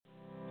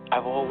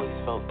I've always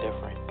felt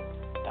different.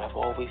 I've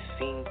always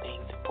seen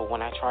things, but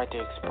when I tried to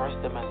express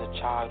them as a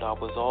child, I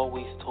was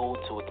always told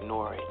to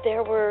ignore it.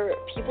 There were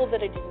people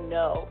that I didn't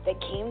know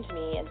that came to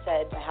me and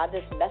said, I had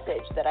this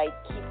message that I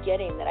keep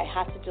getting that I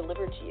have to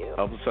deliver to you.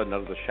 All of a sudden,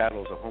 out of the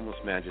shadows, a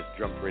homeless man just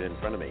jumped right in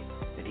front of me.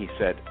 And he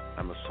said,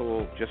 I'm a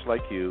soul just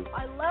like you.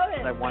 I love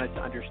it. I wanted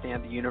to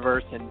understand the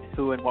universe and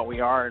who and what we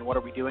are and what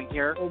are we doing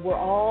here. Well, we're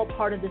all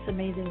part of this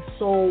amazing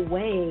soul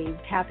wave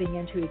tapping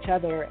into each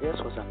other. This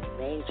was a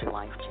major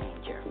life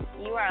changer.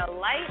 You are a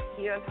light.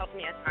 You have helped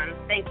me a ton.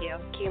 Thank you.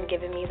 You've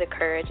given me the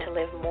courage to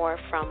live more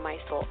from my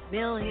soul.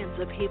 Millions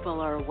of people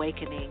are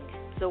awakening.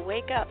 So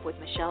Wake Up with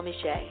Michelle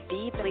Miche.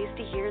 Be pleased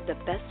to hear the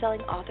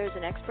best-selling authors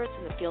and experts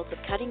in the fields of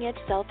cutting-edge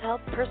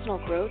self-help, personal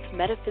growth,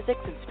 metaphysics,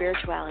 and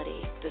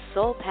spirituality. The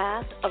soul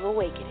path of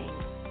awakening.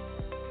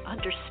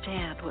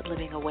 Understand what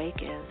living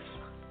awake is.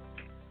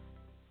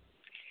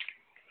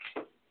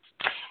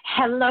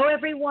 Hello,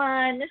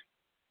 everyone.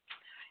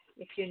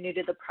 If you're new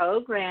to the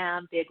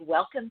program, big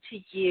welcome to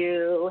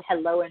you.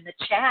 Hello in the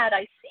chat.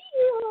 I see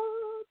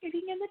you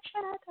getting in the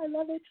chat. I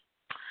love it.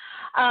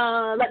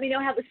 Let me know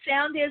how the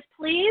sound is,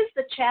 please.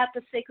 The chat,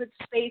 the sacred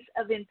space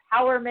of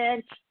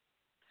empowerment,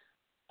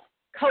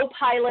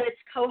 co-pilots,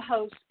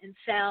 co-hosts, and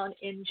sound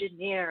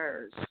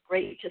engineers.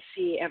 Great to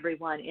see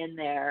everyone in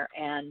there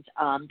and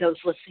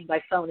those listening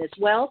by phone as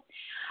well.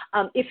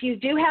 If you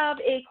do have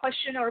a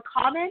question or a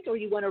comment or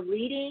you want a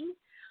reading,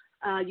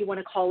 you want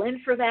to call in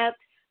for that,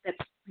 that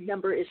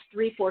number is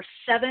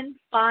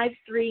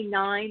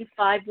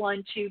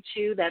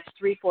 347-539-5122. That's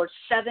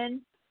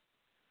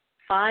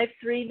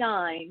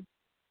 347-539-5122.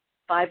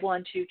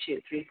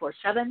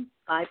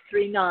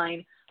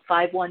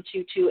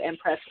 347-539-5122, and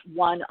press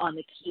 1 on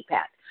the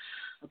keypad.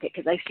 Okay,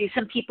 because I see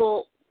some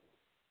people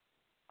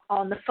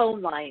on the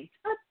phone line,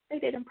 but they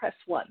didn't press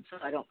 1, so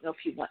I don't know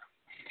if you want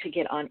to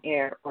get on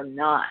air or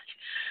not.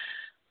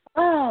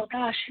 Oh,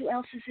 gosh, who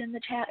else is in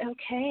the chat?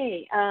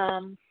 Okay.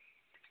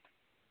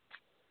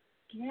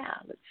 Yeah,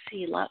 let's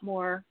see, a lot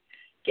more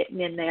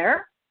getting in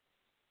there.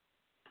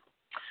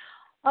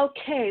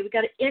 Okay, we've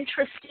got an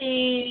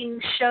interesting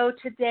show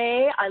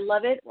today. I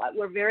love it.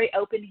 We're very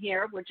open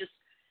here. We're just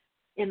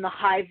in the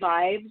high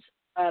vibes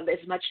of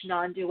as much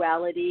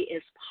non-duality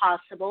as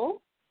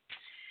possible.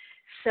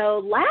 So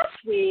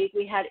last week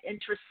we had an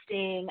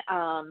interesting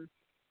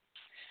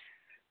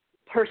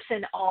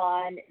person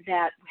on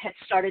that had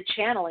started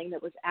channeling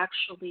that was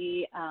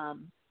actually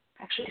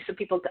some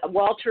people,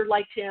 Walter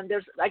liked him.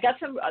 I got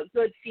some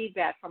good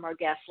feedback from our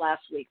guests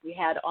last week. We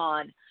had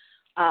on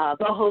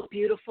Boho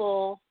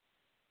Beautiful.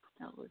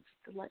 That was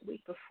the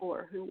week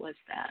before. Who was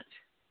that?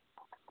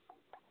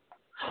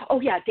 Oh,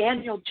 yeah,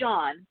 Daniel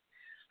John,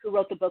 who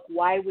wrote the book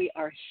Why We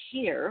Are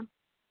Here,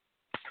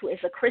 who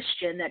is a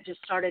Christian that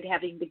just started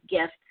having the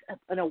gift of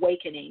an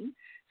awakening,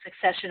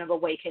 succession of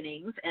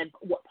awakenings, and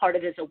what part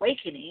of his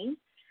awakening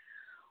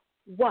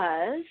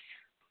was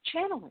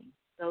channeling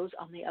those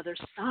on the other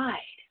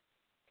side.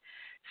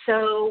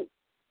 So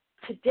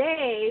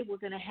today we're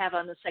going to have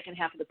on the second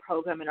half of the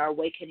program in our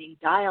Awakening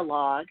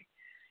Dialogue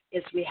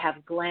is we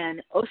have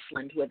Glenn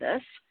Ostlund with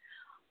us,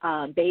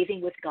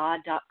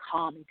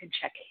 bathingwithgod.com. You can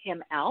check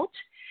him out.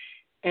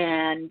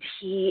 And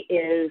he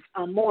is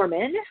a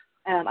Mormon.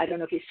 I don't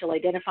know if he's still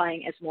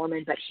identifying as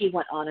Mormon, but he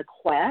went on a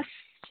quest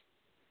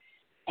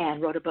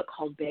and wrote a book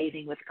called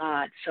Bathing with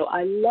God. So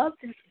I love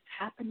this. It's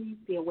happening,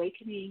 the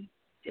awakening,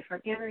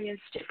 different areas,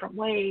 different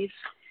ways,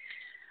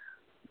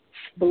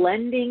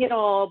 blending it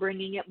all,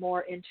 bringing it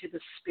more into the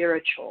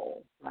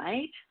spiritual,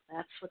 right?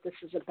 That's what this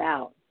is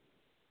about.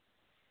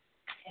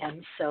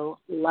 And so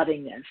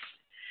loving this.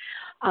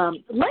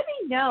 Let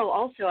me know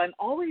also, I'm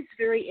always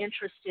very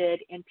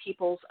interested in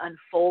people's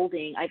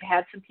unfolding. I've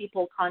had some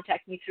people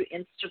contact me through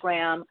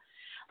Instagram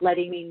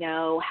letting me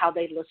know how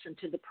they listen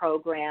to the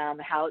program,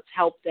 how it's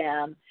helped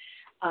them,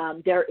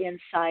 their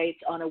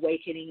insights on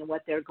awakening and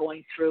what they're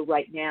going through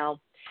right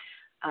now.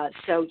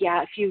 So,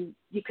 yeah, if you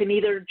can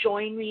either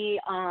join me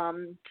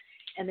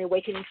in the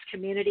Awakenings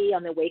community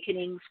on the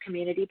Awakenings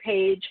community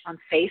page on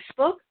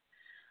Facebook.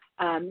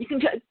 You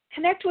can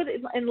connect with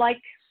it and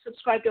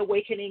subscribe to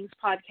Awakenings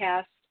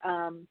podcast.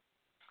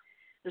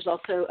 There's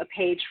also a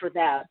page for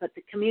that, but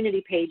the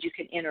community page you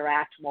can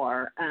interact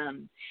more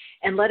and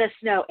let us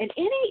know. And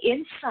any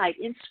insight,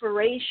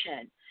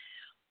 inspiration,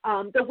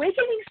 the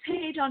Awakenings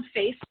page on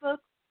Facebook,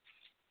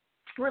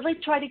 really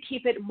try to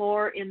keep it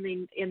more in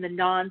the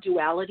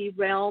non-duality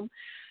realm,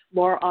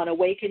 more on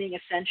awakening,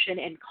 ascension,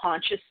 and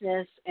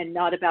consciousness, and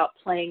not about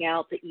playing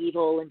out the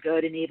evil and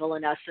good and evil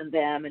and us and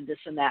them and this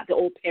and that, the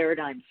old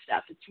paradigm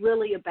stuff. It's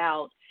really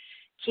about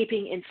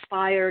keeping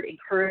inspired,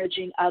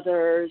 encouraging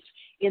others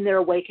in their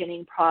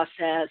awakening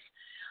process,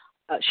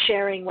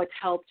 sharing what's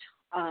helped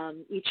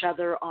each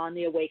other on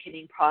the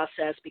awakening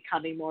process,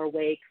 becoming more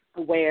awake,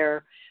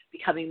 aware,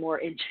 becoming more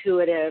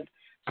intuitive.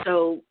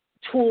 So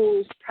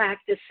tools,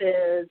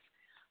 practices,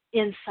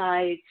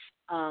 insights,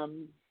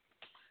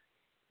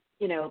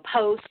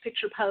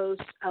 picture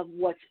posts of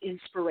what's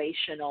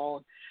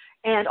inspirational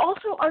and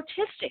also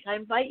artistic. I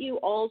invite you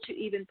all to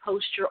even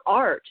post your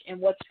art and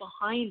what's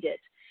behind it.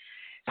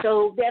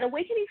 So that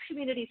Awakenings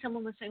community,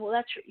 someone was saying, well,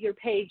 that's your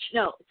page.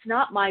 No, it's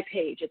not my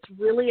page. It's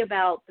really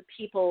about the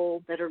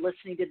people that are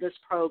listening to this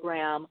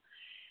program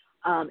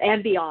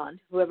and beyond,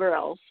 whoever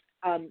else,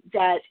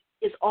 that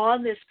is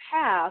on this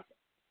path,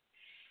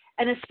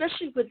 and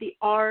especially with the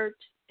art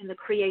and the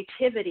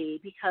creativity,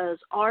 because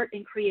art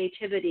and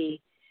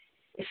creativity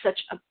is such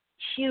a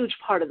huge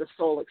part of the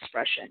soul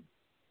expression.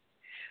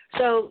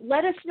 So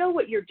let us know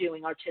what you're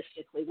doing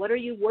artistically. What are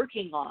you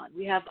working on?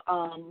 We have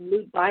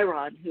Luke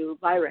Byron, who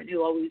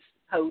always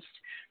posts,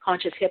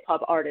 conscious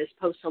hip-hop artist,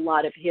 posts a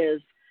lot of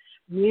his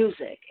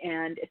music,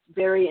 and it's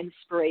very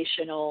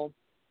inspirational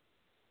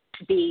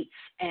beats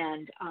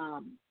and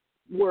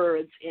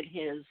words in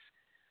his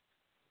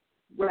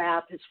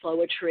rap, his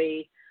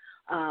poetry.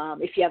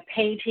 If you have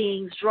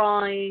paintings,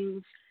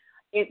 drawings,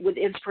 with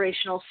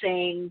inspirational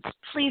sayings,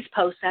 please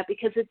post that,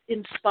 because it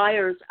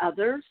inspires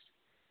others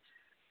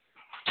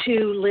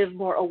to live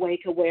more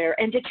awake, aware,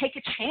 and to take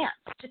a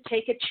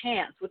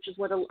chance, which is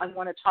what I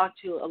want to talk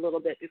to a little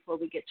bit before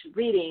we get to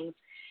readings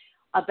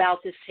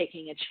about this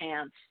taking a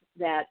chance,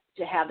 that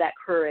to have that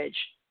courage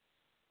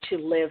to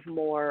live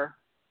more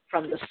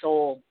from the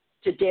soul,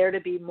 to dare to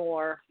be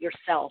more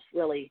yourself,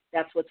 really.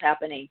 That's what's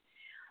happening.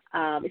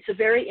 It's a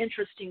very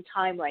interesting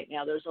time right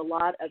now. There's a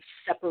lot of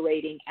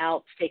separating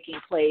out taking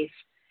place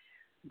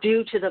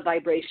due to the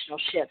vibrational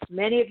shifts.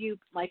 Many of you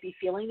might be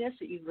feeling this,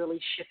 that you've really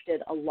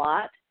shifted a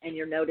lot and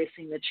you're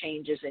noticing the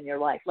changes in your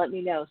life. Let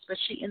me know,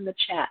 especially in the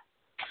chat.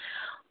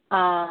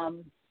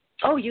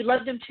 Oh, you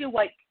loved him too,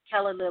 White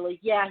Keller Lily.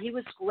 Yeah, he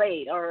was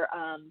great. Our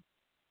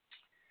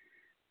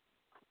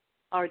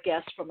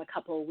guest from a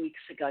couple of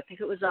weeks ago, I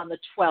think it was on the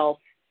 12th,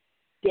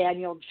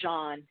 Daniel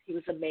John. He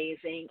was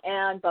amazing.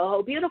 And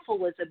Boho Beautiful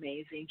was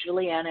amazing.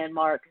 Juliana and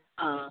Mark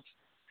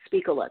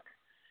Speakaluk.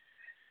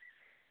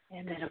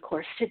 And then, of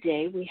course,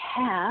 today we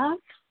have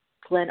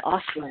Glenn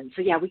Ostlund.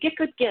 So, yeah, we get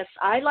good gifts.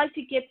 I like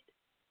to get,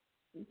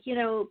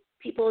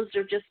 people as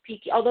they're just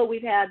peaking, although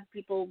we've had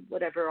people,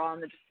 whatever, on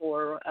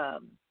before,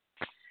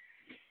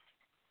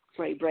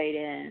 Ray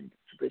Braden,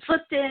 Bruce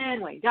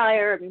Lipton, Wayne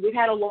Dyer. I mean, we've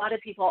had a lot of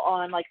people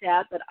on like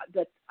that, but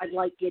I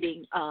like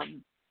getting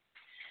kind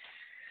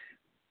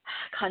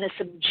of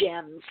some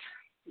gems,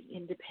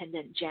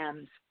 independent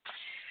gems.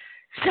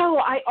 So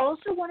I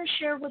also want to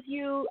share with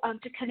you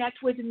to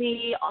connect with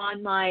me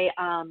on my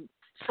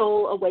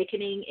Soul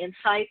Awakening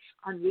Insights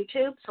on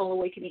YouTube, Soul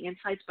Awakening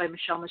Insights by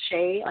Michelle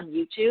Mache on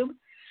YouTube.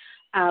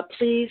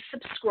 Please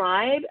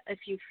subscribe if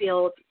you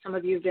feel, some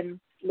of you have been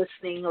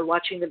listening or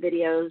watching the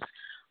videos.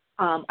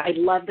 I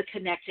love the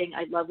connecting.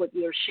 I love what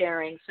you're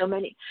sharing. So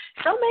many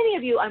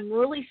of you I'm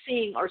really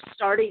seeing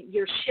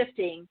you're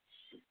shifting,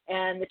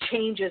 and the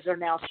changes are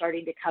now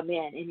starting to come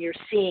in, and you're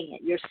seeing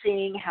it. You're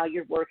seeing how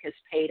your work has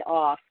paid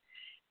off.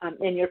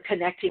 And you're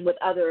connecting with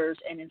others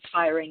and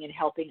inspiring and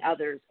helping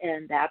others,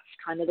 and that's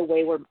kind of the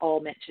way we're all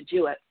meant to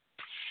do it.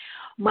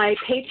 My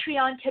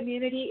Patreon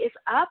community is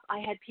up. I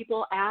had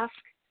people ask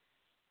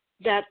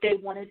that they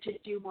wanted to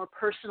do more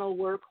personal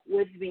work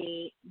with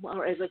me,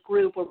 or as a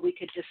group where we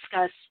could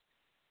discuss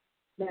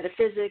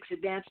metaphysics,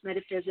 advanced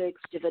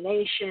metaphysics,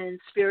 divination,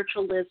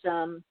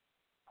 spiritualism.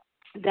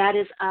 That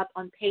is up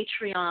on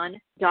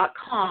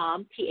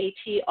patreon.com,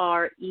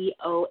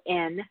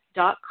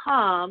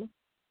 patreon.com,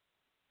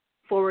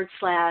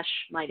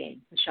 /my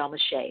name, Michelle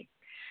Mache.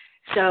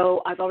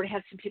 So I've already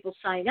had some people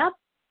sign up.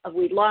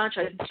 We launched.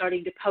 I'm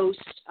starting to post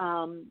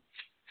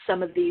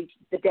some of the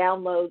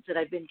downloads that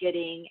I've been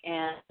getting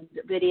and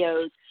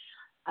videos.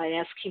 I'm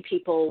asking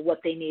people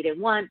what they need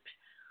and want,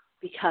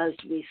 because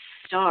we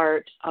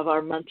start of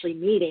our monthly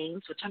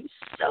meetings, which I'm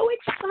so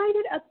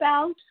excited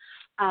about.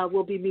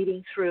 We'll be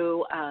meeting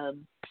through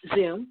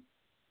Zoom.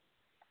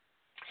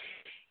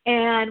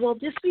 And we'll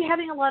just be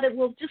having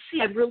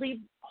I'm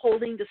really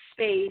holding the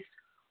space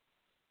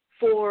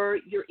for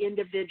your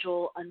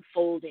individual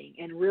unfolding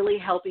and really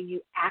helping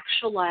you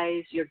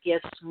actualize your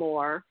gifts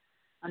more,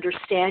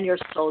 understand your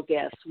soul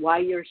gifts, why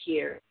you're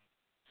here,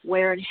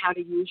 where and how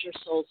to use your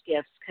soul's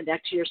gifts,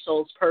 connect to your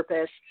soul's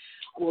purpose.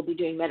 We'll be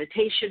doing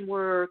meditation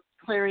work,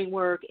 clearing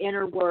work,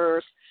 inner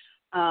work.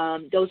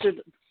 Those are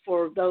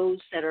for those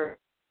that are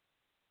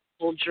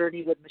Soul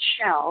Journey with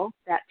Michelle,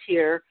 that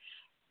tier.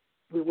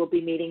 We will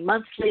be meeting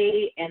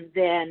monthly, and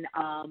then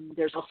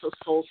there's also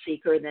Soul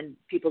Seeker, and then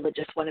people that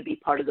just want to be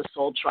part of the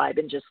Soul Tribe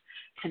and just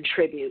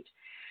contribute.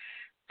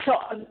 So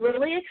I'm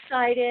really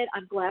excited.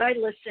 I'm glad I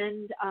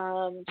listened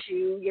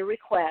to your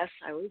requests.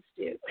 I always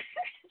do.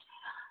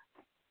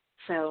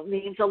 So it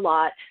means a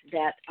lot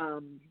that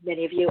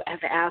many of you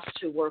have asked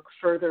to work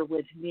further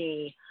with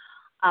me.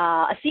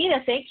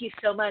 Athena, thank you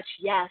so much.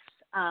 Yes.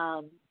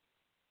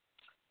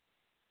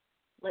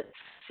 Let's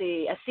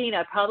see. Athena,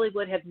 I probably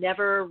would have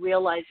never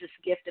realized this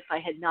gift if I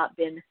had not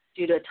been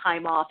due to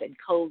time off and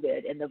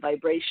COVID and the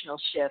vibrational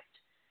shift.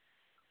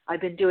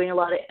 I've been doing a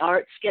lot of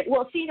art.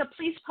 Well, Athena,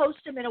 please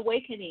post them in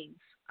Awakenings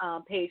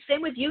page.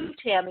 Same with you,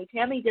 Tammy.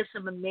 Tammy did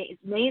some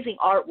amazing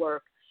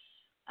artwork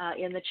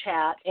in the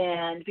chat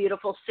and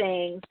beautiful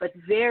sayings, but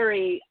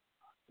very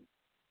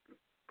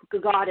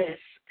goddess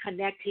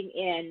connecting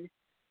in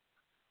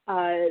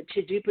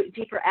to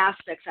deeper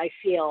aspects, I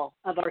feel,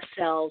 of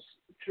ourselves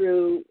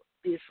through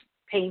these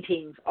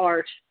paintings,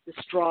 art, these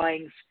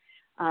drawings,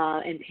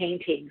 and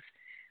paintings.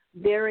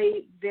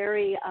 Very,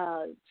 very,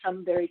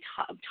 some very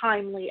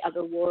timely,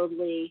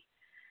 otherworldly.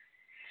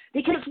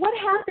 Because what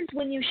happens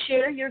when you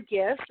share your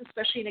gifts,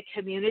 especially in a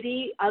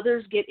community,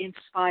 others get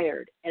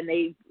inspired and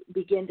they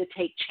begin to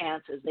take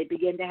chances. They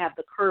begin to have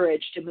the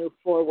courage to move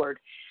forward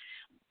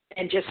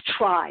and just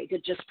try to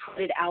just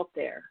put it out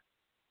there.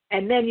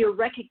 And then you're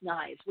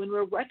recognized. When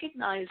we're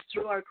recognized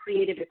through our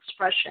creative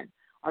expression,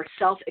 our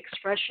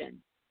self-expression,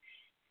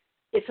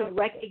 it's a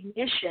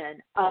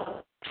recognition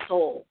of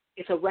soul.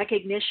 It's a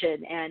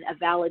recognition and a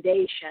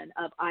validation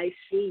of I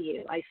see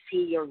you. I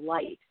see your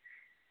light.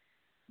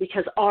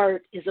 Because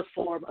art is a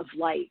form of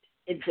light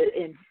in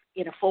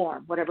a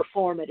form, whatever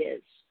form it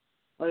is,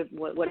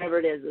 whatever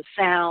it is, a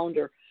sound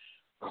or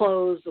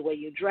clothes, the way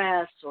you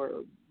dress,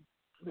 or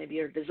maybe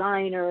you're a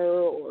designer,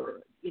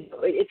 or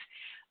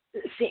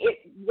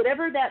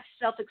whatever that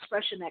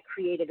self-expression, that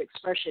creative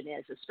expression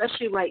is,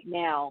 especially right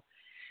now.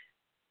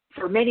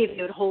 For many of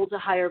you, it holds a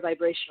higher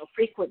vibrational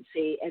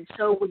frequency, and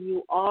so when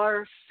you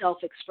are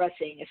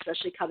self-expressing,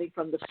 especially coming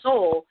from the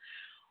soul,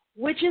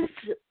 which is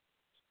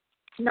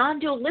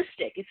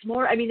non-dualistic. It's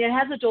more, it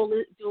has a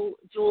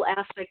dual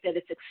aspect that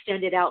it's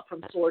extended out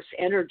from source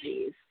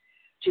energies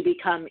to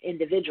become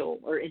individual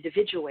or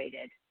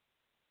individuated.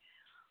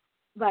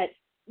 But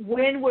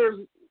when we're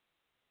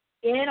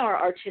in our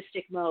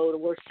artistic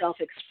mode, we're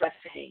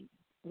self-expressing.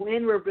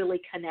 When we're really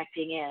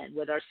connecting in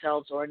with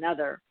ourselves or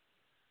another,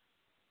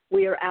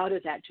 we are out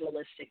of that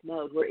dualistic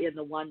mode. We're in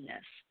the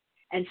oneness.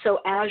 And so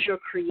as you're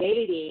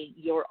creating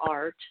your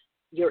art,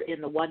 you're in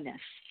the oneness.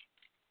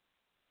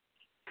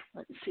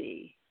 Let's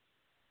see.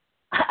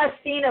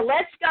 Athena,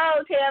 let's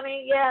go,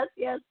 Tammy.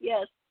 Yes.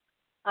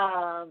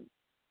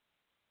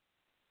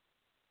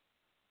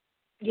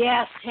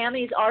 Yes,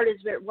 Tammy's art is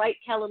very right.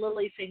 Kelly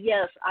Lily saying,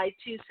 yes, I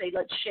too say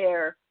let's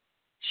share,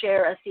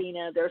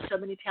 Athena. There are so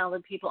many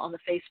talented people on the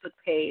Facebook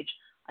page.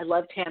 I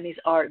love Tammy's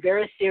art.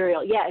 Very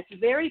ethereal. Yeah,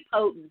 it's very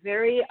potent,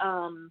 very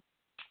I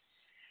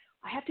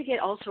have to get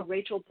also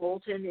Rachel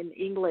Bolton in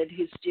England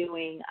who's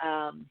doing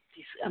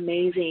these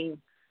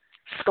amazing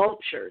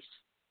sculptures.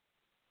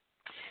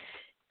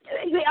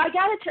 I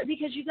got to tell,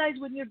 because you guys,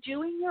 when you're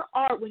doing your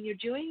art, when you're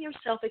doing your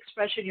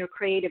self-expression, your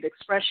creative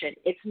expression,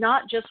 it's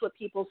not just what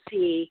people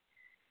see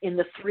in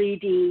the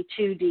 3D,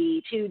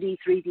 2D,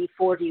 3D,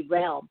 4D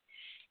realm.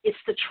 It's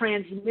the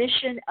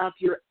transmission of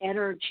your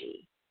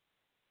energy.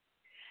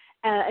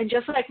 And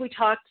just like we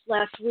talked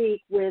last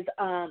week with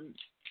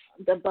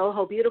the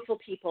Boho Beautiful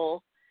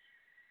people,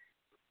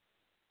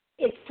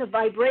 it's a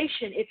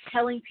vibration. It's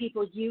telling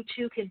people you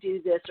too can do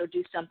this or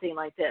do something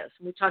like this.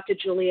 And we talked to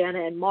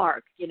Juliana and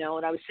Mark, and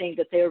I was saying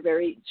that they are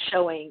very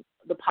showing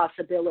the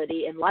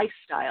possibility in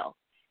lifestyle.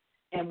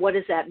 And what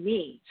does that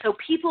mean? So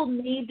people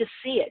need to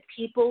see it.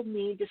 People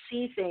need to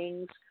see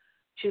things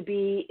to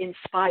be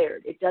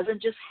inspired. It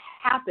doesn't just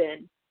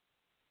happen.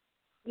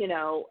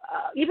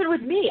 Even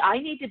with me, I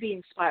need to be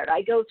inspired.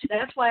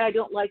 That's why I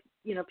don't like,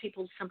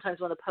 people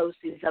sometimes want to post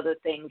these other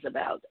things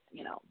about,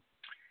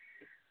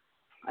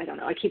 I don't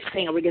know. I keep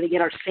saying, are we going to get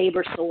our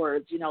saber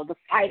swords, the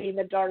fighting in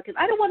the dark?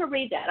 I don't want to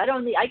read that.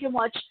 I can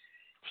watch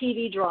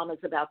TV dramas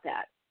about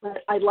that.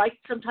 But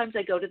sometimes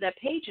I go to that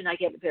page and I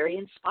get very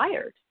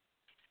inspired.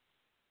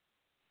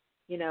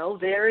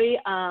 Very,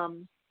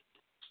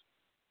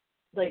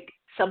 like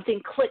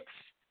something clicks,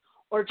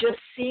 or just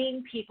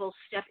seeing people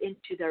step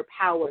into their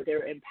power,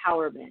 their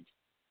empowerment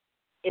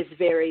is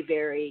very,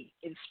 very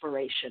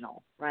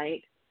inspirational,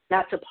 right?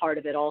 That's a part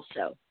of it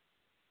also.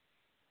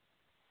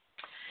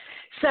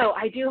 So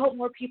I do hope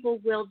more people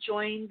will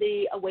join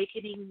the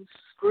Awakenings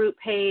group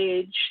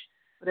page,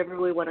 whatever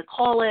we want to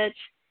call it,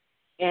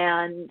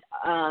 and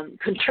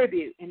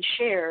contribute and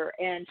share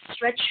and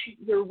stretch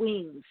your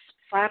wings,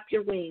 flap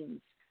your wings,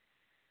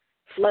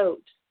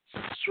 float,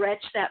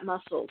 stretch that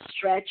muscle,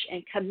 stretch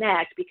and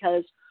connect,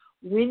 because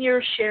when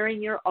you're sharing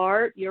your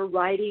art, your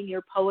writing,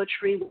 your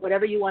poetry,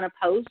 whatever you want to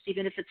post,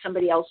 even if it's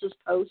somebody else's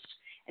post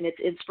and it's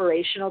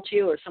inspirational to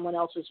you, or someone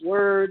else's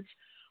words,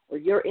 or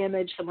your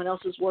image, someone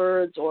else's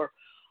words, or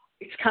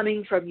it's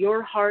coming from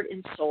your heart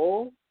and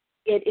soul,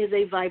 it is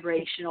a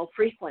vibrational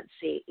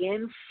frequency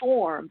in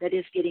form that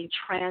is getting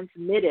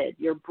transmitted.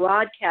 You're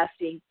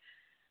broadcasting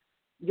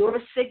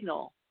your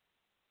signal,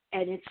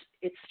 and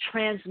it's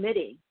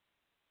transmitting.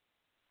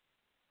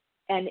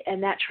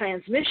 And that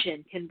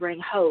transmission can bring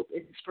hope,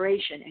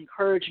 inspiration,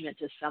 encouragement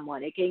to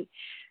someone.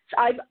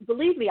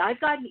 Believe me, I've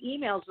gotten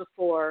emails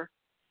before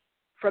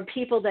from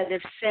people that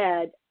have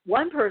said,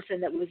 one person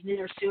that was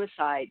near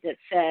suicide that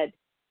said,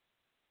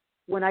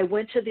 when I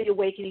went to the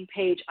Awakening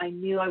page, I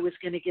knew I was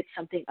going to get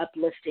something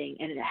uplifting,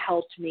 and it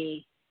helped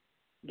me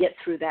get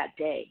through that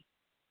day.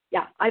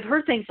 Yeah, I've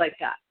heard things like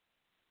that.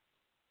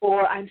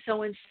 Or I'm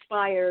so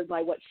inspired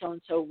by what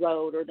so-and-so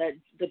wrote, or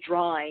the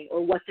drawing,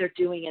 or what they're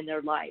doing in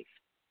their life.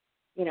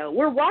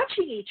 We're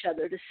watching each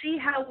other to see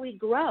how we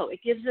grow.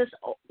 It gives us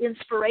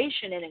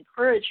inspiration and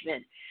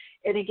encouragement,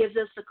 and it gives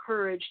us the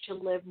courage to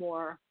live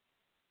more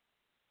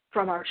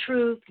from our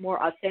truth,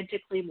 more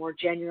authentically, more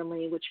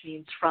genuinely, which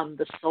means from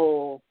the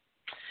soul.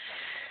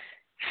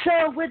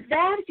 So with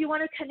that, if you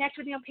want to connect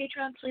with me on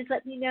Patreon, please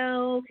let me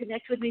know.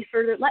 Connect with me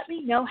further. Let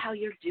me know how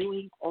you're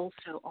doing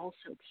also,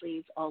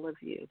 please, all of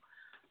you.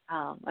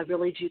 I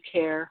really do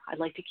care. I'd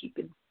like to keep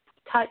in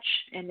touch,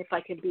 and if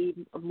I can be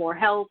of more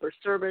help or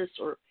service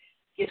or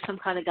give some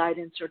kind of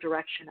guidance or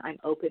direction, I'm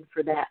open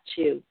for that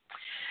too.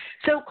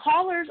 So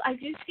callers, I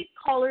do see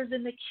callers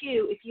in the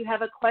queue. If you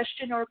have a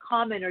question or a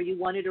comment or you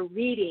wanted a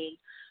reading,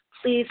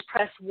 please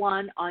press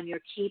 1 on your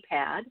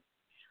keypad.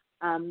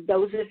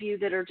 Those of you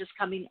that are just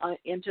coming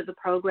into the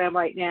program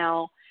right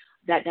now,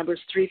 that number is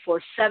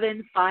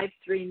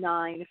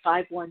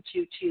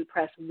 347-539-5122.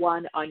 Press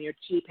 1 on your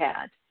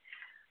keypad.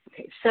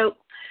 Okay, so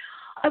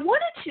I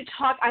wanted to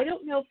talk. I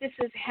don't know if this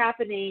is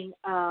happening,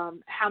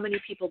 how many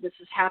people this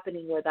is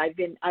happening with. I've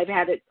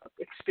had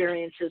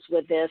experiences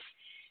with this,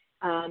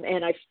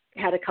 and I've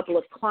had a couple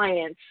of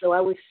clients. So I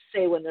always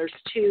say when there's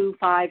 2,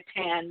 5,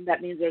 10,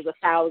 that means there's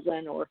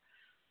 1,000 or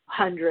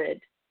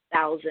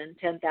 100,000,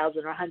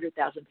 10,000 or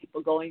 100,000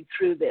 people going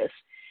through this.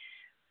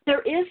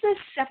 There is this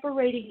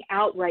separating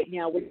out right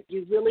now where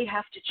you really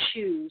have to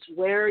choose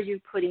where are you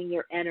putting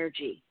your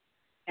energy,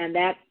 and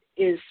that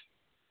is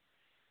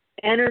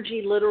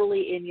energy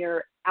literally in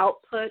your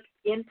output,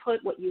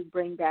 input, what you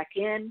bring back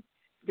in,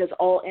 because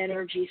all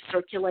energy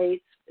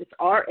circulates. It's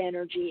our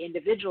energy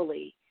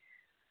individually,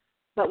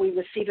 but we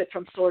receive it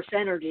from source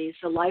energy,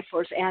 so life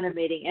force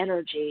animating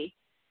energy,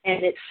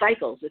 and it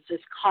cycles. It's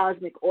this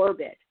cosmic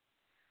orbit.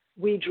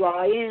 We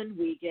draw in,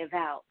 we give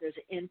out. There's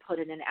an input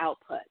and an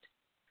output.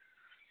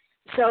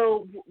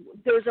 So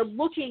there's a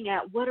looking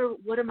at what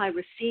am I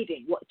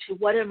receiving?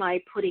 What am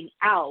I putting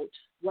out?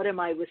 What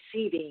am I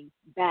receiving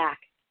back?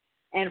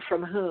 And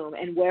from whom,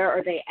 and where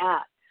are they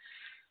at?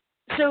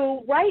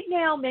 So right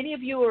now, many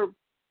of you are,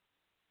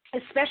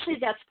 especially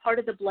that's part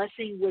of the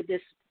blessing with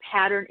this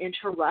pattern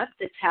interrupt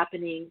that's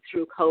happening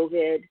through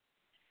COVID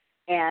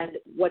and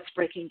what's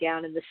breaking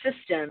down in the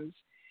systems,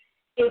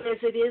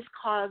 it is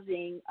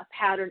causing a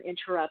pattern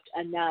interrupt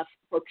enough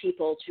for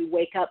people to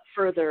wake up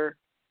further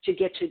to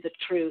get to the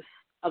truth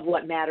of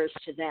what matters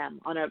to them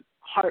on a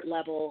heart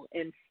level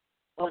and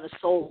on a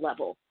soul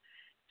level.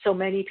 So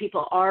many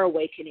people are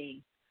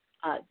awakening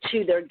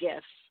to their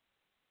gifts,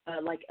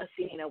 like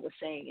Athena was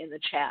saying in the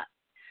chat.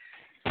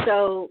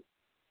 So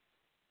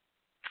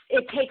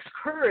it takes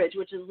courage,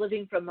 which is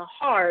living from the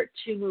heart,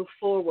 to move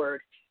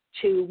forward,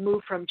 to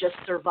move from just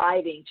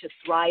surviving to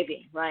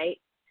thriving,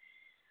 right?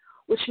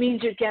 Which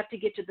means you have to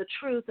get to the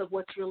truth of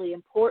what's really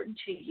important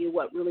to you,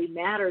 what really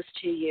matters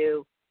to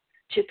you,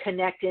 to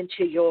connect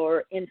into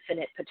your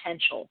infinite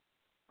potential,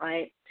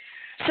 right?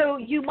 So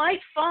you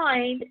might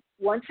find,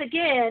 once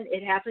again,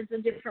 it happens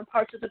in different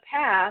parts of the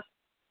path,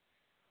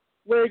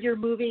 where you're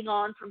moving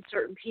on from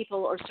certain people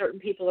or certain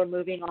people are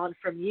moving on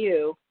from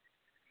you,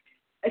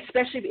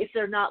 especially if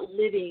they're not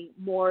living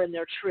more in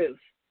their truth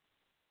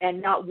and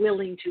not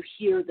willing to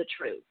hear the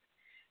truth.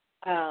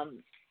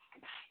 And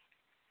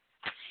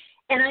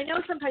I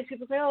know sometimes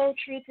people say, oh,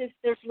 truth is,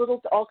 there's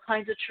all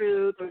kinds of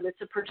truth, or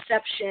it's a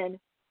perception.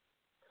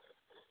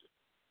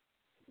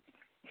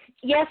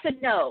 Yes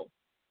and no.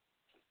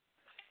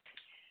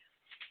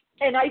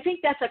 And I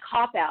think that's a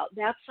cop-out.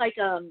 That's like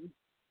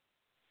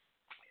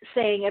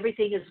saying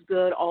everything is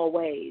good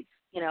always.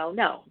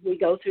 No, we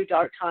go through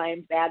dark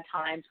times, bad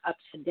times,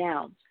 ups and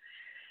downs.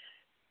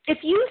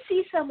 If you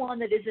see someone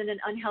that is in an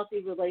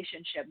unhealthy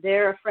relationship,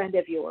 they're a friend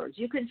of yours,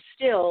 you can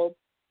still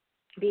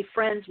be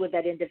friends with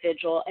that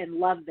individual and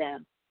love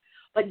them,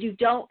 but you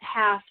don't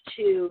have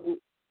to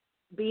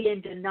be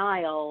in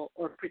denial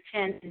or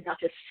pretend not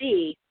to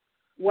see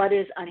what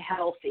is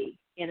unhealthy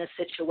in a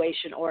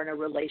situation or in a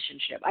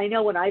relationship. I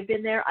know when I've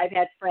been there, I've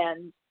had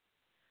friends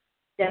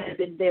that have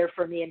been there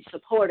for me and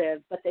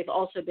supportive, but they've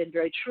also been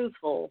very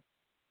truthful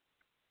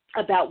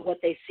about what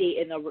they see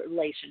in a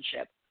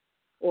relationship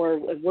or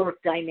a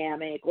work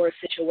dynamic or a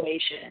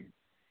situation.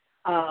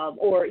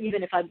 Or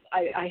even if I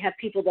have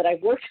people that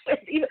I've worked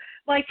with, even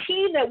my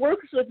team that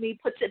works with me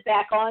puts it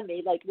back on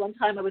me. Like one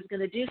time I was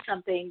going to do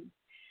something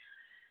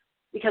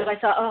because I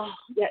thought, oh,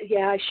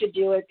 yeah, I should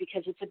do it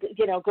because it's a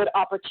good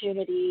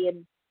opportunity.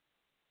 And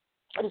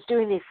I was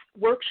doing these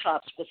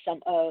workshops with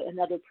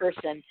another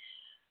person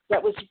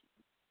that was,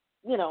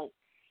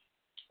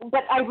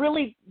 but I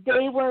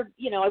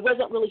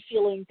wasn't really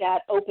feeling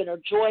that open or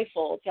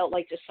joyful. It felt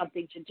like just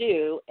something to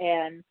do.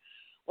 And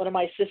one of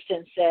my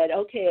assistants said,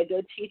 okay, a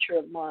good teacher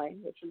of mine,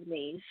 which is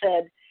me,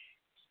 said,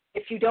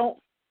 if you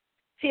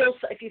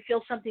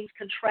feel something's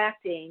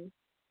contracting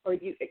or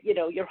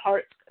your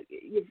heart,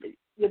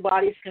 your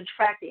body's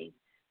contracting,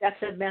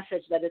 that's a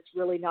message that it's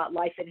really not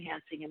life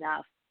enhancing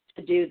enough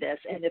to do this.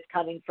 And it's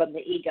coming from the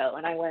ego.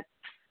 And I went,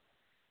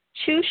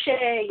 touche,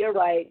 you're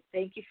right.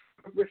 Thank you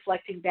for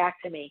reflecting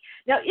back to me.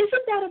 Now,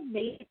 isn't that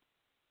amazing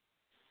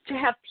to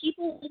have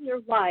people in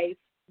your life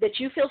that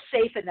you feel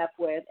safe enough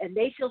with and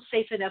they feel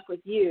safe enough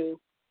with you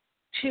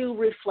to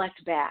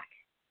reflect back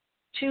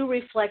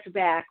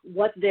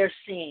what they're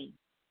seeing?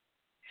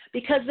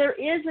 Because there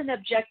is an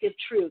objective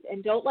truth,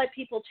 and don't let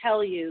people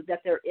tell you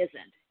that there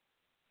isn't.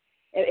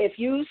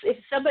 If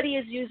somebody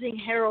is using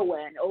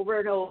heroin over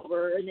and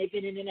over, and they've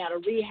been in and out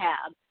of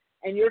rehab,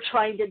 and you're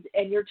telling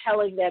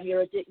them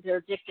they're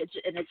addicted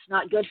and it's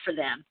not good for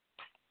them,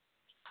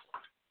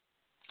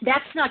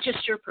 that's not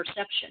just your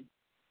perception.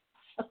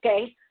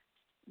 Okay,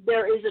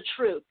 there is a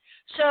truth.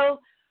 So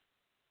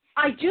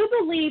I do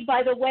believe,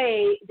 by the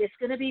way, it's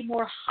going to be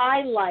more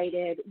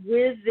highlighted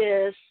with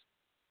this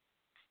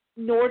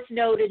North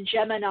Node in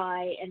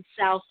Gemini and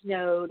South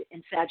Node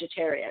in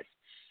Sagittarius.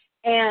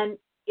 And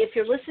if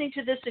you're listening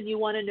to this and you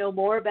want to know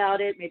more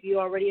about it, maybe you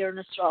already are an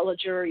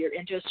astrologer, you're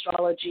into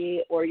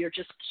astrology, or you're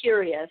just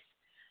curious,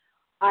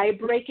 I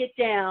break it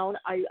down.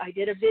 I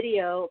did a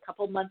video a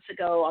couple months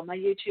ago on my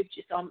YouTube,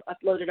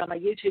 uploaded on my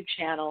YouTube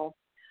channel,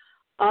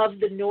 of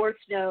the North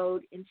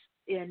Node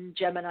in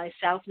Gemini,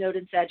 South Node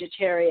in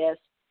Sagittarius,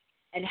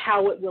 and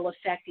how it will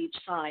affect each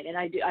sign. And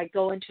I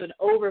go into an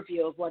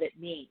overview of what it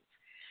means.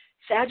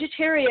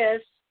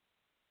 Sagittarius,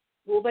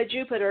 ruled by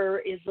Jupiter,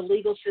 is the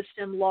legal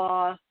system,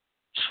 law,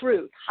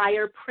 truth,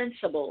 higher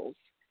principles.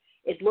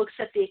 It looks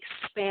at the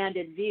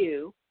expanded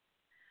view.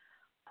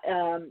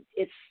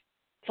 It's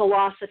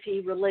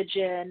philosophy,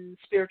 religion,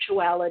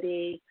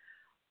 spirituality.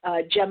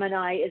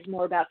 Gemini is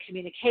more about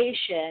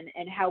communication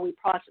and how we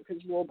process,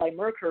 because ruled by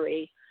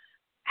Mercury,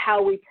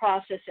 how we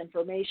process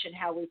information,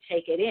 how we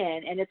take it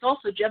in. And it's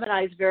also,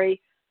 Gemini is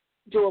very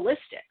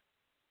dualistic.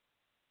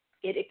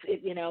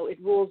 It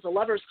rules the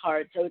Lover's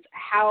card. So it's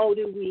how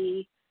do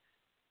we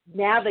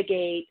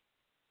navigate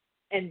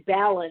and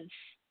balance.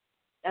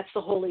 That's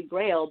the Holy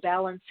Grail,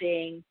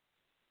 balancing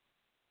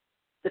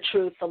the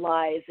truth, the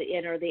lies, the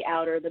inner, the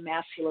outer, the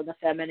masculine, the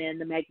feminine,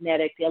 the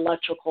magnetic, the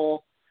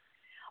electrical.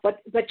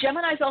 But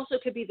Geminis also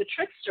could be the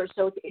trickster,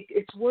 so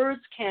its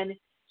words can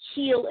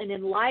heal and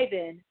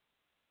enliven,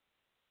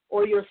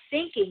 or your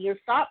thinking, your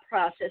thought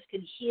process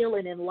can heal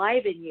and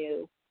enliven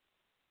you,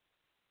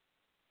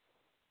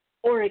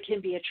 or it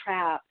can be a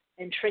trap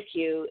and trick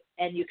you,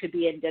 and you could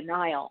be in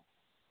denial.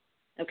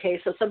 Okay,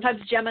 so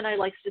sometimes Gemini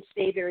likes to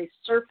stay very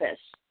surface,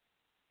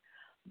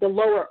 the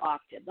lower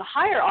octave. The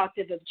higher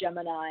octave of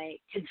Gemini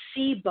can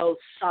see both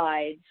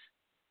sides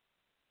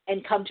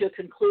and come to a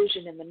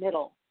conclusion in the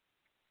middle.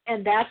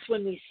 And that's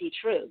when we see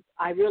truth.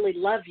 I really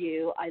love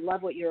you. I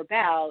love what you're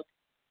about.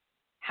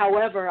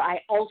 However, I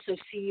also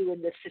see you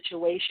in this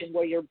situation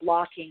where you're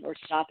blocking or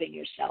stopping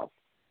yourself.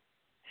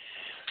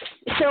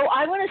 So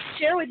I want to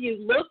share with you,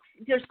 look,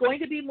 there's going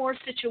to be more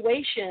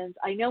situations.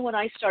 I know when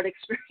I start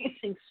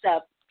experiencing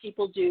stuff,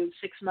 people do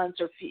 6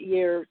 months or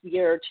year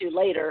or two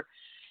later,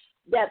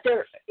 that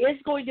there is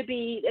going to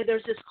be,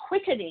 there's this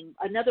quickening,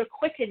 another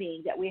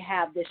quickening that we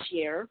have this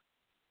year.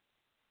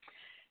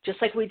 Just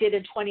like we did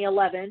in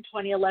 2011.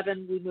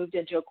 2011, we moved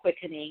into a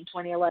quickening,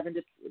 2011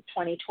 to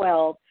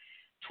 2012,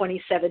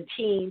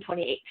 2017,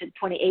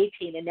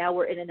 2018, and now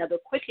we're in another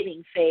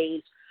quickening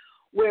phase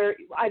where,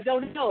 I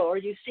don't know, are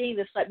you seeing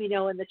this? Let me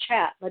know in the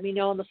chat. Let me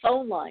know on the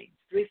phone line,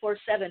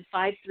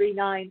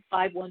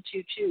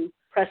 347-539-5122,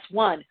 press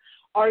 1.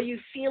 Are you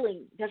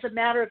feeling, doesn't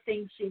matter if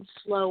things seem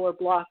slow or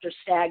blocked or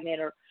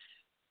stagnant or,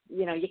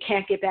 you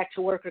can't get back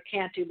to work or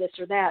can't do this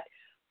or that.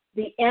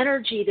 The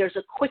energy, there's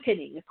a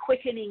quickening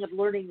of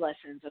learning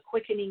lessons, a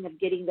quickening of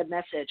getting the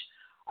message,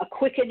 a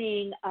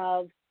quickening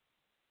of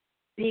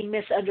being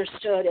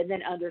misunderstood and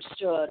then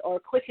understood, or a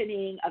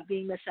quickening of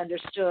being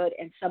misunderstood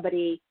and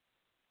somebody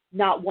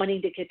not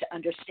wanting to get to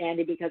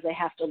understanding because they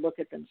have to look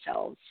at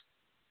themselves.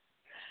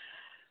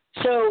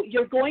 So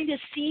you're going to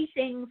see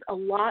things a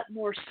lot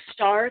more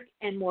stark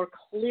and more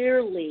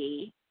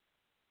clearly,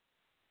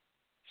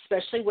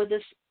 especially with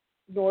this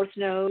North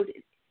Node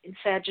in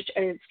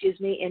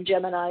in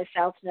Gemini,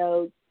 South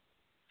Node,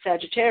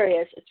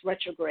 Sagittarius. It's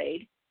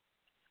retrograde.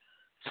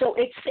 So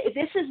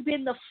this has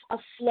been a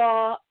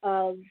flaw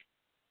of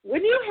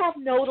when you have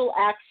nodal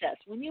access.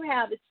 When you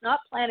have, it's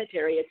not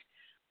planetary. It's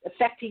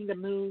affecting the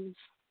moon's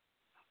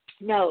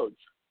nodes.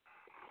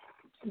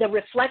 The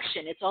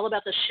reflection. It's all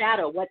about the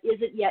shadow. What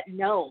isn't yet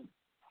known.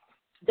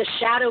 The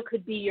shadow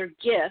could be your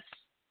gifts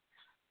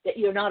that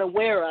you're not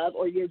aware of,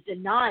 or you're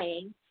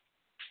denying.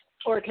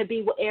 Or it could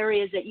be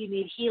areas that you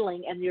need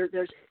healing and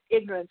there's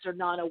ignorance or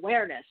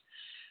non-awareness.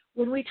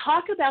 When we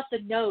talk about the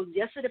nodes,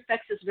 yes, it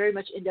affects us very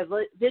much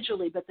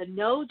individually, but the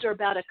nodes are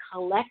about a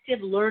collective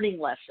learning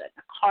lesson,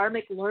 a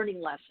karmic learning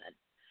lesson.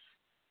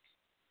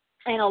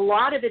 And a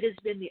lot of it has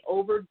been the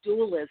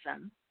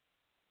over-dualism,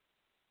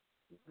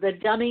 the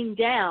dumbing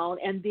down,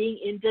 and being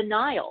in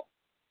denial.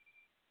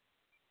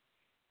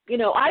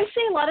 I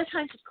say a lot of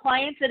times with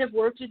clients that have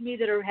worked with me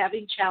that are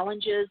having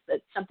challenges,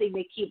 that's something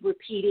they keep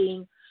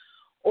repeating,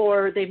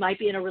 or they might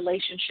be in a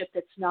relationship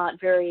that's not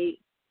very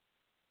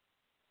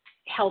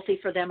healthy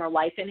for them or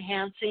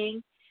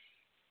life-enhancing.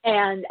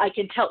 And I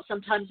can tell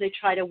sometimes they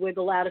try to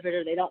wiggle out of it,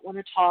 or they don't want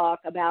to talk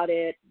about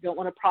it, don't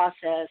want to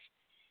process,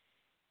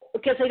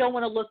 because they don't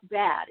want to look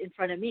bad in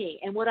front of me.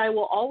 And what I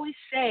will always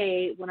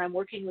say when I'm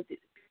working with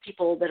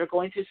people that are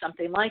going through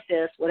something like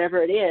this,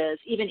 whatever it is,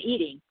 even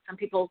eating. Some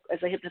people,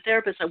 as a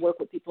hypnotherapist, I work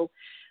with people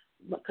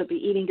what could be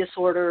eating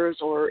disorders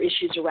or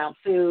issues around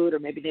food, or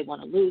maybe they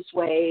want to lose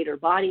weight or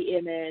body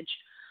image.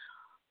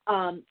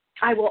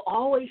 I will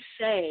always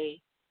say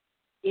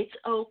it's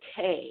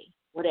okay.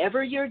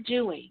 Whatever you're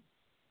doing,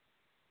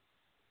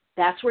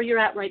 that's where you're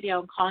at right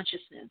now in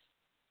consciousness.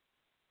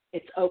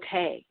 It's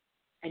okay.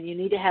 And you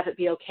need to have it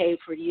be okay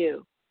for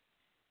you.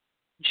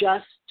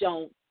 Just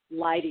don't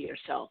lie to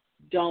yourself.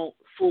 Don't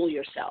fool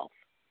yourself.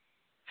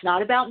 It's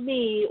not about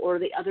me or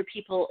the other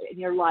people in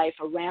your life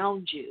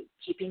around you,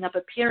 keeping up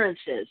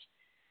appearances.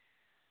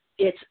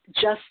 It's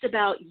just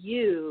about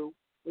you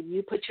when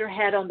you put your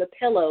head on the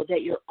pillow,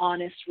 that you're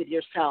honest with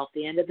yourself.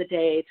 The end of the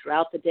day,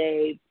 throughout the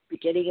day,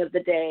 beginning of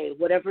the day,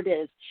 whatever it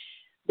is,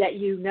 that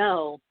you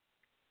know.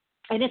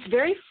 And it's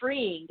very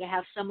freeing to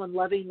have someone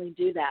lovingly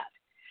do that,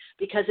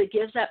 because it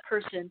gives that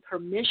person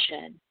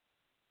permission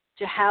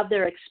to have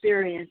their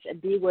experience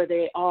and be where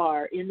they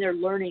are in their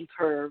learning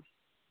curve,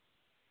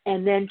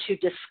 and then to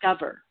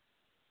discover.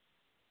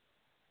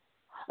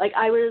 Like,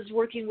 I was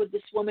working with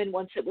this woman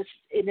once that was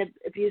in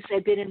abuse.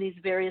 I'd been in these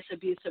various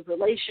abusive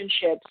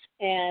relationships,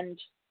 and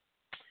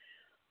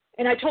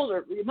I told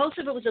her most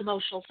of it was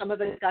emotional. Some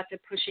of it got to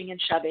pushing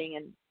and shoving,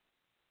 and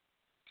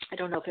I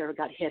don't know if I ever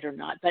got hit or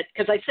not. But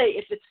because I say,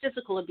 if it's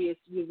physical abuse,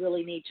 you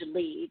really need to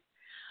leave.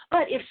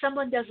 But if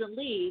someone doesn't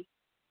leave,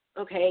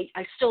 okay,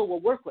 I still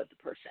will work with the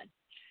person.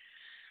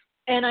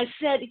 And I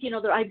said,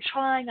 I'm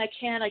trying, I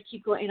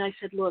keep going. And I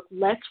said, look,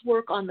 let's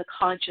work on the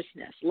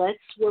consciousness. Let's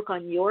work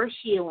on your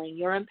healing,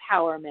 your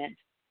empowerment,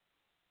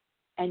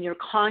 and your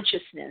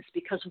consciousness.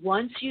 Because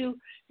once your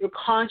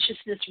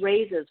consciousness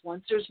raises,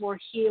 once there's more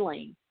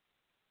healing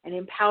and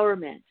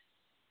empowerment,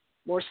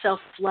 more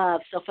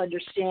self-love,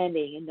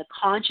 self-understanding, and the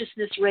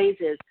consciousness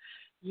raises,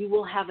 you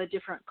will have a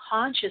different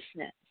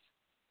consciousness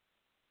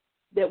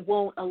that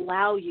won't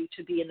allow you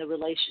to be in the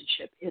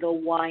relationship. It'll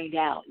wind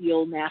out.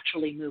 You'll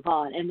naturally move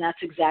on. And that's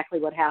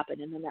exactly what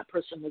happened. And then that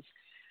person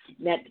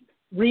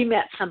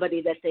re-met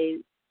somebody that they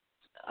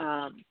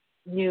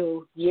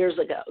knew years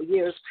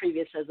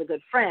previous as a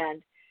good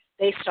friend.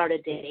 They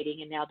started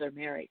dating, and now they're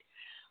married.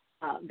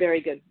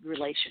 Very good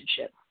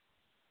relationship.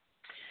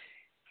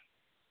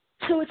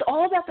 So it's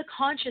all about the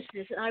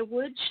consciousness. And I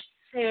would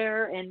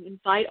share and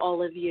invite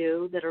all of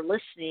you that are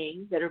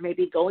listening, that are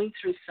maybe going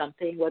through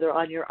something, whether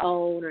on your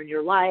own or in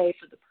your life,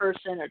 or the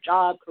person, or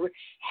job, career,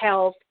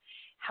 health,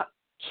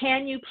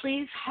 can you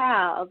please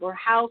have, or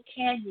how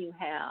can you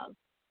have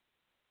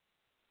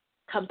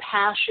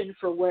compassion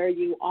for where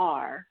you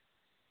are,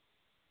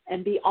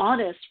 and be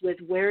honest with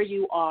where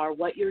you are,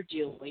 what you're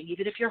doing,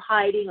 even if you're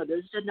hiding or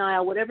there's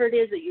denial, whatever it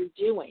is that you're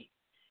doing,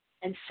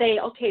 and say,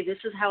 okay, this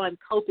is how I'm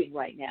coping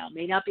right now. It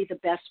may not be the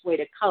best way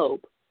to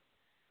cope.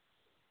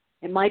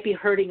 It might be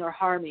hurting or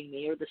harming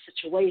me or the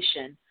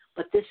situation,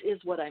 but this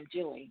is what I'm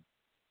doing.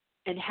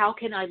 And how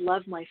can I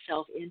love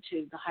myself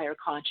into the higher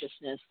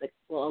consciousness that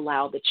will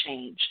allow the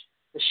change,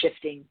 the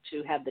shifting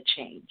to have the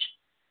change?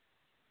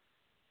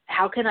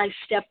 How can I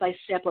step by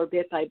step or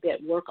bit by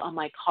bit work on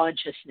my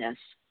consciousness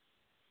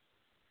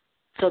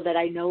so that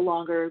I no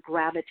longer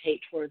gravitate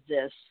towards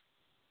this,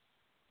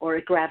 or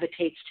it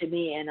gravitates to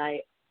me and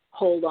I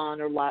hold on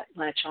or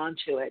latch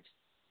onto it,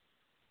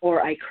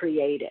 or I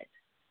create it?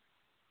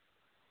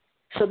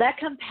 So that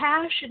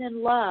compassion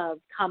and love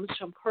comes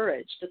from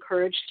courage, the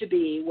courage to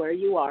be where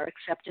you are,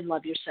 accept and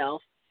love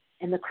yourself,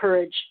 and the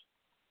courage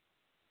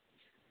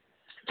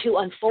to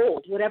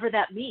unfold, whatever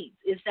that means.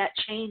 Is that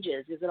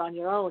changes? Is it on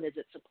your own? Is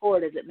it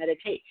support? Is it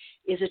meditate?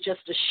 Is it just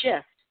a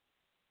shift?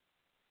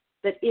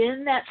 But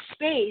in that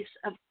space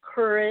of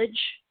courage,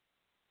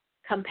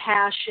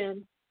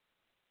 compassion,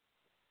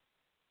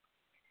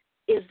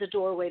 is the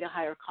doorway to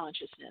higher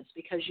consciousness,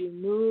 because you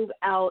move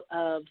out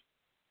of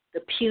the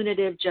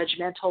punitive,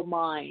 judgmental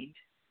mind.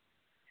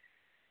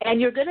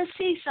 And you're going to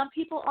see some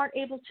people aren't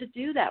able to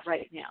do that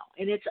right now.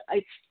 And it's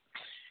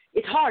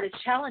hard.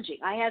 It's challenging.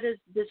 I had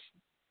this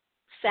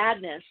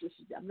sadness.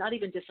 I'm not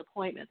even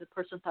disappointment. The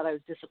person thought I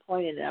was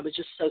disappointed, and I was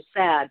just so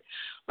sad.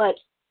 But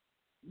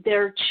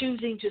they're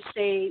choosing to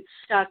stay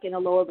stuck in a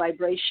lower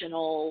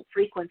vibrational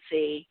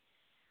frequency.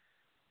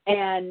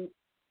 And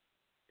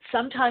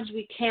sometimes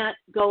we can't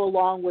go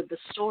along with the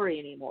story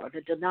anymore,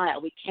 the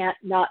denial. We can't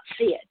not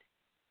see it.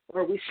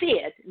 Or we see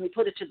it and we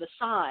put it to the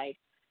side.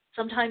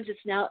 Sometimes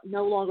it's now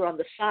no longer on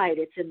the side;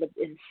 it's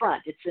in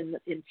front.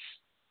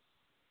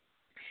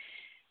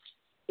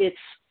 It's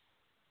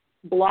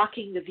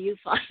blocking the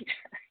viewfinder,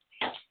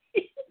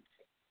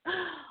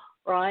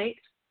 right?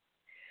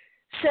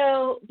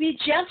 So be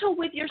gentle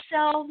with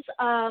yourselves.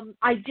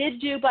 I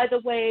did do, by the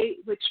way,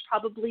 which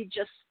probably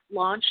just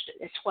launched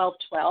at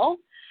 12/12,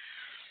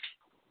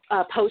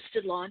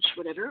 posted, launched,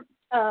 whatever.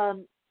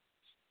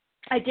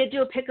 I did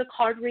do a pick a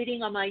card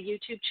reading on my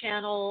YouTube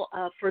channel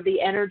for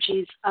the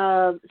energies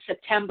of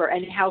September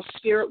and how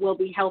Spirit will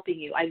be helping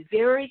you. I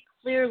very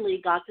clearly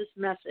got this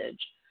message.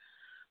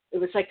 It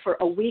was like for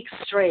a week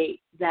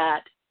straight,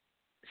 that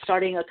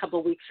starting a couple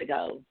of weeks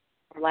ago,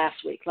 or last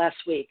week,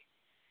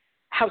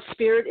 how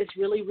Spirit is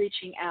really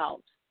reaching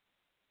out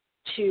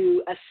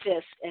to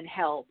assist and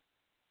help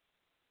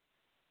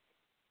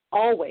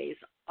always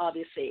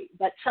obviously,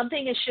 but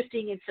something is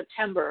shifting in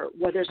September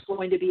where there's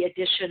going to be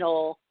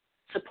additional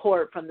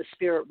support from the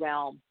spirit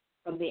realm,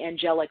 from the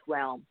angelic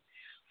realm,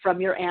 from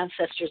your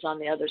ancestors on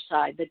the other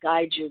side, the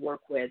guides you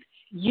work with,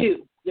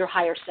 you, your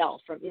higher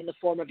self, in the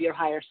form of your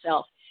higher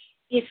self,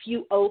 if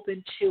you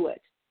open to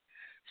it.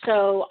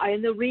 So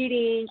in the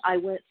reading, I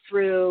went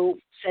through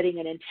setting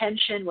an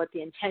intention, what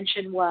the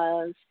intention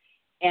was,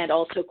 and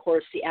also, of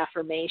course, the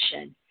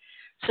affirmation.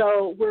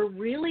 So we're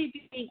really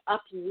being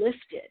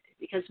uplifted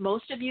because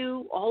most of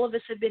you, all of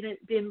us have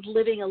been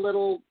living a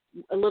little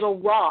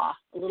raw,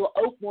 a little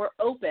more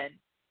open,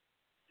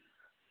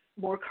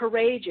 more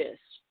courageous,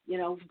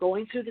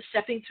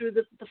 stepping through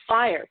the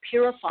fire,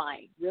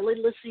 purifying, really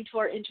listening to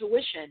our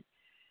intuition.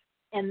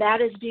 And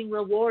that is being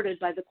rewarded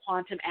by the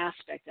quantum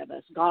aspect of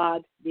us,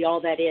 God, the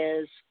all that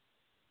is,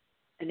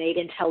 innate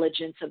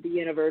intelligence of the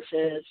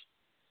universes,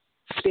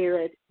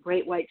 spirit,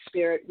 great white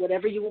spirit,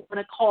 whatever you want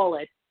to call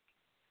it.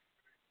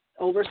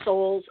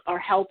 Oversouls are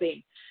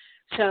helping.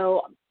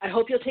 So I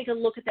hope you'll take a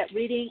look at that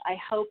reading. I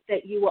hope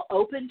that you will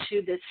open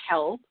to this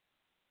help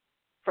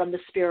from the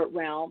spirit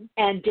realm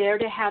and dare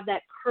to have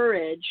that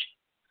courage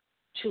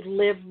to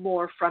live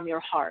more from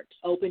your heart.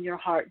 Open your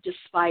heart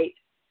despite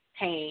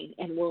pain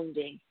and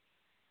wounding.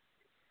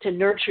 To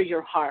nurture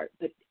your heart,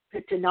 but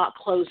to not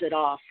close it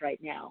off right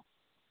now.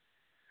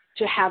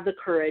 To have the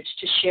courage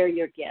to share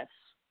your gifts.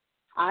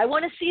 I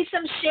want to see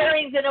some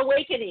sharings and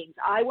awakenings.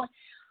 I want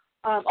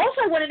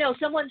to know,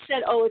 someone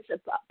said, it's a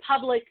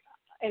public,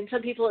 and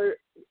some people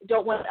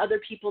don't want other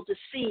people to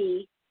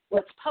see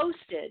what's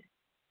posted.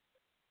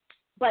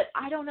 But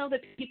I don't know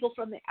that people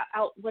from the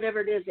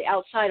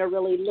outside are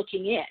really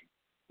looking in,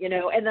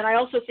 And then I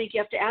also think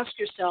you have to ask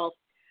yourself,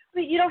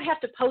 you don't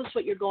have to post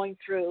what you're going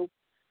through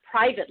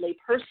privately,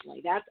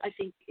 personally. That, I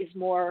think, is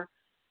more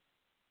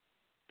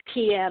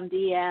PM,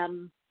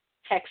 DM,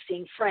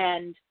 texting,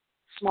 friend,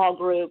 small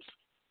groups.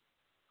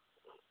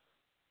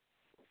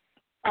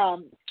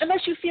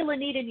 Unless you feel a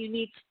need and you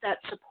need that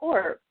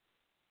support.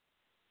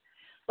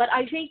 But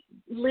I think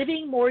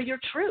living more your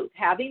truth,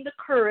 having the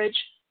courage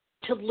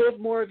to live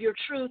more of your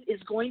truth is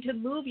going to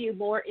move you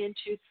more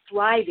into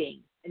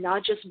thriving and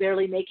not just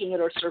barely making it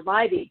or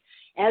surviving.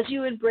 As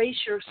you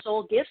embrace your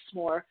soul gifts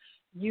more,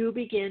 you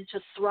begin to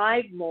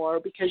thrive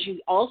more because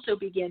you also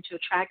begin to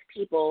attract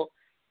people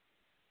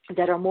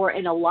that are more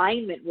in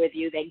alignment with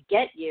you, that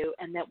get you,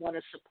 and that want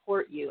to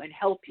support you and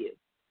help you,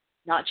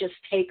 not just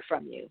take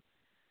from you.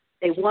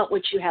 They want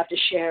what you have to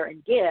share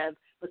and give,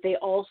 but they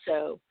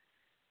also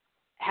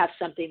have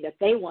something that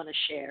they want to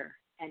share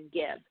and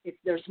give.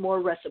 There's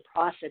more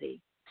reciprocity.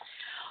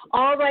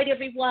 All right,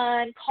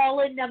 everyone.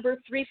 Call in number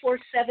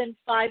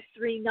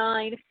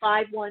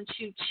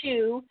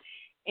 347-539-5122.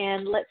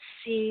 And let's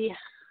see.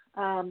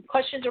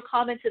 Questions or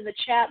comments in the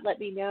chat, let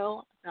me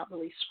know. I'm not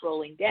really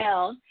scrolling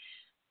down.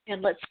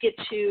 And let's get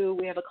to,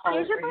 we have a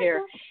caller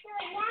here.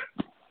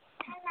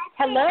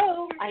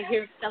 Hello. I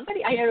hear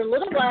somebody. I hear a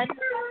little one.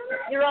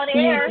 You're on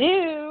air. You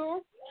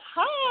do.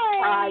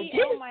 Hi. I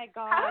do. Oh, my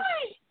gosh.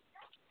 Hi.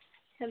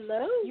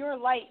 Hello. Your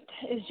light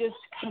is just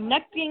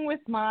connecting with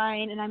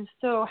mine, and I'm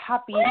so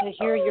happy to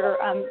hear your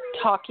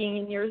talking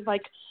and your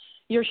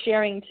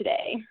sharing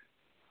today.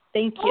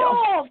 Thank you.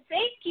 Oh,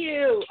 thank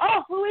you.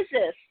 Oh, who is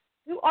this?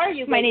 Who are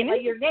you? My name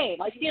is your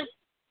name. I feel.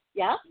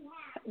 Yeah.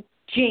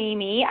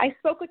 Jamie. I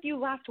spoke with you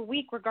last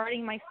week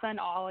regarding my son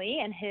Ollie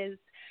and his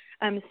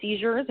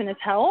seizures and his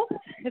health.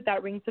 If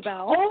that rings a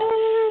bell.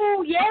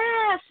 Oh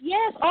yes.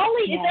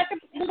 Ollie, yes. Is that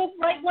the little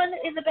white one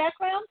in the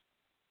background?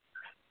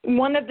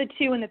 One of the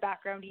two in the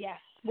background. Yes.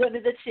 One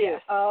of the two.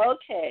 Yes.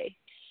 Okay.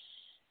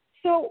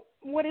 So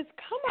what has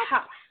come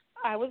up?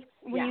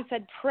 When you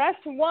said press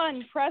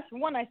one,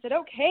 I said,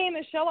 okay,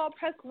 Michelle, I'll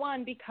press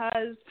one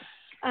because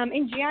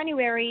in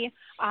January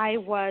I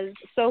was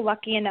so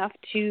lucky enough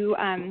to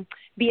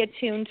be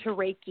attuned to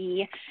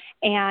Reiki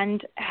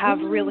and have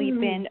really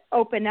been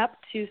open up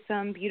to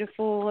some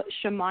beautiful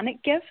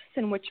shamanic gifts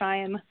in which I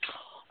am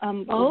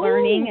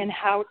learning and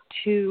how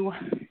to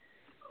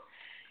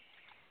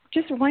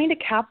just wanting to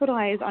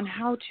capitalize on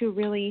how to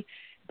really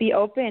be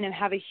open and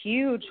have a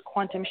huge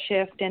quantum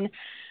shift. And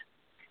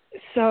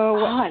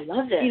so, I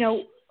love this.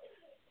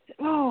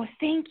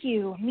 Thank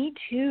you. Me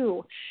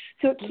too.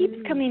 So it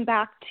keeps coming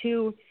back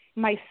to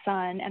my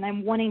son, and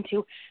I'm wanting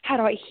to, how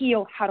do I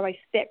heal? How do I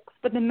fix?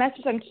 But the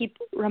message I keep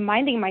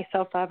reminding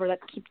myself of, or that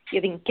keeps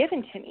getting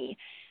given to me,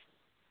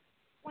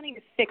 wanting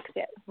to fix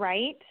it,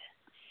 right?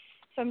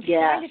 So I'm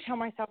trying to tell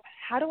myself,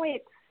 how do I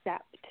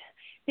accept?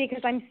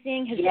 Because I'm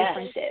seeing his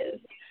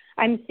differences.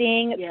 I'm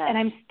seeing, and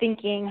I'm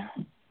thinking,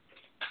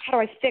 how do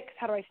I fix?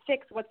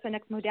 What's the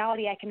next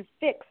modality I can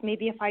fix?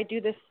 Maybe if I do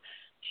this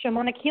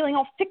shamanic healing,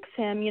 I'll fix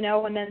him,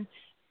 and then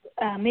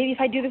maybe if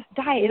I do this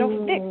diet,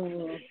 it'll fix.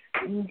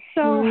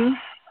 So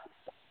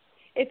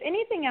if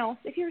anything else,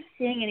 if you're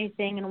seeing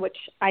anything in which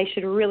I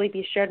should really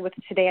be shared with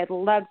today, I'd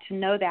love to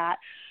know that.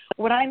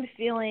 What I'm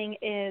feeling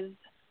is,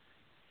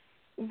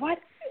 what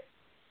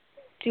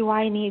do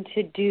I need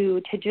to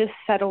do to just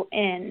settle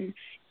in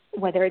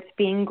whether it's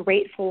being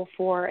grateful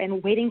for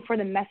and waiting for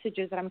the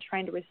messages that I'm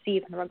trying to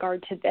receive in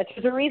regard to this.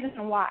 There's a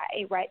reason why,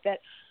 right, that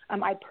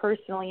I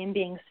personally am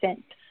being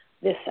sent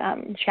this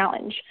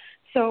challenge.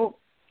 So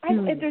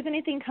if there's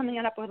anything coming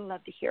up, I would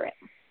love to hear it.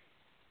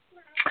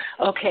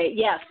 Okay,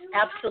 yes,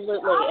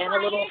 absolutely, and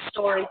a little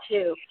story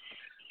too.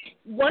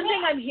 One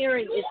thing I'm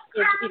hearing is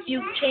if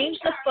you change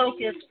the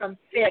focus from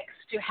fix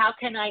to how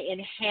can I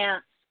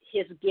enhance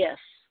his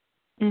gifts.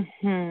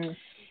 Mm-hmm.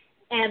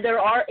 And there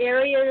are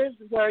areas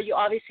where you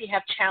obviously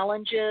have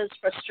challenges,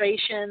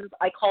 frustrations.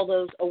 I call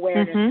those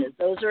awarenesses. Mm-hmm.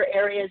 Those are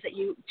areas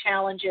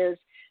challenges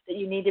that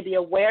you need to be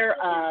aware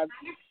of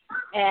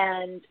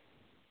and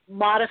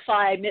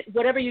modify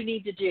whatever you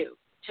need to do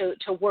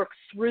to work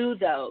through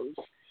those.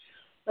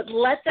 But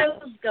let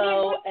those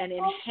go and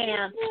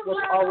enhance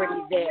what's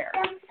already there,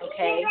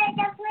 okay?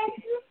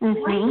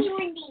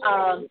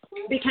 Mm-hmm.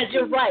 Because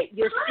you're right.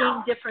 You're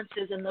seeing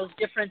differences, and those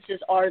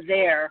differences are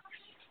there.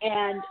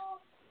 And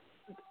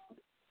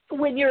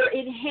when you're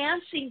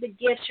enhancing the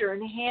gifts, you're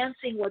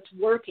enhancing what's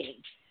working.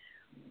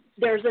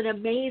 There's an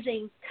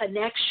amazing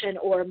connection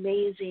or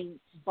amazing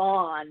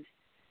bond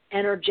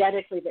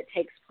energetically that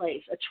takes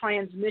place, a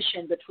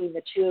transmission between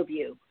the two of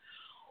you,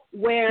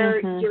 where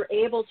you're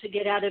able to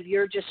get out of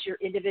your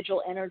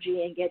individual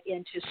energy and get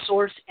into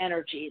source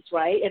energies,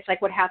 right? It's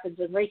like what happens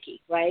in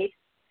Reiki, right?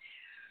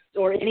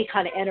 Or any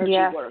kind of energy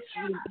work.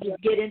 You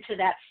get into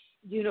that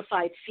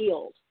unified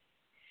field.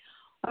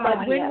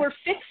 But when we're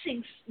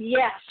fixing,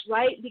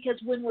 right? Because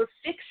when we're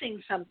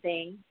fixing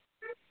something,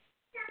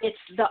 it's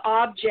the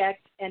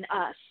object and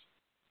us,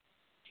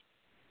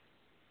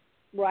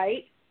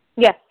 right?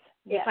 Yes.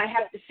 If I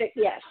have to fix,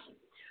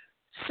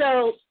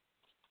 So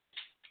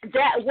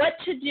that what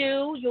to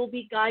do, you'll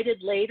be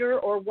guided later,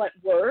 or what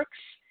works.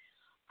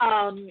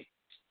 And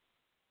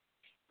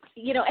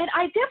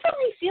I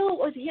definitely feel it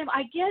with him.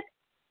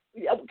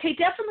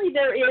 Definitely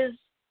there is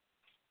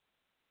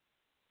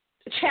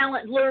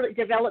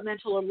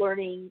developmental or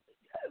learning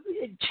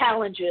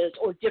challenges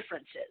or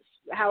differences,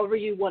 however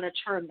you want to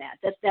term that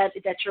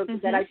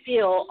that I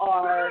feel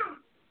are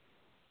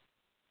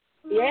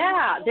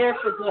they're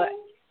for good.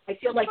 I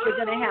feel like you're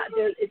going to have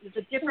it's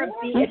a different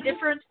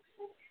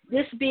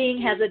this being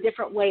has a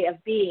different way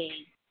of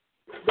being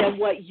than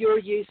what you're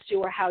used to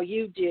or how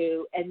you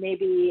do, and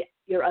maybe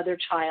your other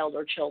child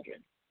or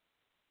children.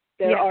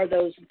 There are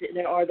those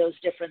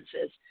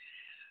differences.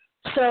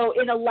 So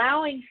in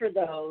allowing for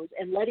those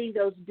and letting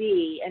those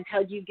be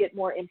until you get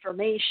more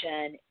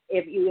information,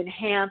 if you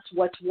enhance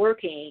what's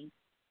working,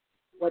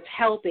 what's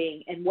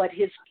helping, and what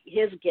his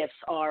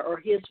gifts are or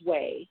his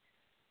way,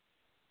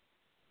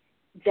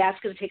 that's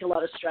going to take a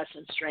lot of stress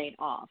and strain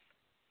off.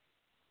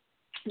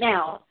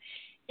 Now,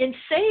 in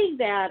saying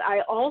that,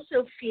 I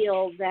also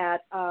feel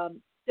that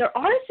there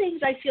are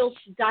things I feel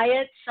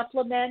diet,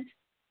 supplement,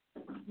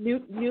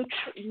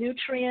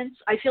 nutrients.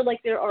 I feel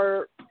like there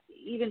are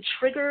even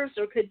triggers.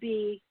 There could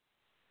be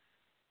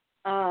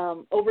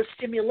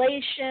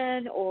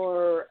overstimulation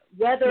or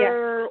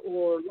weather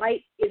or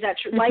light. Is that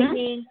true?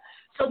 Lightning?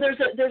 So there's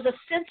a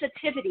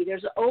sensitivity.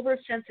 There's an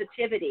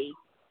oversensitivity.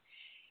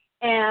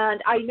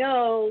 And I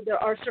know there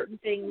are certain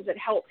things that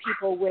help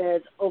people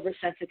with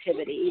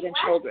oversensitivity, even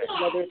children,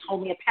 whether it's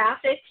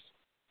homeopathics.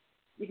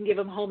 You can give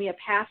them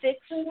homeopathics,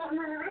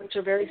 which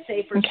are very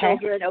safe for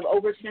children, of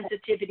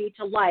oversensitivity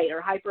to light or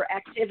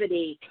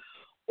hyperactivity.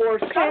 Or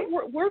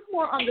work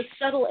more on the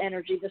subtle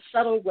energy, the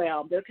subtle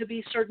realm. There could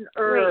be certain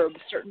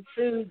herbs, certain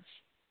foods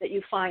that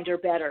you find are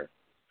better.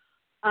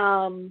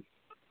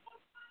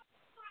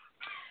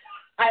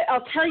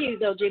 I'll tell you,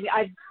 though, Jamie,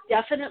 I've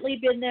definitely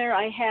been there.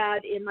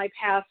 In my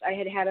past, I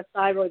had a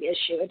thyroid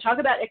issue. And talk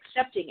about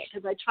accepting it,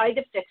 because I tried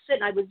to fix it,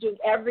 and I was doing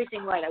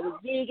everything right. I was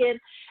vegan.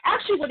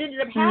 Actually, what ended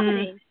up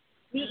happening,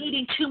 me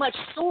eating too much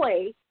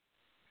soy,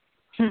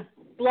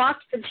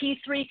 blocked the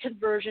T3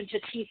 conversion to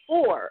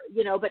T4,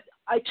 but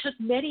I took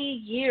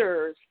many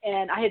years,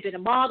 and I had been a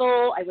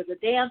model. I was a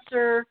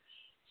dancer.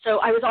 So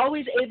I was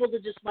always able to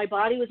my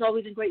body was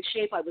always in great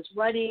shape. I was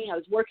running. I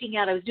was working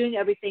out. I was doing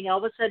everything. All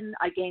of a sudden,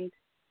 I gained,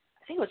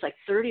 I think it was like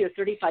 30 or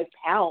 35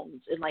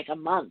 pounds in like a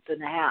month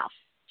and a half.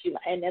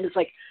 And it's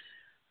like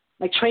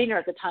my trainer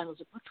at the time was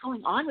like, "What's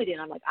going on with you?"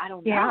 And I'm like, "I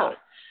don't know."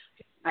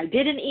 I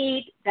didn't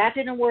eat. That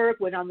didn't work.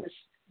 Went on this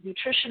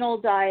nutritional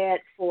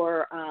diet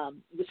for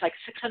it was like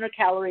 600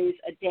 calories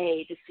a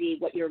day to see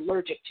what you're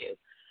allergic to.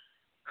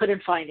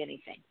 Couldn't find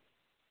anything.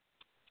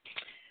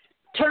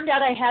 Turned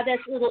out I had this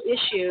little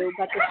issue,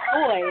 but the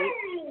soy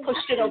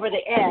pushed it over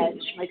the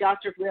edge. My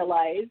doctor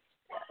realized,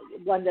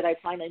 one that I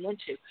finally went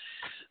to.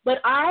 But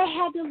I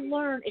had to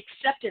learn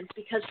acceptance,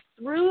 because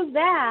through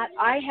that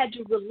I had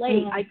to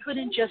relate. I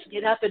couldn't just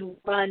get up and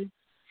run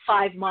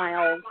 5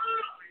 miles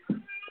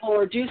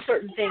or do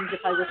certain things if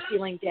I was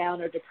feeling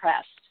down or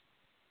depressed.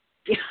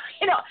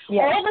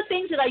 All the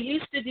things that I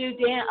used to do,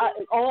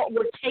 all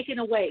were taken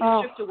away,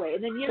 stripped away.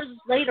 And then years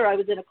later, I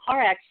was in a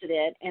car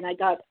accident, and I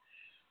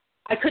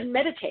couldn't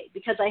meditate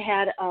because I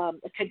had a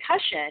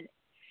concussion.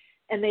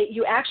 And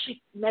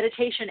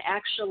meditation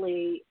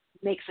actually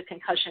makes a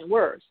concussion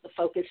worse. The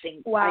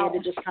focusing, I had to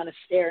just kind of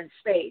stare in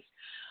space.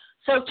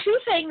 So 2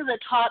 things that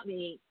taught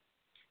me,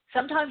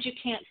 sometimes you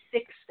can't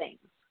fix things.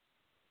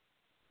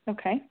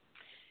 Okay.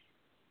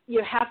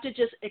 You have to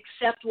just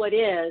accept what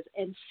is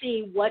and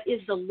see what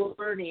is the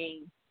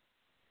learning,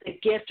 the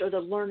gift or the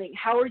learning.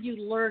 How are you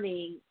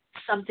learning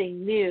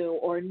something new,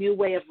 or a new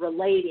way of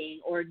relating,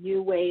 or a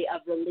new way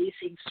of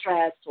releasing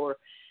stress or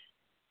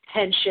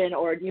tension,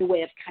 or a new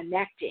way of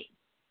connecting?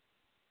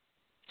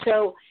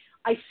 So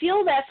I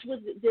feel that's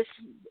with this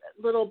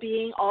little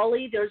being,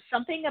 Ollie. There's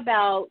something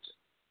about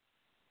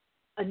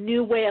a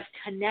new way of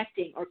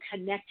connecting or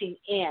connecting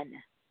in.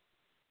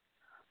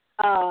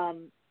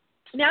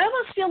 Now, I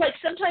almost feel like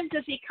sometimes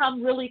does he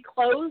come really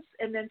close,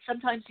 and then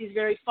sometimes he's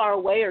very far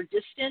away or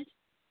distant?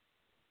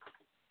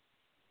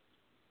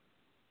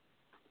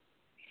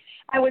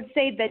 I would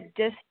say the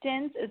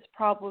distance is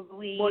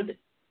probably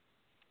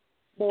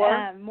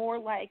more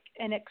like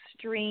an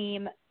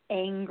extreme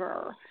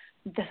anger.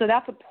 So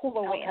that's a pull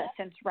away in a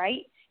sense,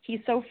 right? He's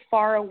so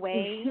far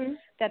away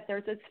that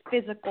there's this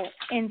physical,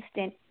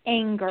 instant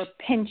anger,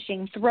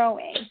 pinching,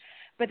 throwing.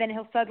 But then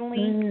he'll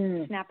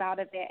suddenly snap out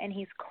of it, and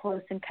he's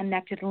close and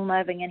connected and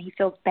loving, and he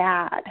feels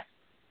bad.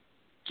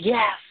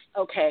 Yes.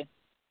 Okay.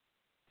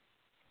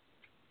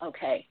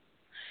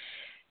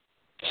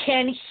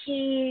 Can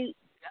he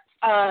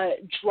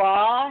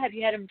draw? Have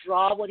you had him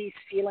draw what he's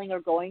feeling or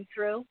going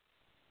through?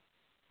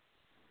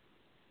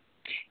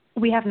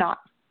 We have not.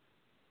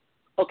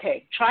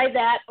 Okay, try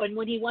that. And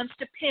when he wants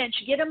to pinch,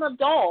 get him a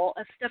doll,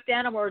 a stuffed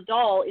animal or a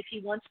doll, if he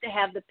wants to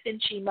have the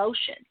pinchy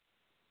motion.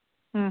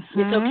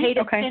 It's okay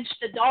to pinch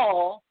the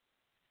doll,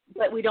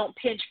 but we don't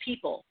pinch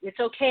people. It's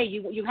okay.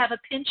 You have a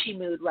pinchy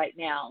mood right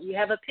now. You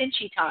have a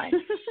pinchy time.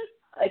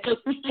 It's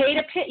okay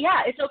to pinch.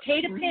 Yeah, it's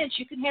okay to pinch.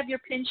 You can have your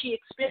pinchy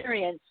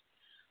experience,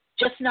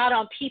 just not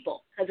on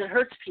people because it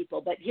hurts people.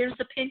 But here's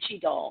the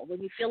pinchy doll.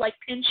 When you feel like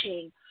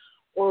pinching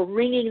or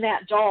wringing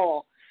that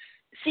doll,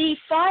 see,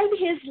 find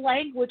his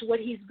language, what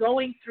he's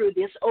going through,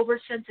 this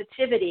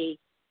oversensitivity,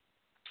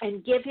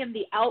 and give him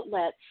the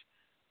outlets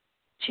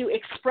to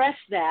express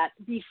that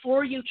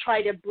before you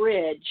try to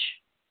bridge.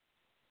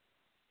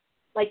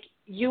 Like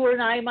you and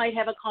I might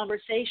have a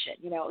conversation.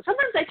 You know,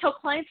 sometimes I tell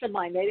clients of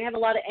mine, they have a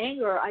lot of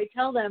anger. I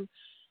tell them,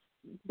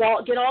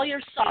 get all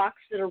your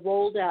socks that are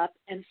rolled up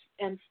and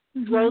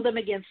throw them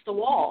against the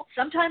wall.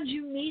 Sometimes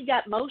you need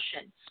that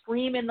motion.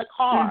 Scream in the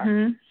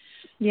car.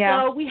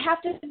 Yeah. So we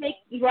have to make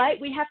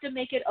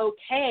it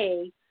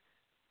okay.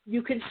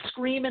 You can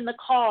scream in the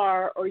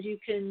car, or you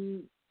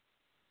can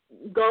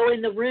go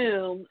in the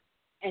room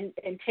and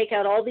take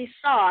out all these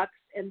socks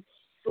and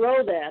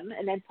throw them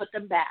and then put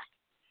them back.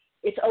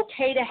 It's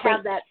okay to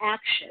have that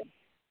action.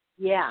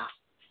 Yeah.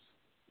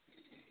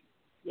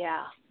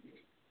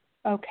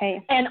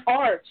 Okay. And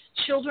art.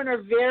 Children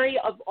are very,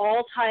 of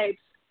all types,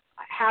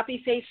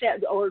 happy face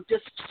or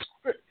just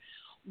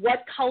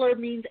what color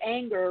means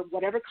anger,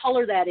 whatever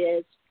color that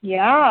is.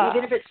 Yeah.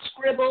 Even if it's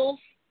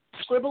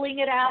scribbling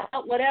it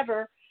out,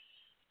 whatever.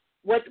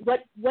 What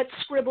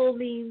scribble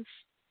means,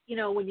 you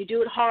know, when you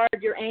do it hard,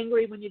 you're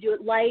angry. When you do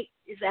it light,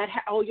 is that,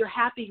 you're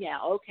happy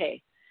now.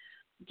 Okay.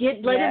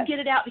 Let him get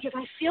it out, because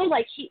I feel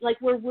like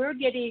we're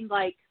getting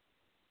like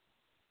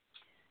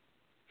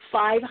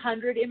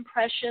 500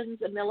 impressions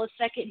a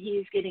millisecond.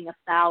 He's getting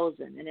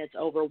 1,000, and it's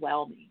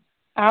overwhelming.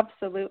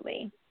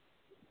 Absolutely.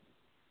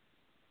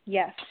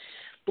 Yes.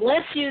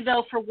 Bless you,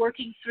 though, for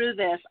working through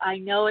this. I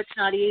know it's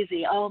not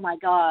easy. Oh, my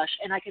gosh.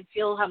 And I can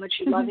feel how much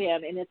you love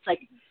him. And it's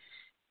like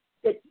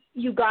that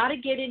you got to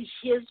get in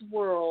his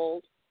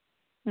world.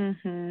 You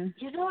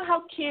know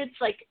how kids,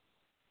 like,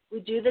 we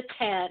do the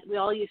tent. We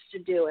all used to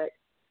do it.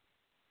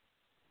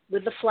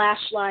 With the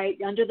flashlight,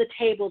 under the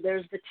table,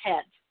 there's the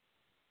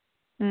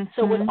tent.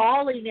 So with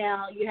Ollie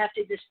now, you have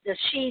to, the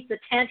sheet, the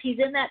tent, he's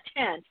in that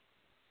tent.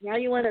 Now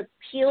you want to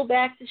peel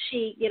back the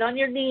sheet, get on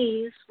your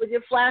knees with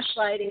your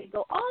flashlight and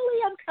go,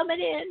 Ollie, I'm coming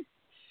in.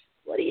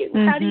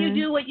 How do you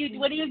do what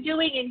are you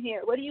doing in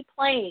here? What are you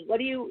playing? What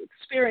are you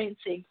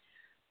experiencing?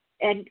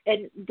 And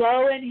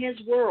go in his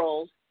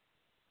world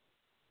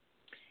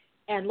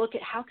and look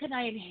at how can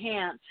I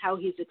enhance how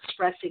he's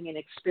expressing and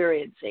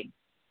experiencing?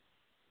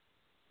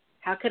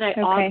 How can I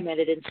augment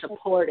it and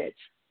support it?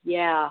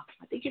 Yeah,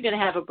 I think you're going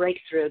to have a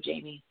breakthrough,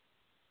 Jamie.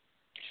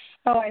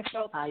 Oh, I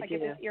felt I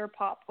get this ear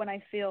pop when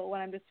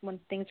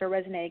things are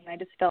resonating. I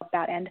just felt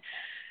that, and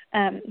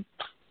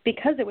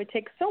because it would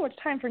take so much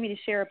time for me to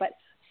share, but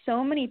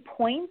so many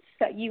points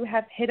that you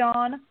have hit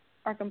on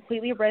are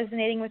completely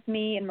resonating with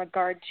me in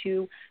regard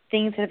to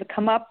things that have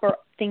come up or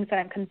things that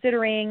I'm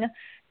considering.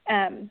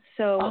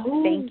 So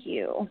thank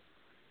you.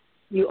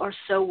 You are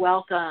so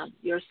welcome.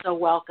 You're so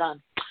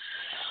welcome.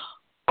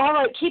 All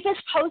right, keep us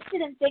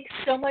posted, and thanks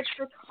so much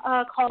for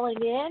calling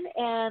in,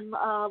 and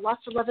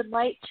lots of love and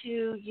light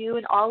to you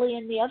and Ollie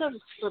and the other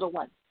little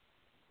one.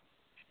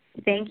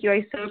 Thank you.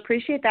 I so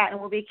appreciate that,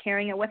 and we'll be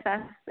carrying it with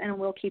us, and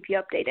we'll keep you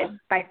updated.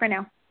 Bye for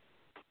now.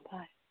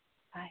 Bye.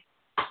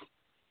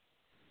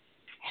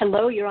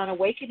 Hello, you're on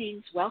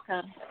Awakenings.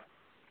 Welcome.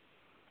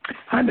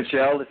 Hi,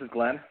 Michelle. This is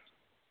Glenn.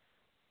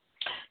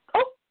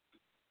 Oh,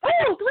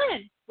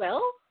 Glenn.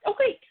 Well,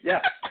 great.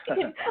 Yeah.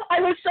 I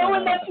was so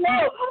in that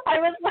flow. I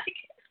was like,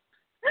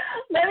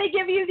 let me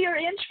give you your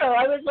intro.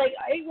 I was like,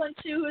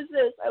 812, who's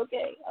this?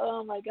 Okay.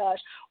 Oh, my gosh.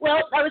 Well,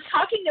 I was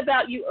talking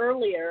about you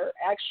earlier,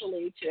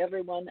 actually, to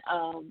everyone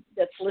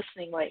that's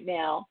listening right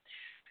now.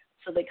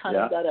 So they kind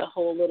of got a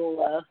whole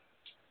little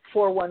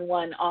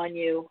 411 on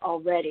you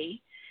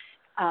already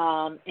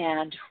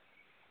and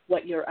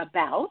what you're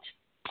about.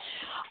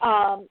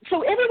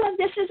 So everyone,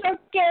 this is our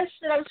guest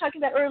that I was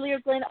talking about earlier,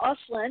 Glenn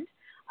Ostlund,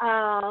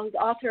 the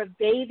author of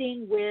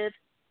Bathing with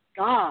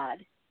God.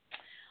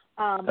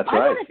 That's I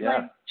right. want to,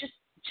 Glenn,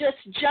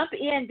 just jump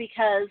in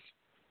because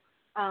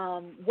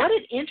what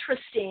an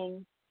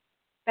interesting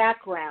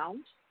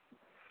background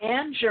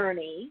and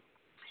journey.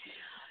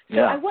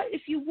 So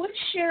if you would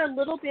share a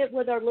little bit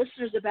with our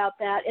listeners about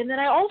that, and then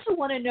I also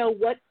want to know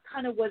what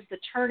kind of was the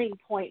turning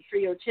point for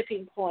your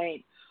tipping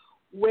point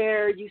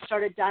where you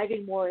started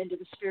diving more into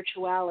the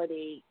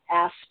spirituality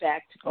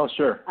aspect. Oh,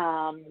 sure.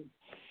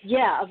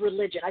 Of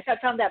religion. I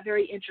found that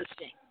very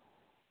interesting.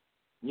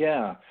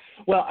 Yeah.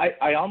 Well,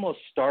 I almost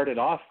started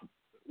off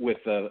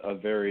with a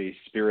very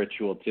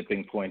spiritual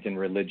tipping point in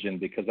religion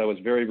because I was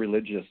very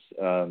religious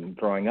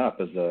growing up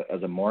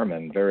as a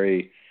Mormon,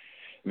 very,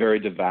 very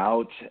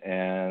devout,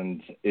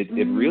 and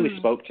it really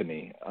spoke to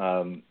me.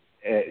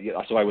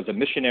 So I was a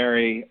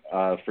missionary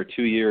for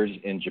 2 years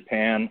in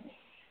Japan,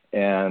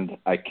 and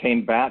I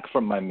came back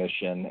from my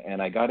mission,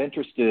 and I got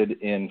interested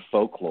in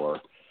folklore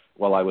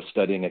while I was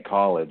studying at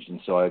college. And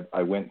so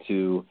I went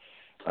to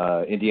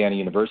Indiana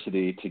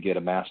University to get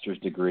a master's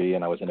degree,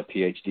 and I was in a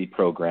PhD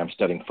program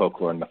studying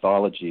folklore and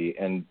mythology,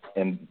 and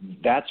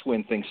that's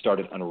when things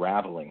started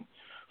unraveling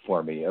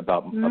for me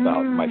about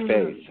my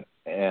faith,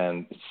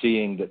 and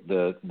seeing that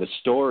the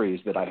stories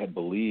that I had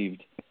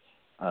believed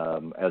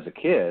as a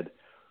kid,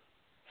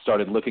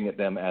 started looking at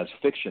them as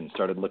fiction,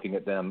 started looking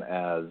at them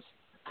as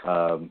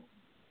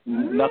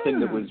nothing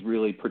that was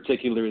really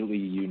particularly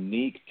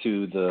unique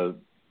to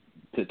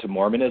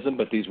Mormonism,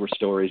 but these were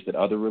stories that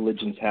other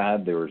religions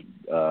had. There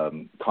were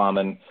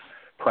common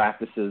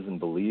practices and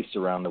beliefs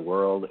around the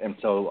world. And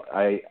so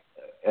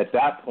at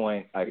that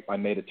point, I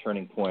made a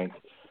turning point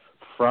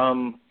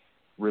from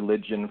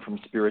religion, from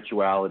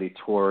spirituality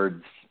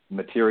towards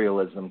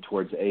materialism,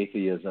 towards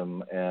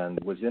atheism, and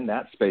was in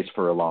that space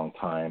for a long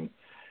time.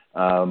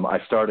 I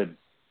started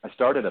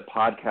a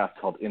podcast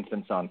called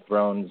Infants on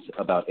Thrones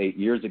about 8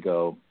 years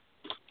ago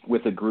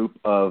with a group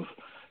of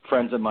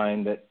friends of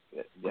mine that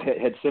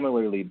had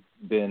similarly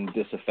been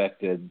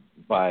disaffected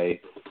by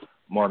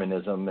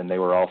Mormonism, and they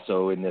were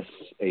also in this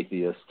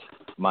atheist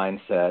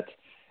mindset.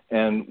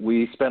 And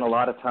we spent a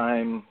lot of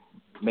time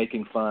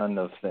making fun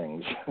of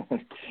things.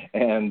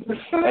 And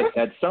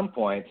at some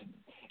point,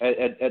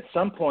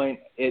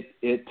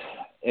 it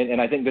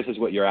and I think this is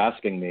what you're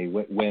asking me,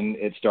 when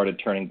it started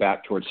turning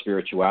back towards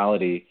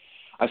spirituality,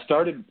 I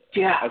started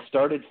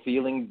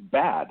feeling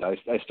bad.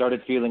 I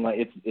started feeling like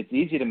it's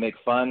easy to make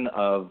fun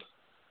of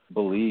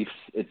beliefs.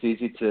 It's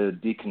easy to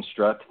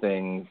deconstruct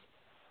things.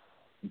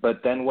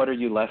 But then what are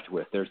you left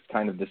with? There's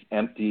kind of this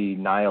empty,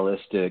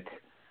 nihilistic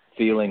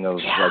feeling of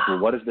like, well,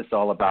 what is this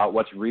all about?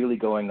 What's really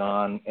going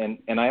on?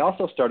 And I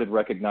also started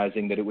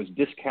recognizing that it was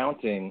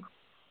discounting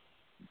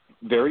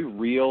very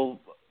real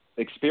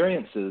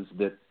experiences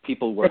that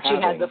people were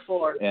having. That you had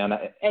before. And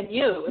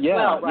you as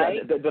well, right?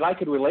 Yeah, that I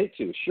could relate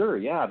to. Sure,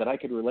 that I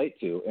could relate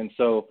to. And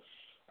so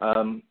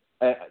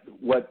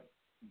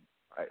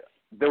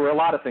there were a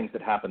lot of things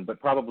that happened, but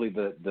probably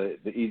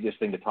the easiest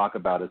thing to talk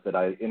about is that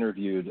I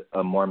interviewed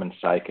a Mormon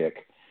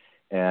psychic,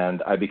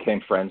 and I became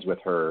friends with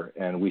her,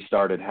 and we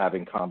started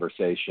having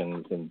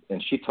conversations,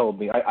 and she told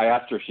me, I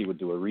asked her if she would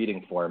do a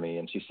reading for me,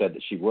 and she said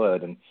that she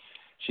would, and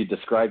she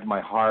described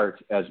my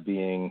heart as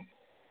being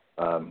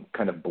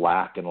kind of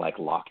black and like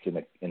locked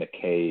in a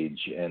cage,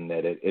 and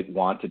that it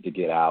wanted to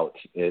get out,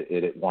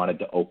 it wanted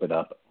to open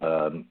up,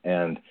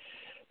 and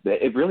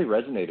it really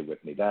resonated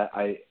with me. That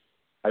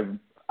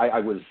I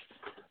was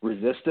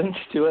resistant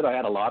to it. I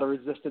had a lot of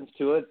resistance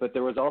to it, but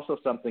there was also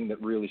something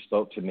that really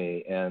spoke to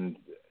me. And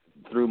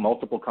through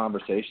multiple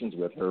conversations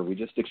with her, we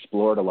just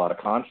explored a lot of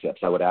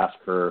concepts. I would ask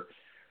her,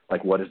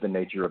 like, what is the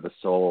nature of the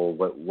soul?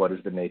 What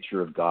is the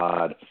nature of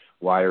God?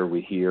 Why are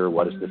we here?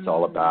 What is this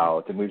all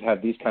about? And we've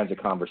had these kinds of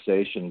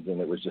conversations, and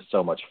it was just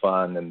so much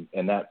fun.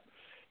 And that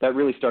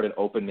really started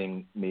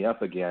opening me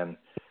up again.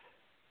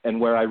 And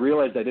where I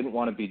realized I didn't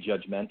want to be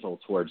judgmental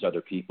towards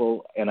other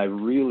people, and I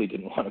really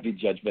didn't want to be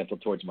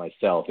judgmental towards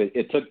myself.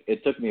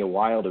 It took me a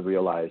while to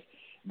realize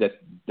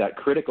that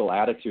critical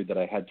attitude that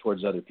I had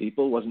towards other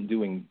people wasn't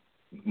doing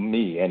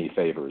me any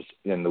favors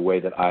in the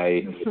way that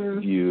I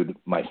viewed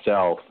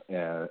myself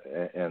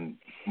and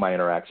my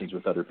interactions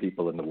with other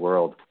people in the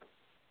world.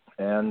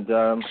 And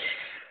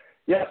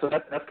so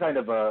that's kind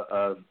of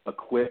a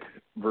quick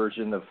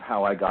version of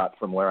how I got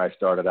from where I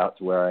started out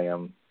to where I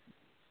am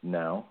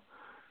now.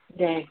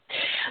 Dang.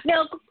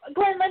 Now,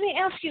 Glenn, let me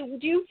ask you,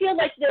 do you feel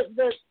like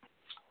the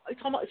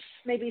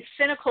maybe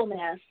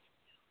cynicalness,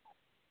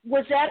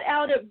 was that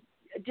out of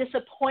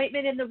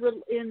disappointment in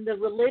the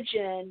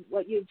religion,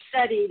 what you've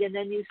studied, and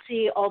then you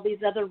see all these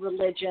other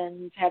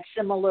religions have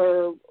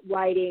similar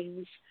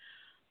writings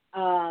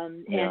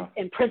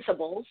and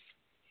principles.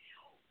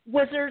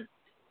 Was there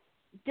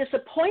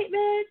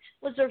disappointment?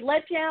 Was there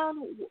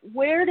letdown?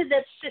 Where did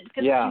that sit?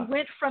 Because you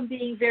went from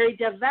being very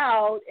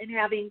devout and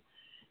having,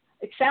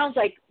 it sounds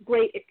like,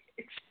 great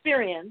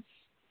experience.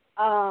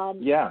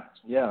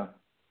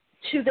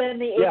 To then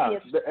the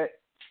atheist.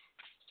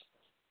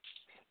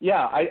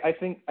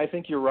 I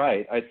think you're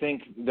right. I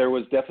think there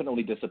was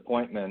definitely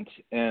disappointment,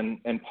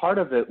 and part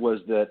of it was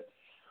that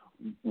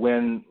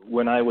when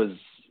I was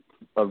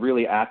a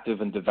really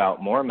active and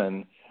devout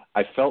Mormon,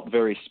 I felt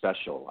very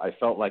special. I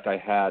felt like I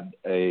had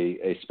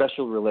a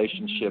special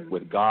relationship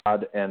with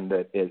God, and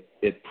that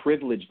it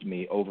privileged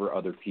me over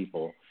other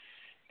people.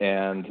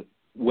 And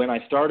when I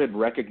started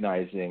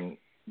recognizing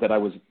that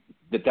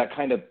that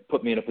kind of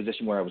put me in a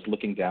position where I was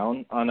looking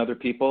down on other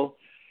people,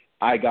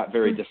 I got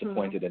very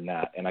disappointed in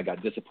that, and I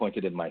got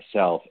disappointed in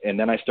myself. And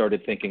then I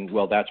started thinking,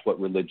 well, that's what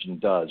religion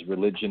does.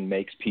 Religion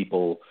makes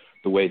people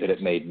the way that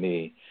it made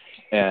me.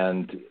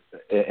 And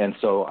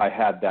so I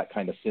had that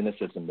kind of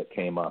cynicism that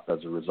came up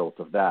as a result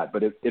of that.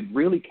 But it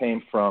really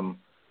came from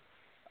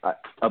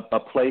a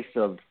place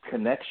of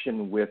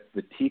connection with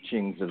the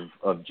teachings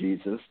of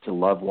Jesus, to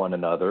love one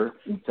another,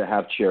 to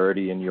have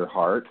charity in your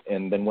heart.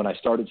 And then when I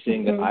started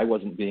seeing that I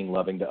wasn't being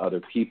loving to other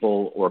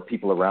people, or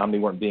people around me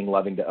weren't being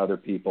loving to other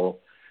people,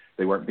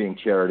 they weren't being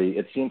charity,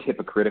 it seemed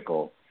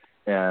hypocritical.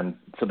 And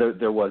so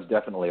there was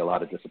definitely a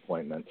lot of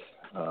disappointment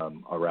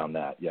around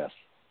that, yes.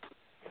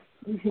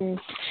 And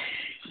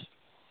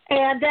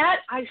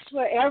that, I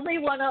swear,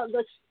 everyone on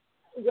this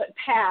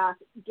path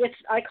gets,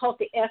 I call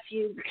it the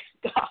FU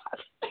God.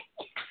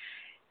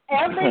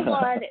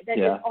 Everyone that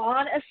is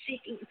on a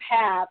seeking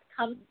path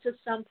comes to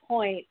some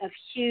point of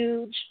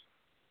huge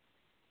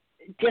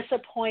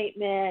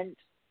disappointment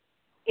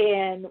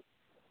in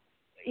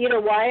either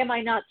why am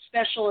I not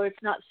special, or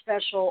it's not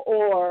special,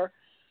 or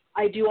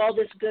I do all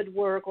this good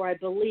work, or I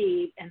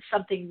believe, and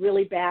something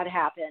really bad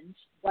happens.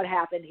 What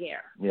happened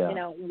here? Yeah. You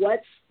know,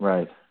 what's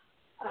right?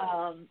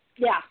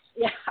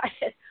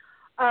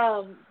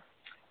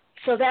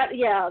 So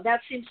that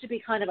seems to be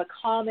kind of a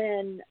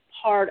common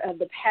part of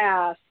the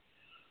path.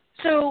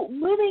 So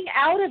moving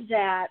out of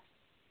that,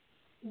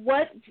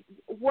 what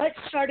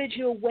started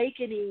you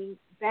awakening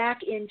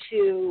back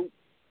into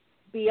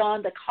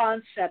beyond the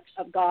concept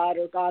of God,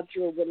 or God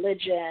through a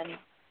religion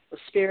or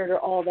spirit or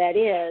all that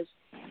is,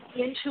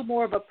 into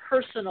more of a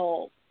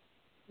personal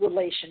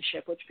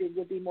relationship, which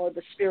would be more of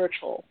the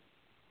spiritual?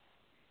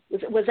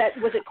 Was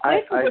it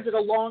quick, or was it a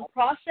long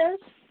process?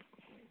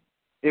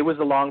 It was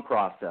a long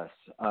process.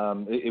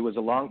 It was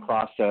a long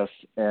process,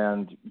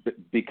 and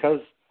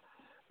because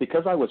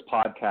I was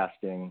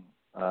podcasting,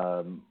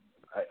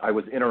 I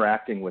was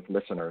interacting with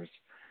listeners,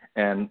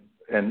 and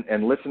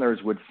listeners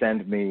would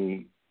send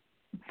me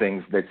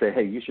things. They'd say,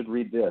 "Hey, you should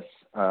read this."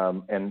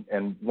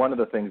 And one of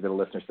the things that a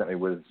listener sent me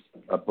was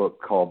a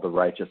book called The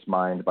Righteous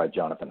Mind by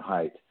Jonathan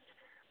Haidt.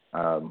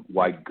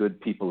 Why good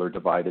people are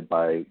divided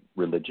by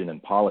religion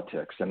and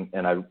politics. And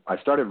I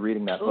started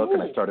reading that book,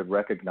 and I started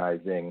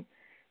recognizing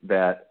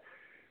that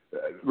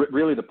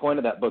really the point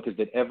of that book is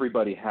that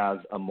everybody has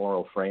a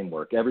moral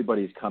framework.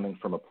 Everybody's coming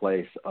from a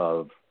place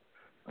of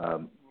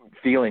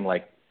feeling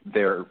like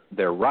they're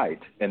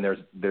right, and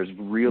there's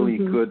really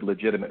good,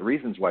 legitimate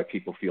reasons why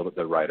people feel that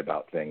they're right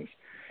about things.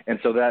 And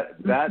so that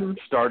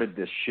started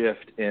this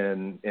shift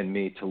in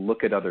me to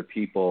look at other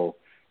people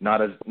not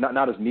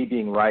as me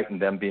being right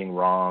and them being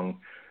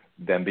wrong,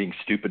 them being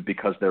stupid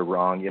because they're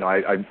wrong. You know,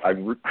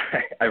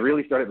 I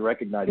really started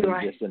recognizing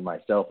this in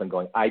myself and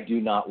going, I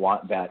do not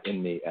want that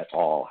in me at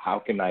all. How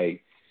can I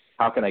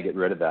get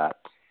rid of that?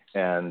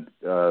 And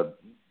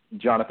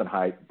Jonathan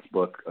Haidt's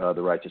book,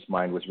 The Righteous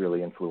Mind, was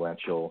really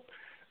influential.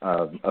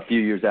 A few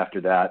years after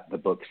that, the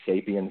book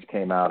Sapiens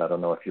came out. I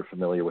don't know if you're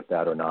familiar with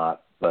that or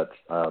not, but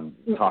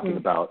talking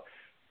about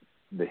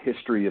the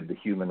history of the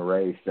human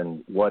race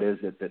and what is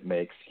it that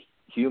makes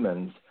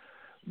humans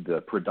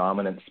the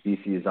predominant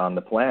species on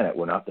the planet.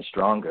 We're not the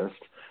strongest.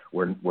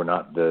 We're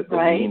not the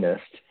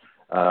meanest.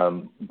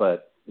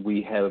 But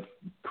we have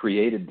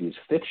created these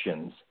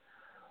fictions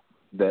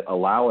that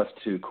allow us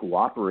to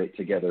cooperate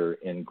together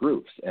in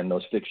groups. And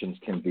those fictions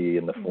can be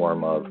in the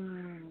form of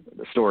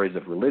the stories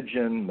of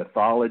religion,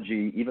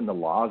 mythology, even the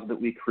laws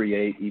that we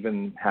create,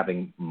 even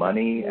having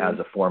money as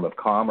a form of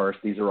commerce.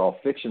 These are all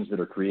fictions that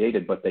are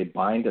created, but they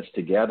bind us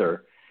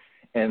together.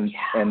 And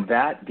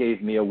that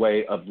gave me a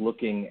way of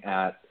looking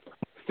at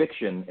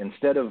fiction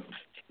instead of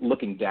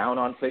looking down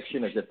on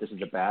fiction as if this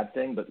is a bad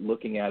thing, but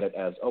looking at it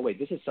as, oh, wait,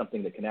 this is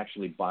something that can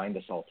actually bind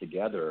us all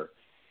together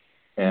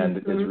and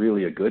is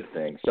really a good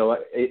thing. So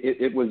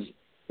it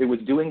was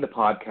doing the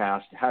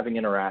podcast, having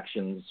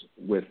interactions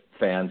with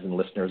fans and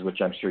listeners, which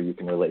I'm sure you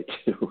can relate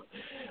to,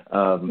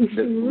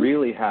 that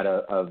really had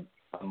a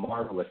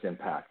marvelous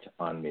impact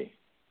on me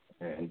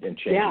and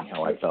changing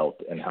how I felt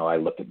and how I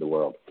looked at the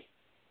world.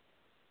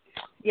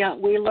 Yeah,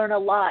 we learn a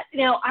lot.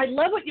 Now, I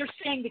love what you're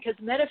saying because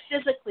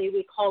metaphysically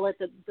we call it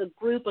the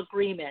group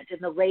agreement in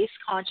the race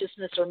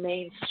consciousness or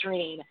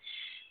mainstream.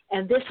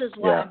 And this is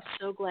why I'm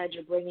so glad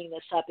you're bringing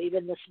this up,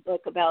 even this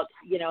book about,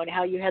 and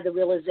how you had the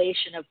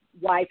realization of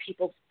why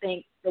people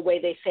think the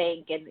way they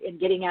think and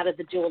getting out of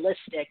the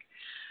dualistic.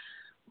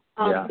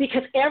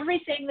 Because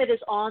everything that is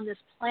on this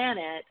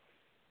planet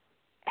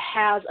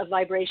has a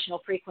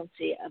vibrational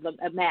frequency of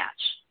a match.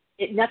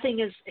 Nothing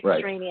is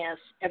extraneous.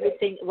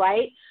 Everything,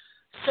 right?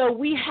 So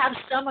we have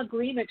some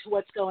agreement to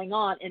what's going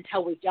on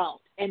until we don't.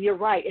 And you're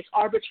right, it's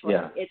arbitrary.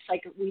 Yeah. It's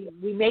like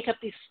we make up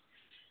these,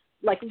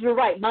 like you're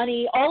right,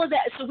 money, all of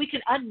that, so we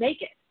can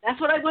unmake it.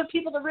 That's what I want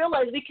people to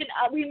realize.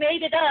 We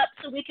made it up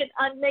so we can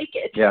unmake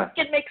it. Yeah.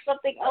 We can make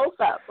something else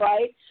up,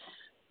 right?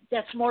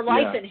 That's more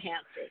life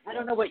enhancing. I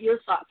don't know what your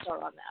thoughts are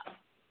on that.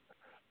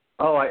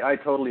 Oh, I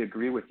totally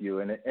agree with you.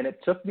 And it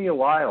took me a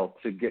while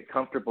to get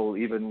comfortable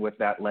even with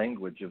that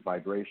language of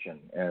vibration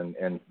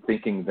and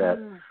thinking that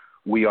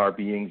we are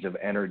beings of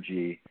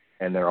energy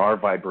and there are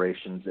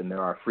vibrations and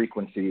there are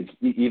frequencies,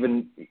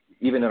 even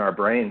in our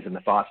brains and the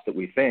thoughts that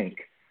we think,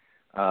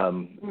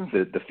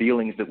 the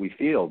feelings that we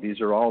feel. These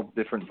are all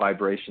different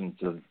vibrations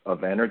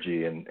of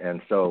energy.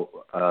 And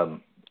so,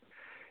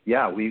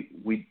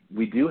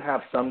 we do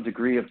have some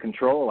degree of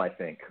control, I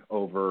think,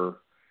 over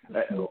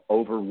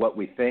what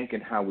we think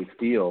and how we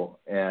feel,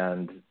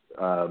 and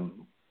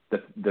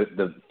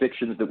the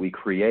fictions that we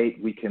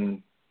create, we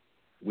can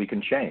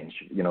change.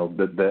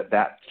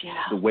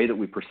 The way that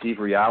we perceive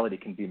reality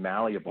can be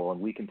malleable,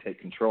 and we can take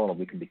control, and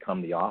we can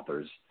become the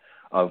authors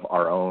of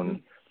our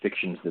own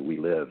fictions that we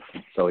live.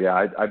 So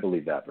I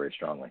believe that very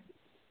strongly.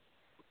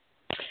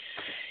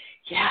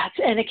 Yeah,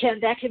 and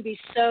that can be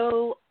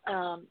so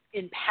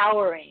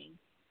empowering.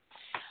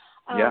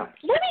 Let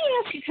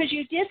me ask you, because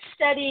you did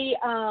study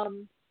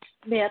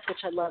myth, which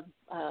I love,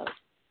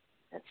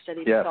 that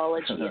study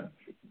mythology and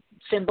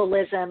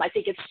symbolism. I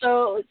think it's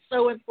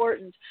so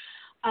important,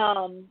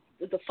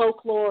 the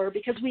folklore,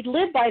 because we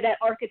live by that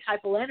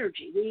archetypal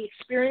energy. We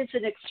experience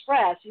and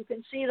express. You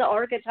can see the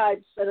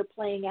archetypes that are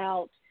playing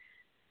out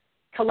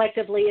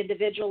collectively,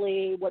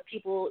 individually, what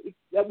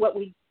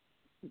we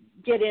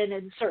get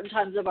in certain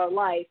times of our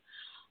life.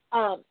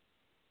 What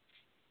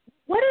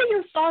are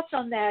your thoughts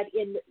on that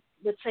in,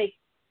 let's say,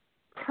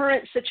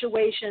 current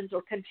situations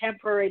or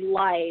contemporary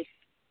life,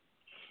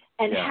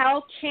 and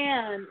how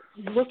can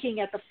looking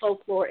at the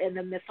folklore and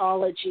the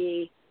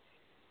mythology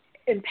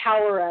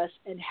empower us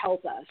and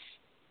help us?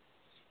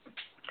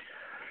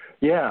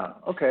 Yeah,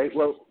 okay.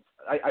 Well,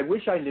 I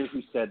wish I knew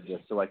who said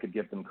this so I could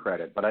give them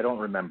credit, but I don't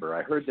remember.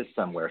 I heard this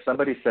somewhere.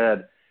 Somebody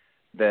said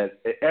that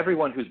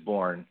everyone who's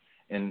born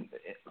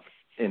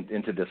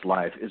into this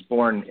life is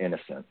born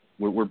innocent.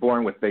 We're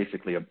born with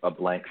basically a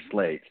blank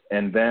slate,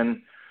 and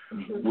then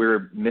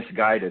we're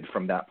misguided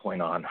from that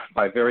point on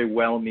by very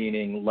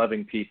well-meaning,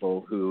 loving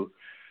people who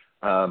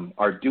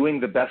are doing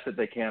the best that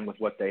they can with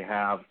what they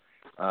have,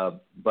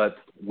 but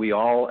we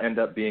all end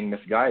up being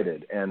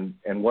misguided. And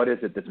what is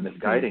it that's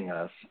misguiding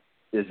us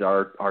is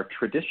our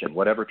tradition,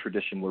 whatever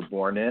tradition we're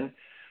born in,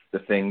 the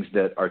things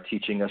that are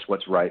teaching us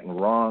what's right and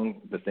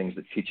wrong, the things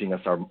that teaching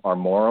us our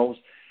morals.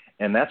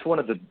 And that's one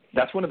of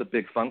the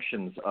big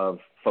functions of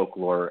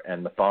folklore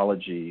and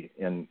mythology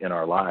in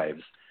our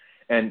lives.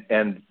 And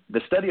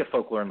the study of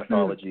folklore and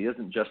mythology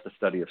isn't just the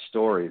study of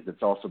stories.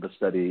 It's also the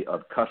study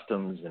of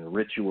customs and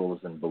rituals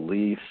and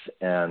beliefs.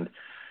 And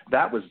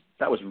that was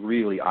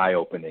really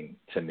eye-opening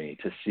to me,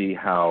 to see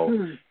how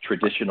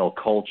traditional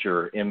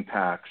culture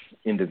impacts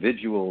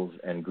individuals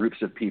and groups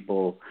of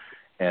people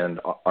and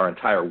our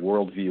entire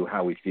worldview,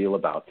 how we feel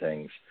about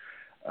things.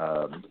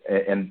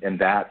 And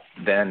that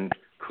then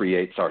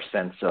creates our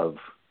sense of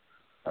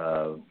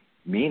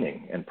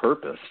meaning and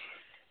purpose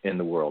in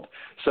the world.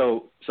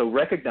 So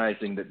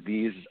recognizing that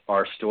these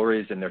are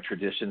stories and they're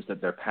traditions,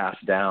 that they're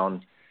passed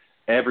down,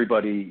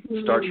 everybody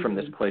starts from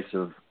this place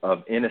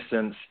of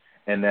innocence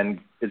and then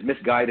is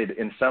misguided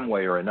in some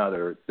way or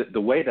another. The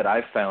way that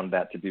I've found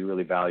that to be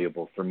really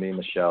valuable for me,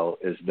 Michelle,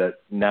 is that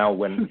now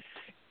when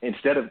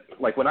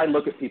I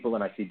look at people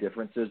and I see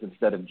differences,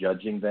 instead of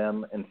judging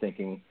them and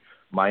thinking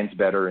mine's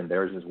better and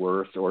theirs is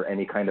worse or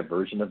any kind of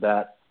version of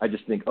that, I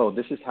just think, oh,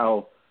 this is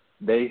how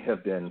they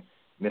have been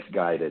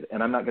misguided,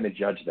 and I'm not going to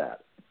judge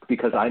that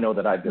because I know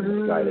that I've been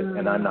misguided,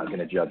 and I'm not going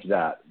to judge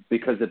that,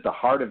 because at the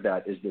heart of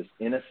that is this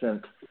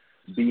innocent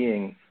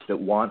being that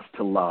wants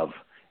to love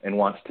and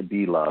wants to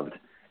be loved,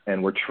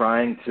 and we're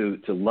trying to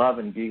love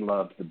and be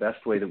loved the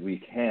best way that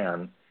we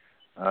can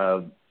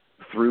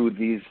through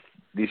these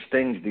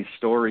things, these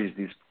stories,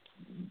 these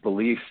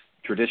beliefs,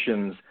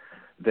 traditions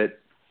that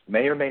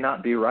may or may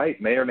not be right,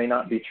 may or may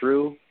not be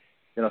true.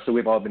 So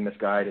we've all been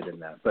misguided in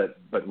that,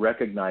 but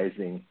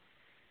recognizing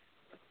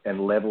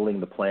and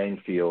leveling the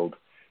playing field,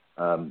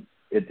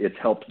 it's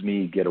helped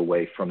me get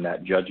away from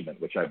that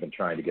judgment, which I've been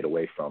trying to get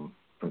away from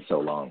for so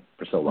long.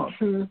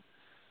 Mm-hmm.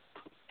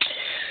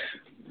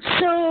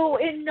 So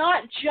in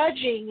not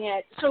judging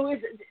it, so is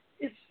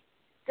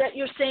that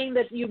you're saying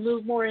that you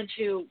move more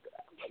into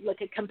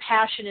like a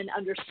compassion and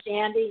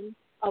understanding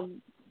of?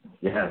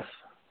 Yes.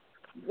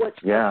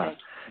 Okay.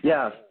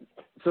 Yeah.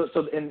 So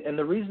and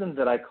the reason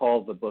that I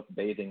call the book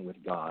Bathing with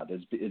God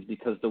is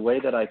because the way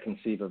that I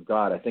conceive of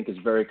God, I think, is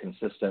very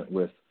consistent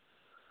with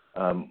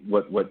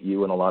what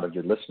you and a lot of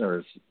your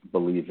listeners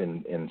believe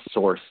in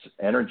source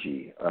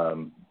energy.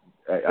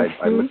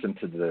 I listened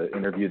to the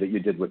interview that you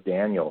did with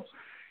Daniel,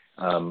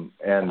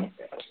 and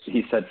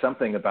he said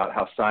something about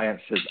how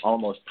science has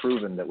almost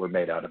proven that we're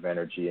made out of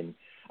energy. And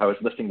I was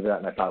listening to that,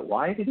 and I thought,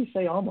 why did he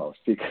say almost?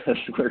 Because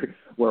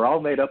we're all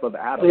made up of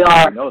atoms. We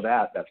are. We know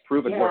that. That's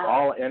proven. Yeah. We're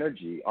all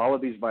energy, all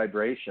of these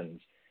vibrations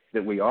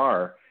that we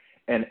are,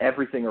 and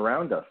everything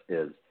around us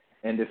is.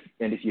 And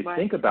if you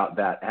think about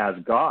that as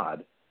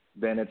God,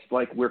 then it's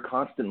like we're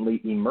constantly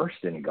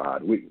immersed in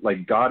God.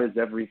 Like God is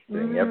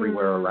everything,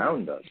 everywhere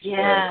around us.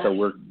 Yeah. And so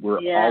we're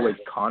always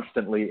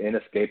constantly,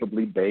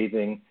 inescapably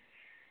bathing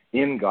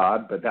in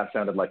God. But that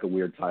sounded like a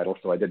weird title,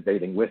 so I did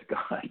Bathing with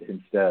God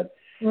instead.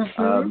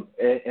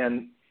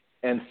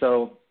 And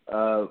so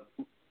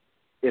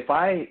if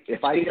I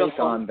take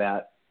on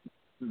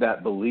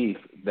that belief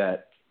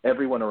that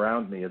everyone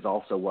around me is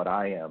also what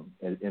I am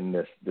in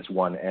this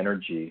one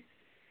energy,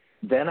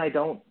 then I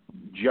don't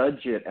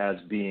judge it as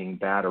being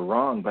bad or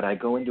wrong, but I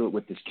go into it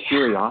with this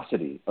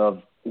curiosity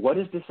of what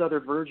is this other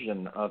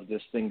version of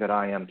this thing that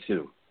I am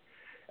too.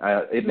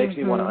 It makes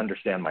me want to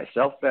understand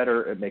myself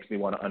better. It makes me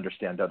want to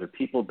understand other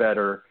people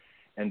better,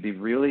 and be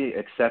really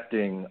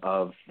accepting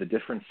of the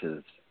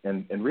differences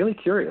and really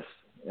curious.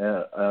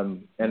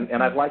 And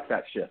I've liked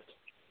that shift.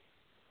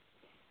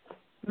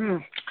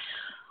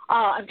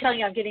 I'm telling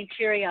you, I'm getting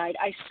teary-eyed.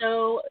 I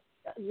so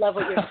love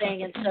what you're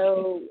saying and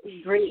so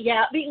agree.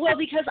 Yeah, well,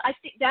 because I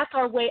think that's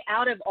our way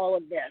out of all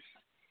of this.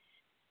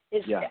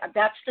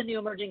 That's the new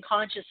emerging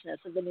consciousness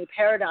of the new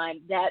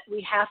paradigm, that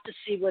we have to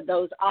see with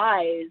those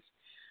eyes.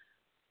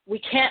 We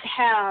can't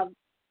have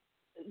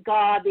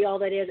God, the all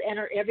that is, and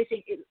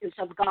everything is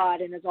of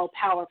God and is all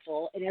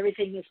powerful, and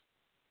everything is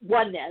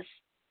oneness,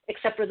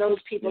 except for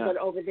those people that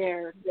are over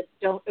there that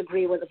don't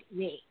agree with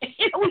me.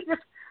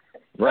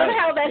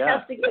 Somehow that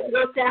has to get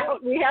worked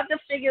out. We have to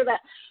figure that.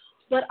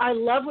 But I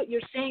love what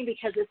you're saying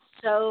because it's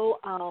so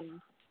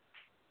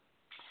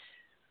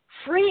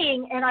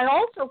freeing, and I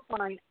also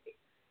find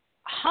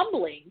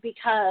humbling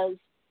because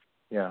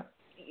that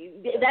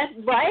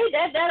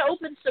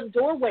opens some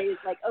doorways.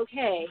 Like,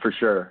 okay, for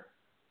sure.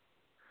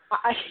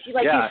 You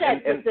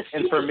said,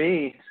 and for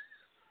me,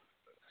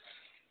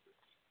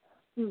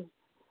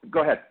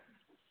 go ahead.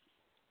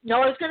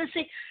 No, I was going to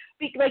say,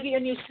 like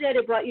you said,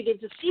 it brought you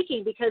into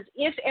seeking, because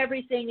if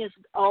everything is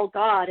all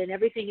God and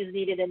everything is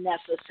needed and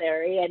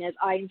necessary, and as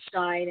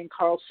Einstein and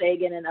Carl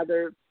Sagan and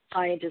other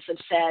scientists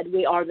have said,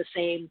 we are the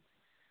same.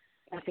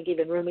 I think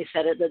even Rumi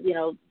said it, that,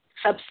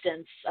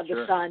 substance of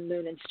the sun,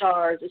 moon, and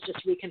stars. It's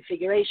just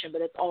reconfiguration,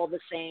 but it's all the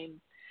same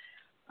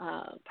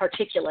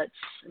particulates,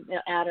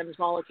 atoms,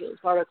 molecules,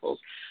 particles.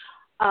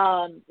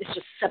 It's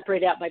just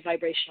separated out by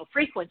vibrational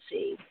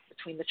frequency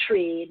between the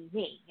tree and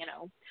me,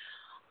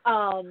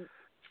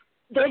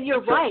 Then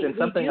you're right. And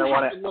something I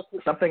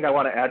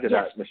want to add to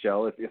that,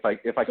 Michelle, if I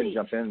can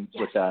jump in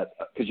with that,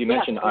 because you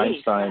mentioned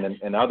Einstein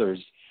and others.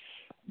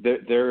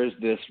 There is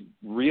this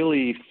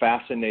really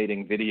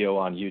fascinating video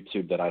on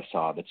YouTube that I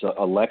saw. That's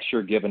a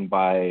lecture given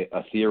by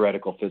a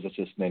theoretical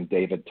physicist named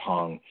David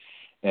Tong,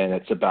 and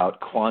it's about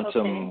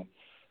quantum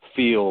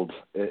field,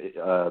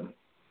 the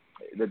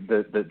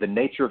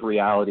nature of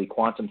reality,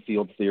 quantum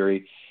field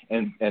theory,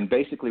 and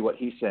basically what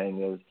he's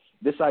saying is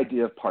this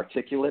idea of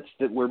particulates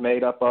that we're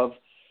made up of,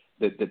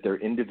 that they're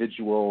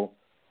individual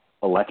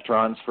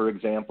electrons, for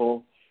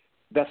example,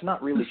 that's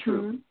not really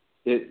true.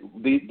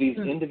 These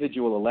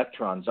individual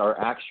electrons are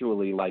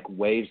actually like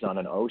waves on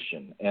an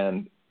ocean,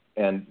 and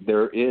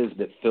there is,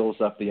 that fills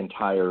up the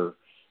entire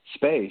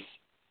space,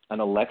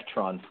 an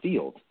electron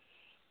field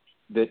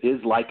that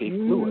is like a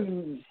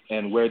fluid,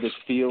 and where this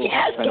field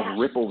kind of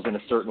ripples in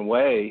a certain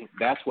way,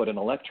 that's what an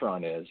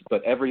electron is.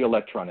 But every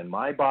electron in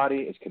my body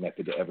is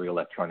connected to every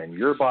electron in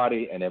your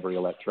body, and every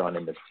electron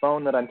in this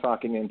phone that I'm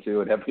talking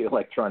into, and every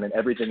electron and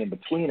everything in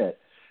between it.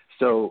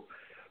 So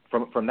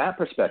from that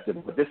perspective,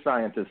 what this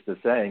scientist is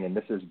saying, and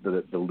this is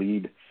the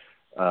lead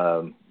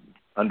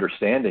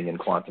understanding in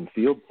quantum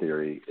field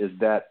theory, is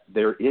that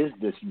there is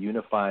this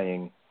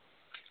unifying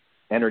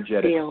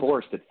energetic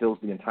force that fills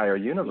the entire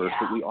universe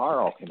that we are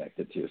all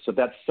connected to. So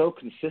that's so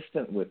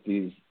consistent with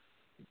these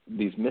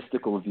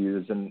mystical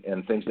views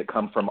and things that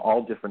come from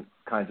all different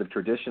kinds of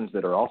traditions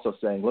that are also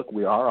saying, look,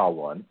 we are all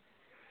one.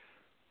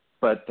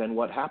 But then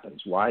what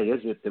happens? Why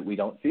is it that we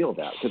don't feel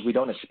that? Because we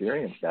don't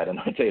experience that in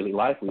our daily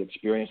life. We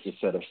experience this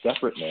set of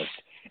separateness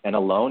and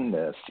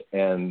aloneness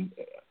and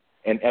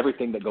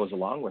everything that goes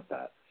along with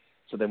that.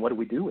 So then what do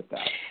we do with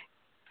that?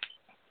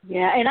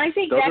 Yeah, and I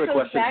think those that are goes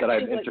questions back that to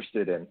I'm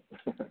interested in.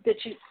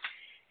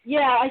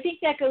 I think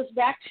that goes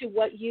back to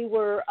what you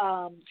were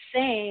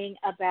saying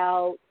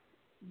about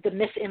the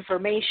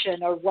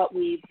misinformation, or what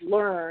we've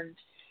learned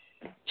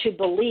to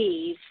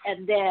believe,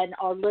 and then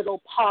our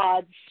little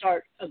pods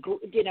start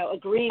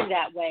agreeing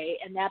that way,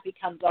 and that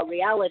becomes our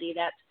reality.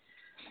 That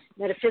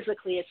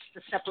metaphysically, it's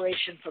the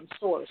separation from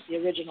source, the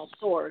original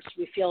source.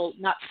 We feel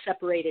not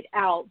separated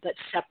out, but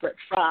separate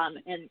from.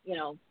 And,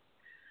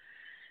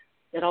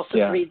 it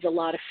also breeds a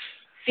lot of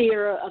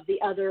fear of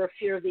the other,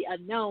 fear of the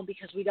unknown,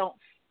 because we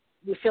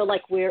feel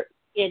like we're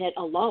in it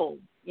alone,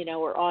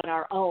 or on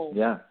our own.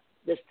 Yeah.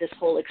 This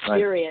whole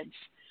experience.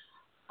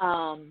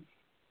 Right.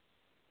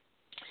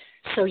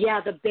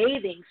 The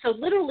bathing. So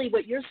literally,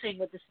 what you're saying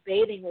with this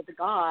bathing with the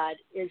God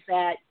is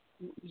that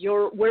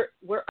we're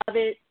of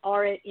it,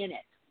 are it, in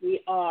it.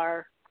 We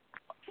are.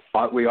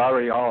 We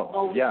already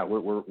are. Yeah,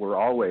 we're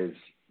always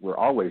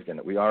in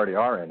it. We already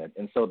are in it.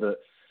 And so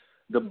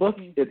the book,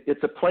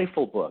 it's a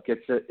playful book.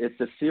 It's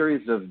a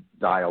series of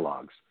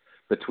dialogues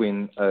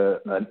between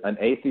an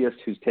atheist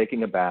who's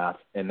taking a bath,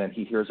 and then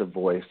he hears a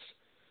voice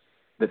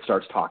that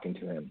starts talking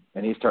to him,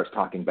 and he starts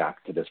talking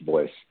back to this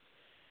voice,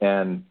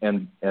 and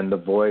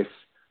the voice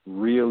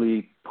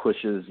really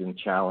pushes and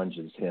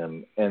challenges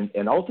him,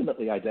 and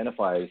ultimately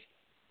identifies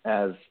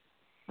as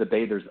the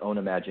bather's own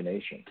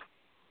imagination,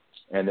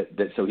 and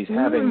so he's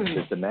having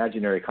this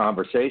imaginary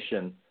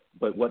conversation.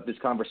 But what this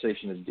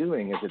conversation is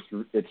doing is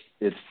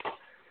it's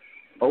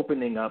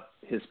opening up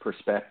his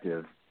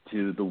perspective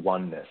to the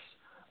oneness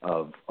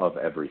of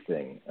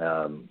everything,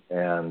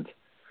 and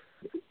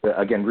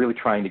again, really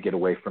trying to get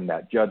away from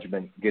that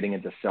judgment, getting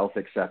into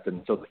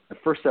self-acceptance. So the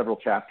first several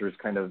chapters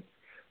kind of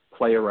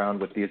play around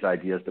with these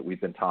ideas that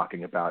we've been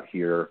talking about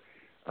here,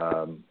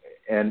 and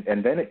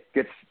then it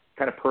gets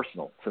kind of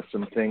personal to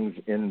some things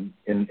in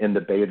the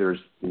bather's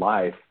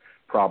life,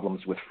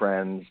 problems with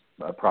friends,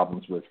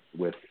 problems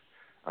with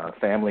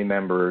family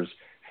members,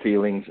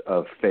 feelings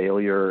of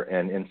failure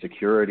and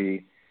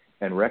insecurity,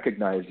 and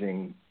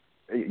recognizing,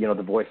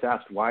 the voice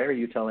asked, why are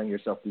you telling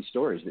yourself these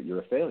stories that you're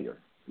a failure?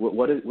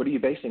 What are you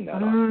basing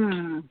that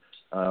on?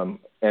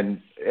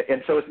 And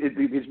so it's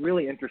these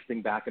really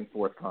interesting back and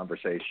forth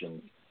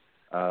conversations.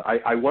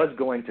 I was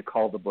going to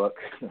call the book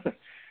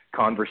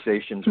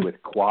Conversations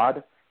with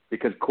Quad,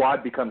 because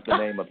Quad becomes the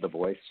name of the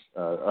voice,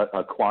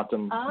 a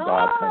quantum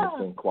God kind of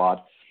thing,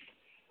 Quad.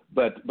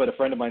 But a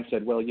friend of mine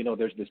said, well,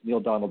 there's this Neil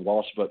Donald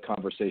Walsh book,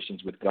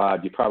 Conversations with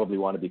God. You probably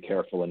want to be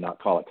careful and not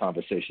call it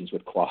Conversations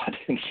with Quad.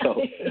 And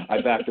so I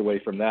backed away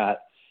from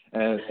that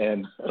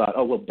and thought,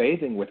 oh, well,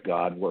 bathing with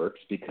God works,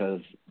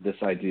 because this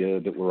idea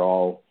that we're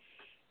all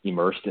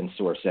immersed in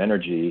source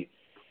energy,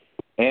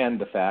 and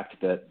the fact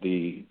that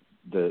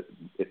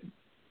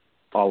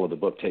all of the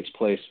book takes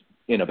place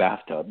in a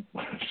bathtub,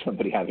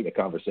 somebody having a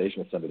conversation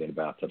with somebody in a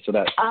bathtub. So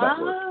that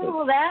works.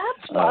 Oh,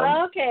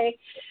 that's okay.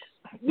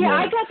 Yeah,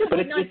 I got the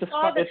book.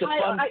 It's a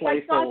fun,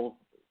 playful.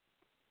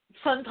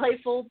 Fun,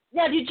 playful.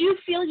 Now, did you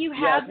feel you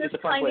had this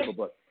kind of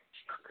book?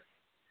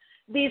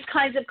 These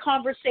kinds of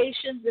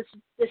conversations,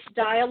 this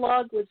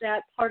dialogue, was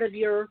that part of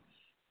your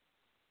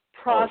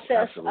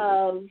process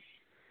of?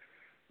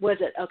 Was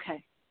it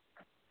okay?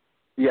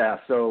 Yeah.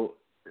 So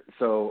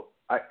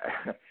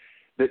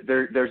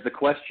there's the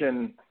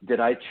question: did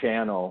I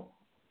channel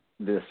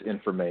this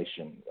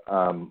information?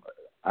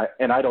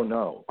 I don't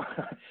know.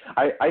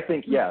 I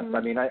think yes. I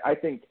mean, I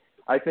think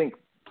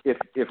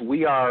if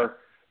we are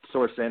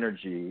source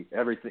energy,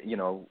 everything,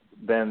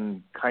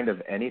 then kind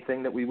of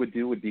anything that we would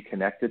do would be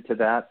connected to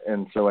that,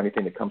 and so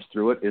anything that comes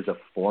through it is a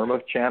form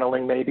of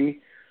channeling,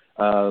 maybe.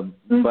 But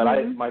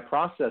my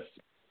process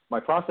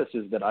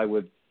is that I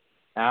would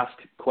ask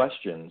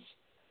questions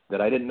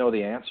that I didn't know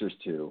the answers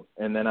to,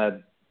 and then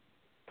I'd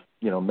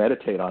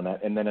meditate on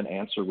that, and then an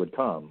answer would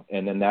come,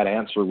 and then that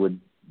answer would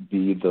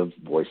be the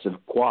voice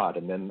of Quad,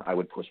 and then I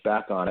would push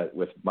back on it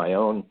with my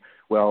own,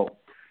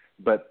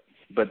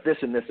 but this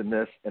and this and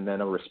this, and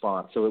then a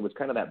response. So it was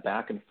kind of that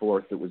back and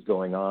forth that was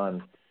going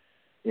on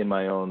in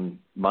my own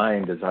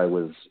mind as I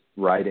was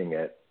writing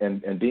it,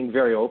 and being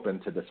very open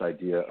to this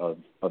idea of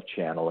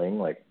channeling,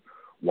 like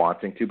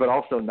wanting to, but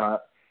also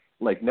not,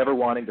 like never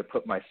wanting to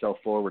put myself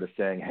forward as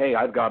saying, hey,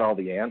 I've got all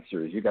the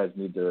answers. You guys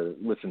need to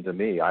listen to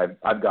me.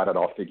 I've got it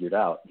all figured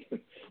out.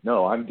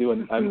 No,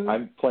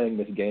 I'm playing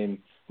this game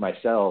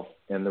myself,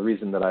 and the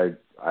reason that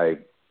I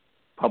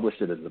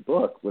published it as a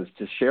book was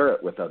to share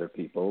it with other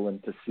people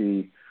and to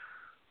see,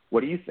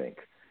 what do you think?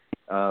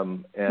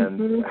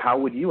 And how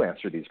would you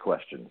answer these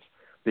questions?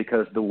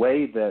 Because the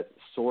way that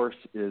Source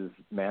is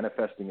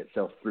manifesting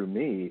itself through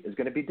me is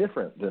going to be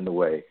different than the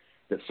way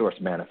that Source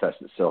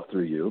manifests itself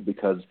through you,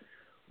 because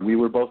we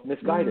were both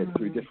misguided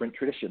through different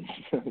traditions.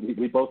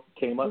 we both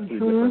came up through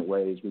different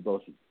ways. We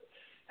both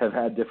have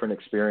had different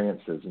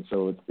experiences, and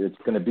so it's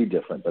going to be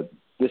different. But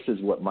this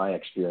is what my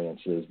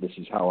experience is. This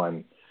is how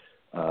I'm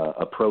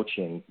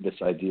approaching this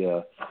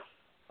idea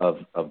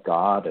of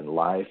God and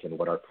life and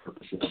what our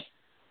purpose is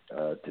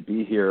to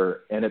be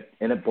here. And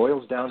it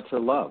boils down to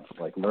love,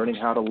 like learning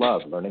how to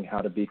love, learning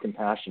how to be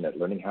compassionate,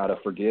 learning how to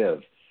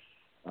forgive.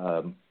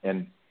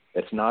 And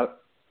it's not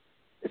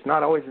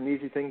always an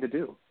easy thing to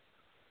do.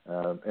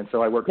 And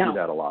so I work through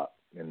that a lot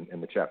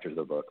in the chapters of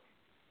the book.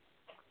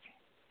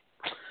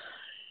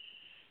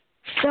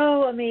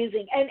 So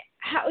amazing. And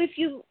how, if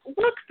you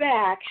look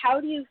back, how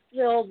do you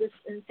feel this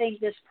and think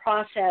this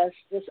process,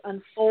 this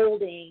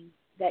unfolding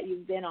that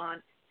you've been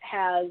on,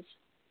 has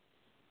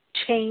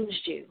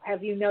changed you?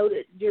 Have you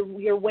noticed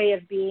your way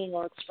of being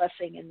or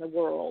expressing in the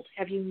world?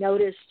 Have you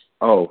noticed?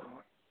 Oh,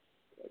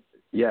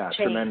 yeah,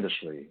 change?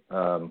 Tremendously.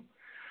 I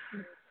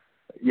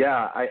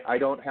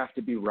don't have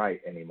to be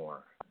right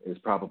anymore is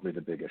probably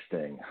the biggest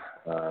thing.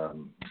 Wow.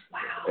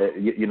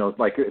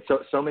 Like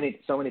so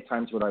many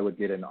times when I would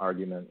get in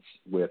arguments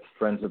with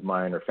friends of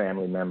mine or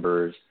family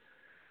members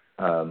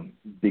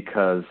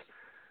because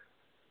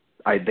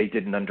they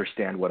didn't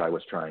understand what I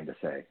was trying to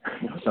say,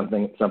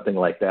 something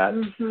like that.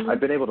 Mm-hmm. I've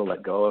been able to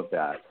let go of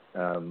that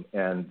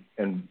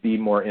and be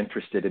more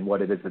interested in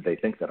what it is that they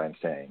think that I'm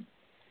saying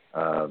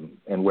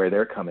and where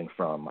they're coming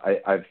from.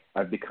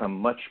 I've become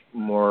much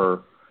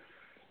more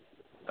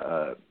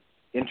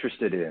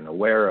interested in,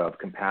 aware of,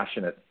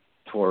 compassionate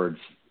towards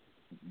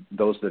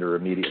those that are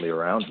immediately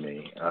around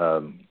me,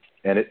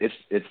 and it's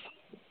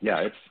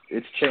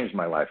changed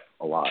my life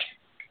a lot.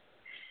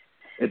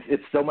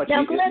 It's so much.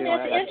 Now, Glenn,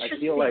 I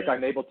feel like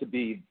I'm able to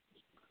be.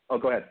 Oh,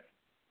 go ahead.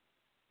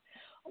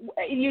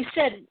 You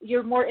said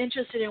you're more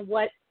interested in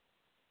what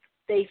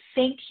they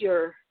think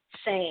you're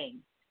saying.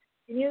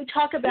 Can you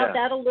talk about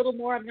that a little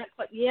more? I'm not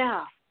quite.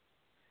 Yeah.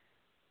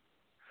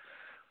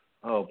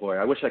 Oh boy,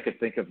 I wish I could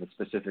think of a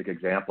specific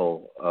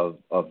example of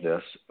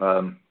this.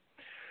 But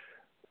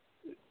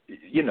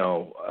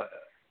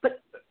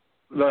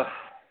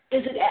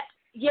is it?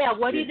 Yeah.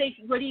 What do you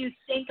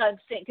think I'm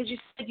saying? Because you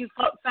said you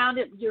found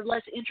it. You're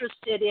less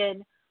interested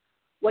in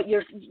what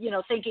you're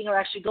thinking or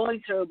actually going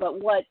through,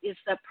 but what is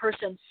the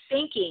person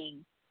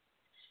thinking?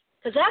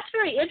 Because that's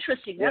very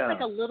interesting. That's like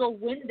a little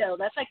window.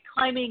 That's like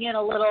climbing in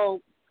a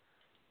little,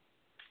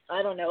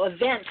 I don't know,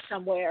 event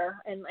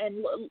somewhere, and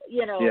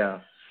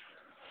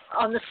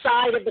on the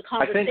side of the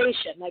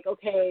conversation, like,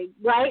 okay,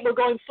 right, we're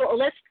going for,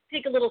 let's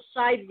take a little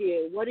side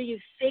view. What are you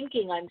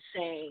thinking I'm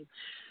saying?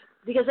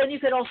 Because then you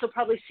could also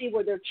probably see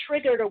where they're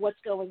triggered or what's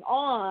going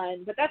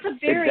on. But that's a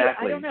very,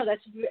 I don't know,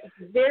 that's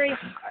very,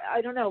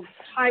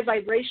 high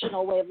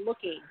vibrational way of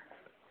looking.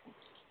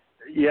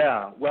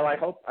 Yeah, well, I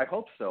hope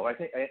so. I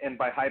think, and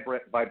by high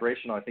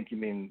vibrational, I think you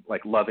mean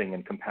like loving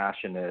and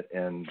compassionate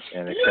and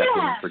accepting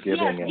and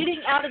forgiving. Yes,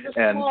 getting out of the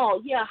small.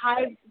 Yeah,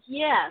 high.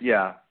 Yes.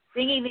 Yeah.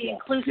 Bringing the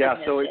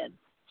inclusiveness in.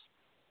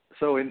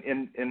 So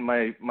in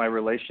my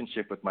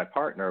relationship with my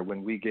partner,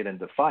 when we get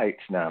into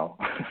fights now,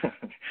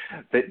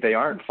 they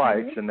aren't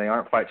fights, and they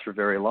aren't fights for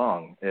very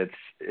long. It's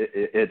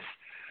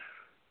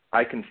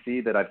I can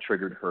see that I've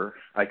triggered her.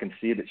 I can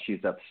see that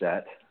she's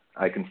upset.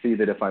 I can see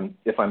that if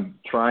I'm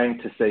trying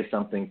to say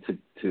something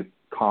to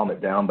calm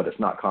it down, but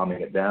it's not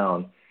calming it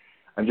down,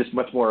 I'm just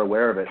much more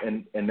aware of it.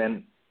 And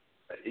then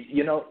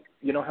you know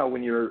how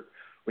when you're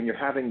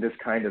having this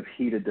kind of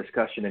heated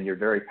discussion and you're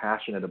very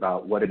passionate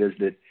about what it is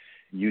that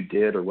you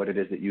did or what it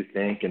is that you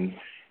think, and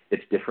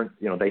it's different,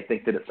 they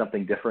think that it's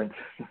something different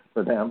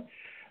for them.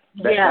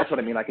 That's what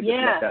I mean. I can just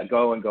let that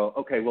go and go,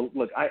 okay, well,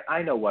 look,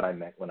 I know what I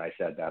meant when I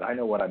said that. I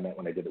know what I meant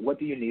when I did it. What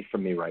do you need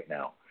from me right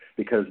now?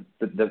 Because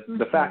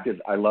the fact is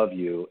I love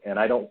you, and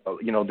I don't,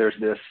 there's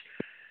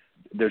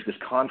this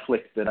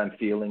conflict that I'm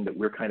feeling that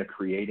we're kind of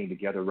creating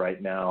together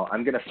right now.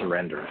 I'm going to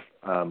surrender.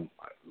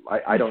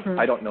 I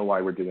don't know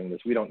why we're doing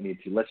this. We don't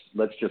need to.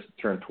 Let's just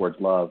turn towards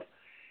love.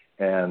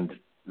 And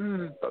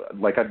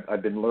like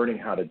I've been learning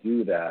how to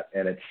do that,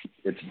 and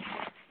it's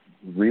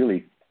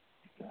really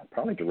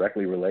probably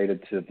directly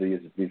related to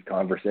these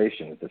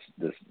conversations,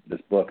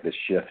 this book, this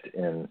shift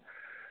in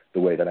the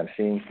way that I'm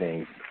seeing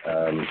things,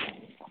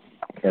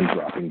 and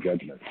dropping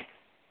judgment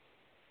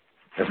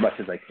as much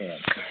as I can.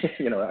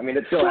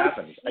 It still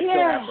happens. I still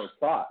have those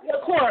thoughts.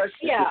 Of course,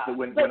 it's just that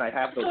when I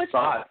have those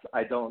thoughts,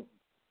 I don't,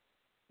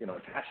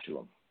 attach to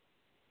them.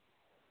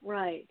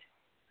 Right.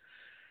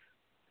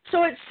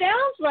 So it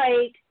sounds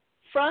like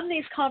from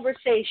these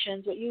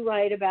conversations, what you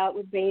write about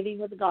with Bathing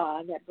with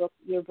God, that book,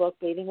 your book,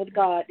 Bathing with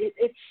God,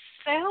 it's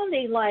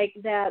sounding like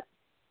that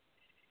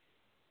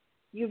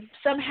you've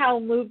somehow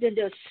moved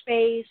into a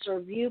space or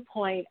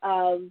viewpoint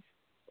of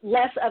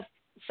less of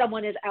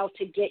someone is out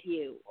to get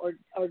you or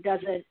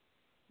doesn't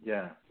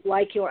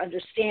like you or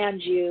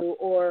understand you,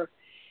 or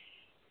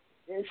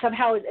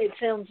somehow it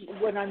sounds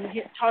when I'm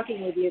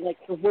talking with you like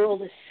the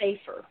world is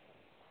safer.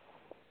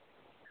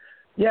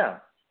 Yeah,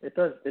 it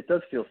does. It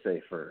does feel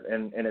safer,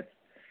 and it's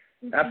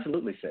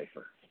absolutely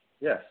safer.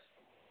 Yes.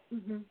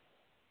 Mm-hmm.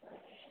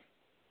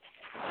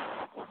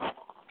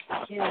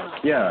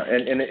 Yeah,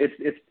 and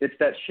it's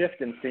that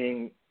shift in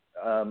seeing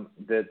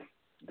that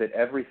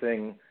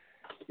everything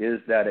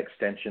is that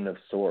extension of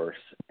source,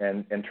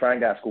 and trying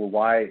to ask, well,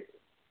 why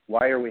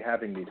are we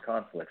having these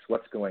conflicts?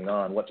 What's going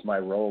on? What's my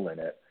role in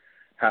it?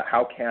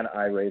 How can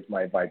I raise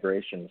my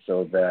vibration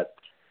so that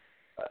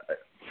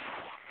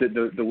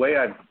the way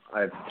I've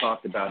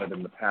talked about it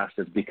in the past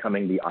is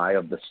becoming the eye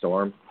of the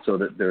storm, so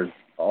that there's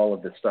all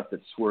of this stuff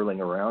that's swirling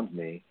around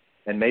me,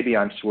 and maybe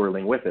I'm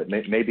swirling with it.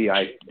 Maybe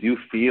I do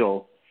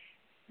feel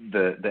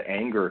the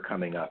anger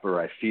coming up, or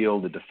I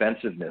feel the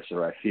defensiveness,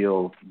 or I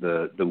feel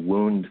the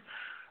wound,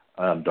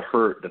 the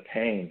hurt, the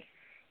pain.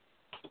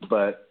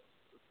 But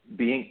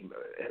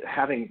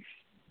having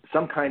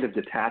some kind of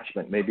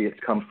detachment. Maybe it's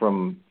come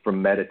from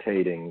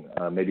meditating.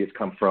 Maybe it's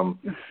come from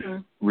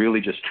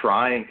really just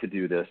trying to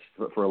do this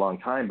for a long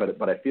time.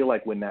 But I feel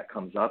like when that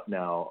comes up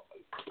now,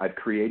 I've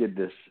created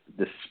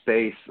this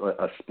space,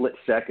 a split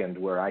second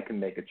where I can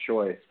make a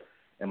choice.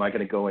 Am I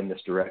going to go in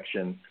this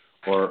direction,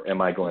 or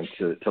am I going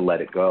to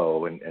let it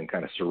go and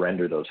kind of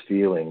surrender those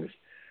feelings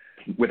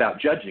without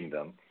judging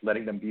them,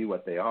 letting them be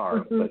what they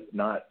are, but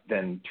not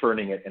then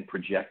turning it and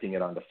projecting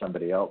it onto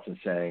somebody else and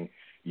saying,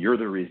 you're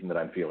the reason that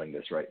I'm feeling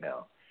this right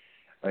now.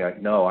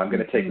 No, I'm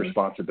going to take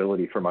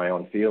responsibility for my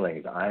own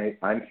feelings.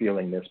 I'm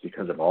feeling this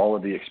because of all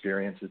of the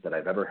experiences that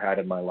I've ever had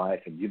in my life,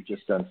 and you've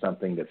just done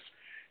something that's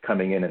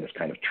coming in and it's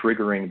kind of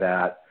triggering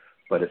that,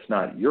 but it's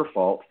not your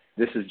fault.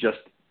 This is just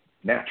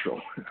natural.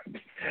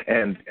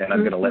 and I'm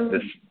going to let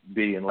this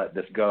be and let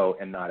this go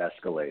and not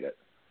escalate it.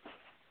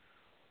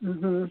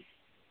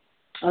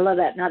 I love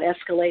that, not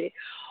escalate it.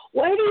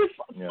 Why do you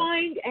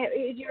find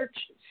you're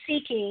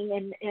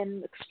seeking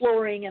and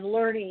exploring and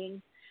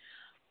learning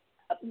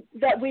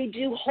that we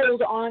do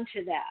hold on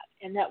to that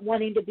and that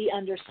wanting to be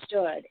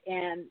understood?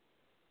 And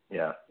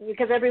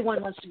because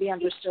everyone wants to be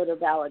understood or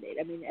validated.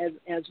 I mean,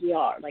 as we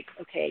are, like,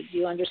 okay, do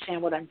you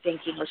understand what I'm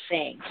thinking or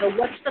saying? So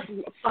what's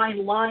the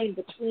fine line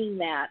between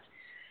that?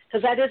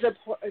 Because that is an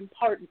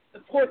important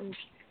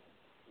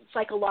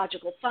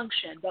psychological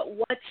function, but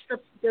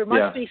there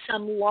must be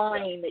some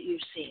line that you're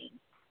seeing.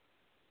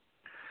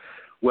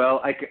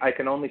 Well, I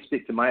can only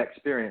speak to my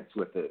experience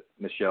with it,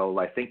 Michelle.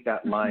 I think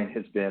that line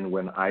has been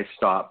when I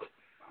stopped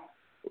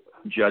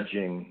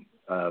judging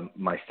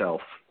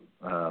myself,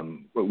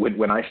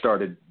 when I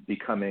started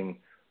becoming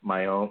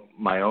my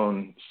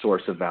own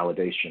source of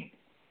validation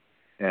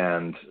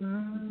and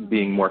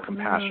being more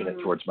compassionate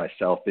towards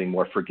myself, being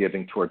more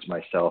forgiving towards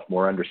myself,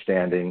 more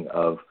understanding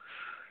of,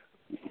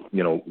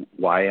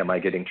 why am I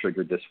getting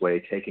triggered this way,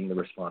 taking the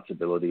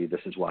responsibility,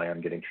 this is why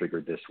I'm getting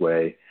triggered this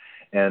way.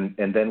 And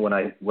then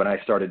when I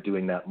started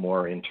doing that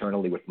more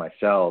internally with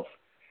myself,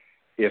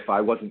 if I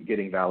wasn't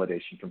getting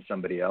validation from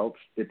somebody else,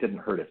 it didn't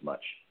hurt as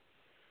much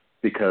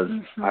because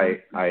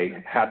I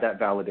had that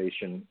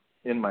validation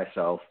in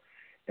myself.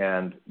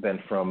 And then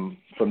from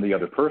the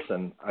other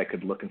person, I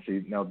could look and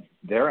see, now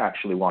they're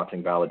actually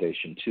wanting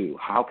validation too.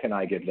 How can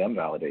I give them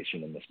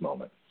validation in this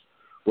moment?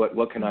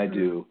 What can I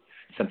do?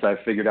 Since I've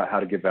figured out how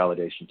to give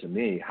validation to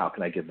me, how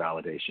can I give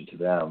validation to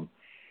them?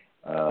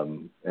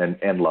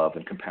 And love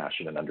and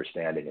compassion and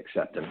understanding,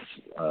 acceptance,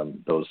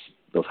 those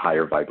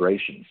higher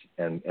vibrations,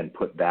 and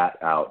put that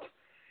out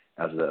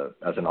as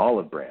an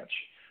olive branch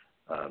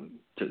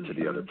to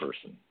the other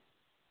person.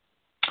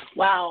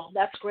 Wow,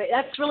 that's great.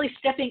 That's really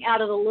stepping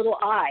out of the little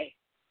I.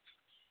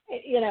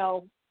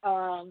 Because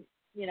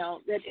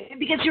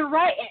you're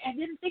right. I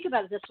didn't think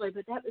about it this way,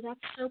 but that's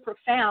so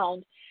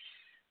profound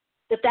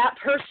that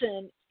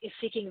person is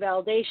seeking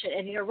validation.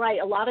 And you're right.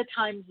 A lot of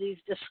times these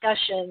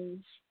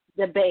discussions,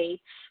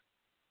 debates,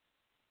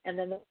 and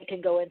then they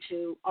can go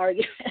into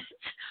arguments,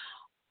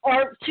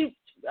 or two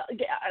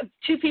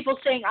people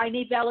saying, "I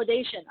need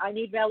validation. I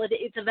need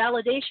It's a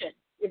validation.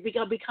 It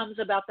becomes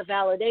about the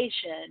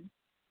validation.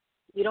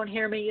 You don't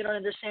hear me. You don't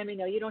understand me.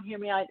 No, you don't hear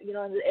me.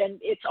 And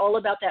it's all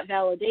about that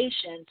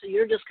validation. So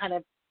you're just kind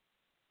of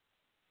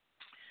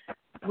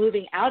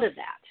moving out of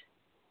that.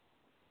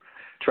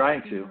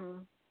 Trying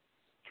to,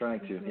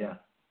 yeah.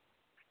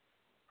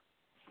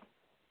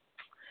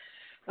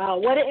 Wow,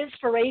 what an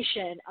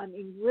inspiration. I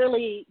mean,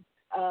 really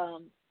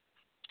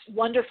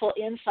wonderful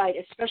insight,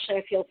 especially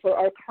I feel for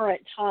our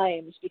current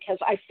times, because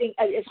I think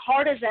as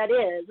hard as that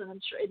is, and I'm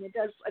sure and it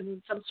does,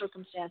 some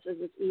circumstances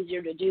it's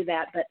easier to do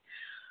that, but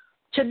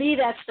to me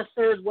that's the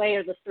third way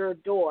or the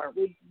third door.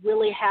 We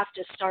really have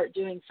to start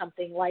doing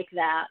something like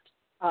that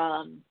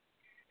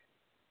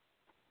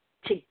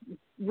to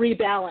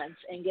rebalance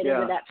and get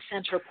into that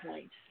center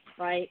point,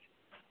 right?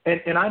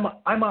 And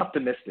I'm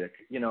optimistic.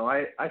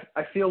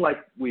 I feel like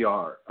we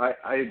are.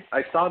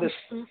 I saw this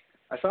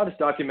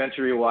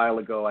documentary a while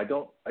ago. I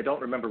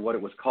don't remember what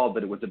it was called,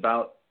 but it was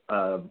about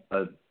an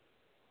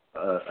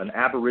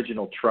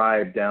Aboriginal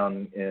tribe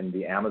down in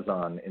the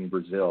Amazon in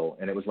Brazil,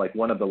 and it was like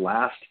one of the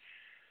last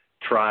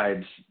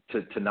tribes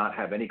to not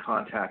have any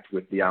contact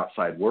with the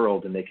outside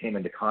world, and they came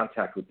into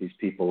contact with these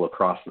people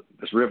across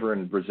this river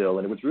in Brazil,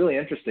 and it was really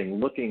interesting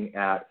looking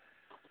at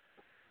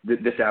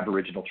this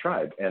Aboriginal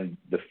tribe and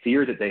the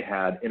fear that they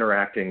had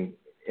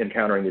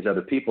encountering these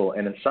other people.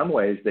 And in some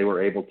ways they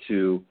were able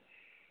to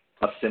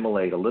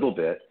assimilate a little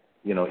bit.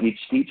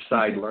 Each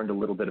side learned a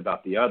little bit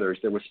about the others.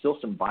 There was still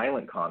some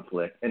violent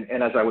conflict. And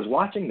as I was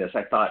watching this,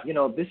 I thought,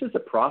 this is a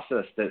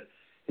process that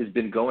has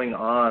been going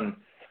on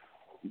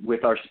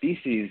with our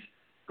species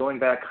going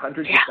back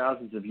hundreds of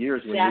thousands of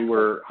years when we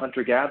were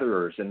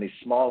hunter-gatherers and these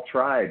small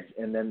tribes.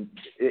 And then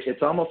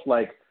it's almost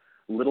like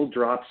little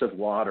drops of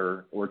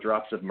water or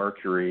drops of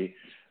mercury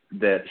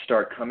that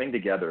start coming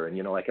together. And,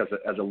 like as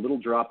a little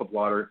drop of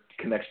water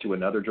connects to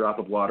another drop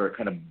of water, it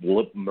kind of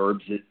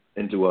merges it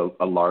into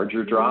a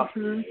larger drop.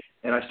 And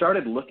I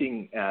started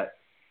looking at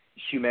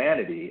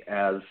humanity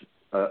as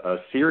a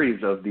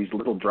series of these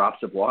little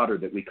drops of water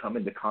that we come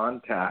into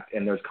contact,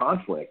 and there's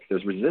conflict,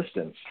 there's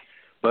resistance,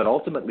 but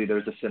ultimately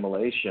there's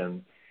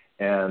assimilation.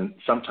 And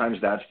sometimes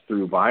that's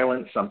through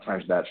violence,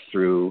 sometimes that's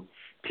through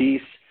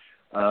peace.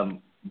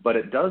 But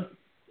it does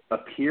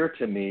appear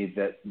to me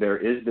that there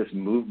is this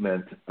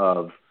movement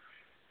of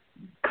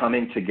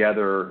coming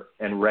together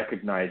and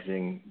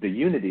recognizing the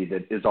unity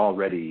that is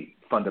already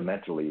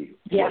fundamentally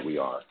what we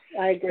are.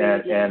 I agree and,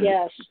 with you. and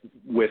yes.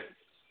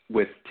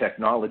 With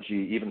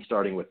technology, even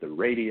starting with the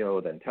radio,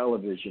 then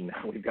television,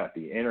 now we've got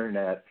the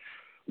internet,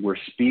 we're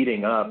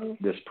speeding up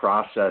this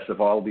process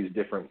of all these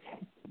different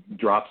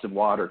drops of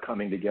water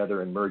coming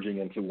together and merging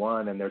into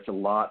one. And there's a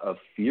lot of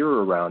fear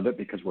around it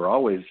because we're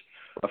always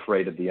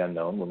afraid of the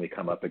unknown when we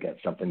come up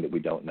against something that we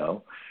don't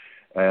know.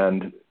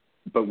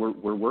 But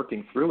we're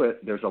working through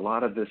it. There's a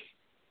lot of this.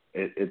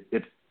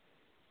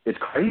 It's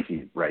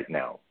crazy right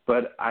now,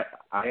 but I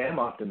am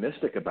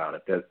optimistic about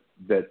it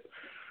that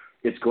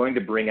it's going to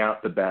bring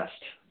out the best,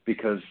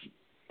 because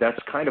that's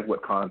kind of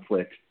what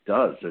conflict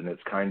does. And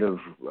it's kind of,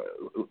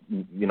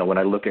 when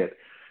I look at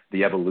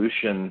the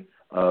evolution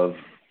of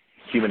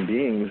human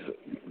beings,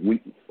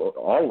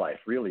 all life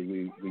really,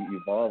 we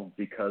evolved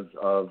because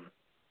of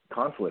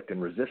conflict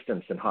and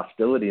resistance and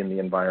hostility in the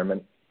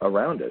environment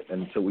around it.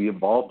 And so we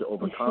evolved to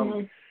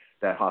overcome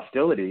that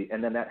hostility,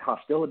 and then that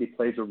hostility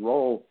plays a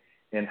role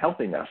in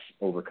helping us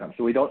overcome.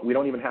 So we don't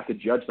even have to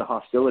judge the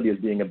hostility as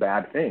being a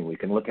bad thing. We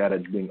can look at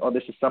it as being,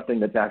 this is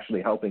something that's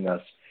actually helping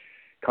us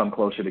come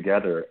closer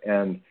together.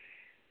 And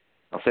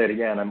I'll say it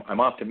again, I'm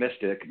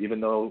optimistic,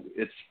 even though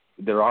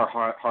there are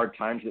hard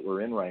times that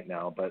we're in right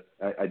now, but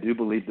I do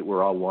believe that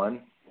we're all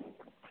one,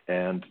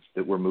 and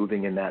that we're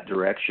moving in that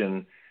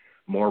direction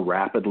more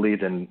rapidly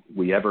than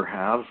we ever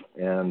have.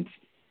 And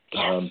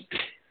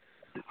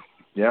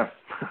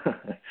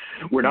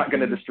we're not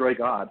going to destroy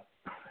God.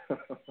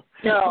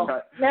 No,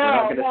 we're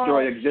not going to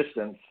destroy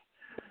existence.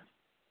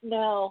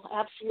 No,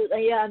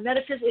 absolutely. Yeah,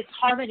 metaphysics, it's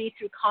harmony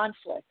through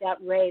conflict. That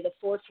ray, the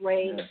fourth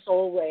ray, the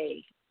soul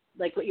ray,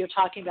 like what you're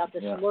talking about,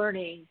 this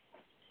learning,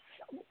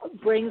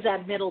 brings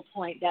that middle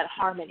point, that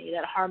harmony,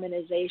 that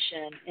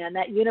harmonization, and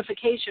that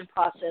unification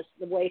process.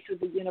 The way through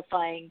the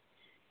unifying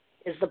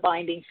is the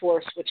binding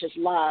force, which is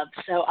love.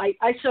 So I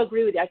so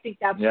agree with you. I think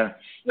that's,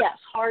 yes,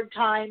 hard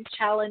times,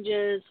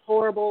 challenges,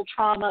 horrible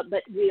trauma,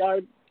 but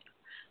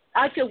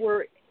I feel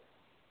we're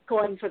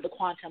going for the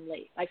quantum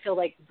leap. I feel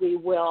like we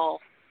will,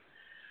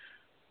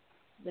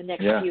 the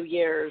next few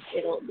years,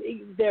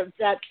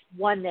 that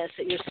oneness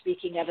that you're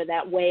speaking of and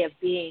that way of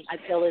being, I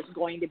feel is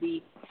going to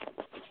be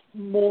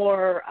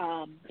more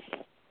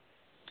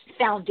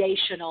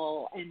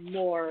foundational and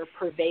more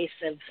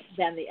pervasive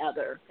than the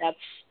other. That's,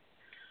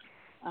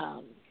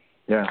 And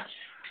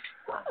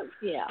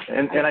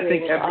I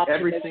think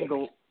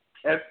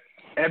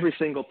every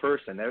single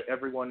person,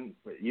 everyone,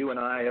 you and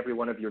I, every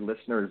one of your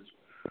listeners,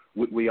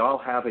 we all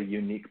have a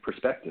unique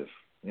perspective.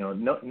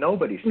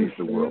 Nobody sees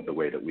the world the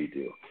way that we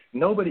do.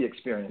 Nobody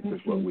experiences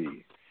what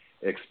we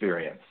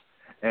experience.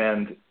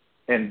 And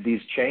these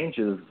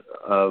changes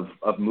of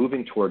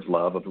moving towards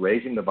love, of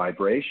raising the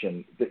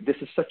vibration, this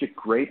is such a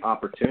great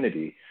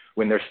opportunity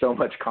when there's so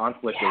much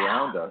conflict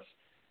around us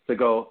to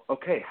go,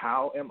 okay,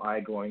 how am I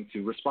going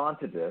to respond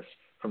to this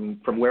from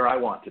where I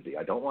want to be?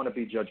 I don't want to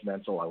be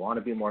judgmental. I want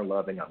to be more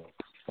loving.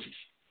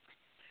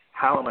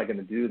 How am I going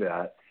to do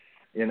that?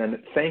 And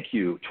then thank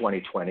you,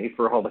 2020,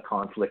 for all the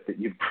conflict that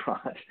you've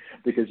brought,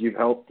 because you've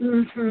helped,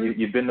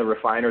 you've been the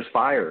refiner's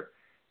fire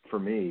for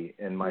me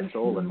and my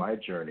soul and my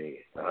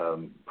journey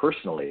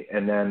personally.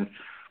 And then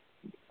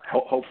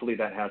hopefully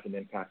that has an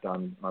impact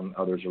on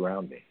others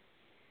around me.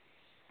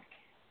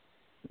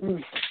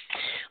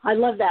 I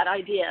love that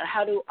idea.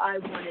 How do I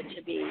want it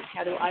to be?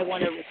 How do I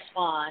want to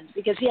respond?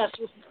 Because, yes,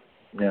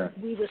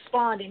 we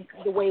respond in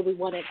the way we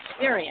want to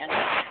experience.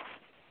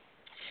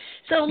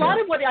 So a lot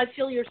of what I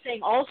feel you're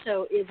saying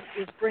also is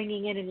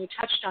bringing in, and you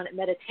touched on it,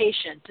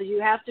 meditation. So you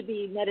have to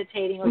be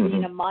meditating or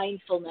being a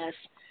mindfulness.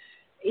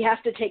 You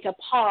have to take a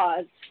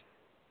pause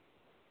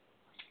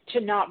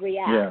to not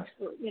react.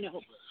 Or,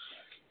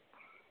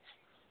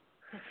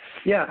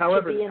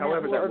 however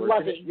that works.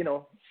 Loving.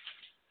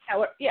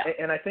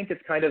 And I think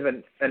it's kind of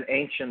an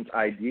ancient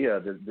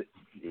idea.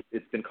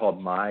 It's been called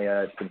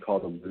Maya. It's been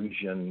called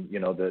illusion.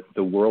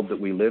 The world that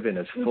we live in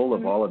is full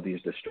of all of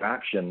these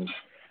distractions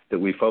that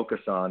we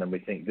focus on, and we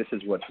think this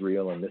is what's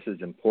real and this is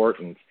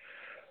important.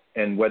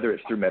 And whether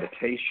it's through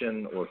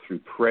meditation or through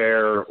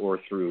prayer or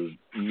through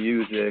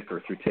music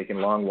or through taking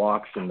long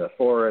walks in the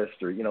forest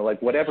or,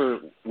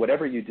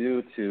 whatever you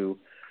do to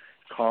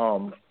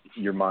calm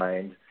your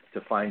mind,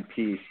 to find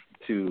peace,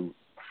 to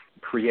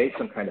create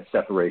some kind of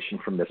separation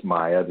from this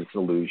Maya, this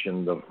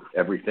illusion of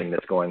everything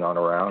that's going on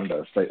around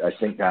us. I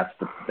think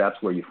that's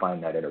where you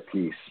find that inner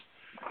peace.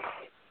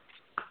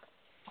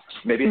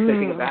 Maybe it's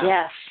taking a bath.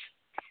 Yes.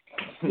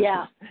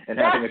 Yeah. And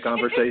having a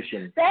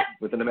conversation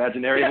with an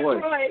imaginary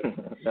voice. Right.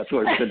 That's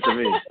what it's been for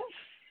me.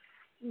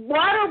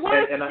 Water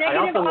works, and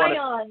negative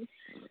ions.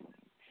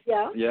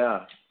 Yeah.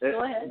 Yeah.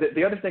 Go ahead.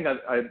 The other thing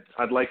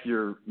I'd like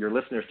your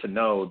listeners to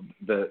know,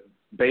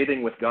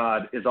 Bathing with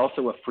God is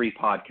also a free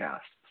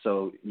podcast.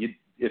 So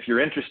if you're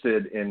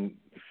interested in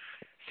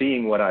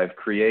seeing what I've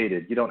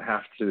created, you don't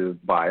have to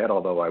buy it,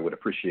 although I would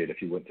appreciate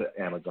if you went to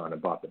Amazon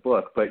and bought the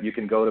book. But you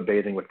can go to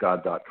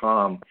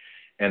bathingwithgod.com,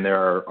 and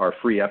there are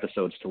free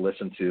episodes to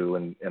listen to,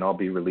 and I'll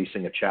be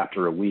releasing a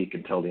chapter a week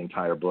until the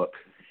entire book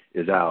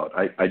is out.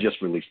 I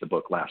just released the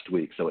book last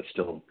week, so it's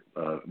still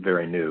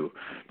very new.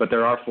 But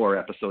there are 4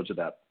 episodes of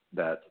that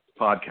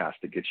podcast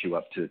that gets you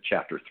up to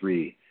chapter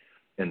 3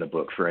 in the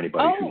book for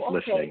anybody who's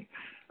listening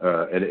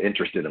and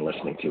interested in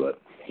listening to it.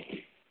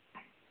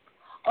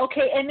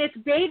 Okay, and it's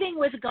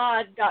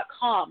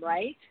bathingwithgod.com,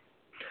 right?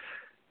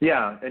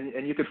 Yeah,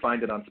 and you could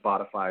find it on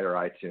Spotify or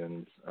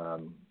iTunes.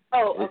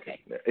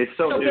 Okay. It's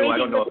so new, I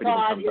don't know if it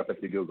even comes up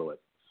if you Google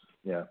it.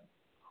 Yeah.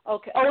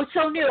 Okay. Oh, it's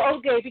so new.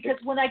 Okay, because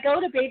when I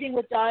go to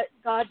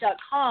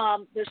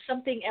bathingwithgod.com, there's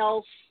something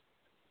else,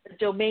 a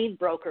domain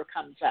broker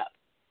comes up.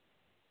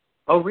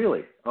 Oh,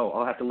 really? Oh,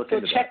 I'll have to look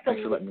into that.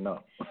 Thanks for letting me know.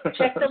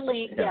 Check the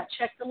link. Yeah,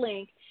 check the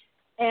link.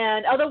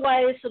 And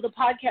otherwise, so the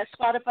podcast,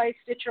 Spotify,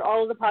 Stitcher,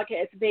 all of the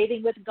podcasts, it's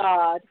Bathing with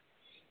God.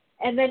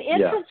 And then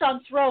Infants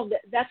on Throne,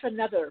 that's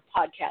another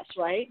podcast,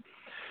 right?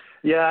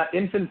 Yeah,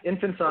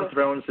 Infants on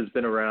Thrones has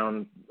been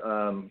around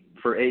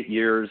for 8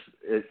 years.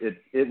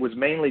 It was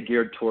mainly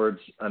geared towards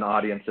an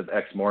audience of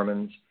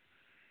ex-Mormons,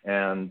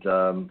 and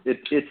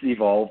it's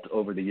evolved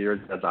over the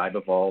years as I've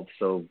evolved.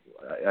 So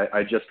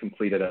I just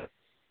completed a...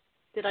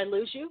 Did I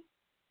lose you?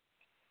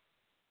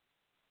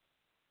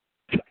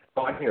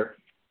 Oh, I'm here.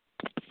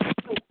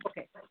 Oh,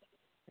 okay. I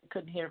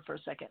couldn't hear for a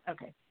second.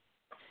 Okay.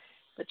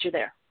 But you're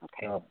there.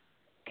 Okay.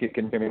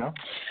 Can you hear me now?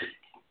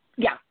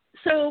 Yeah.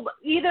 So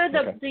either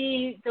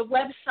the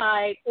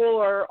website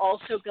or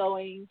also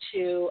going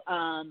to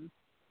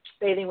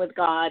Bathing with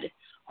God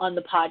on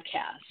the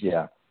podcast.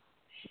 Yeah.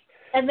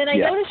 And then I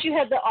noticed you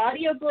had the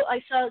audiobook.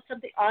 I saw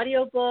something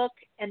audiobook.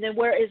 And then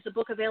where is the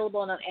book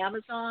available on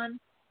Amazon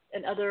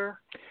and other?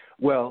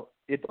 Well,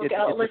 it's a free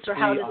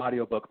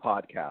audiobook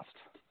podcast.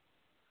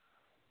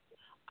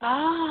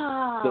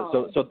 Oh.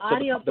 So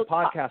the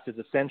podcast is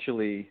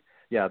essentially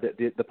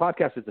the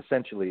podcast is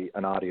essentially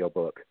an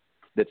audiobook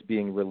that's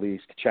being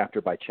released chapter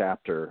by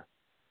chapter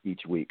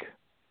each week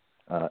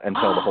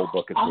until the whole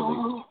book is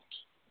released.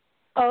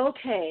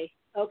 Okay.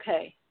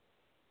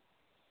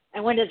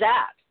 And when is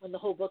that? When the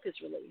whole book is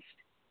released?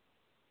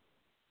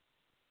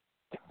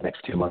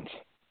 Next 2 months.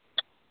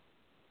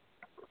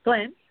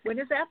 Glenn, when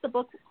is that? The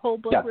whole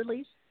book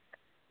released?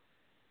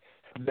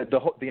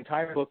 The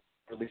entire book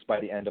released by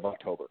the end of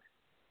October.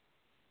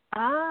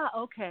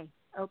 Okay.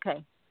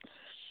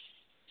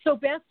 So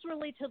best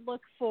really to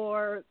look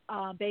for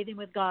Bathing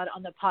with God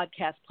on the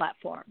podcast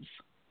platforms.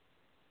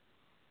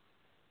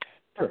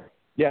 Sure.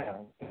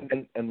 Yeah,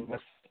 and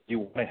unless you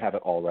want to have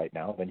it all right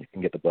now, then you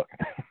can get the book.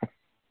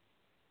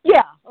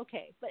 Yeah,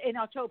 okay, but in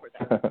October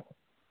then.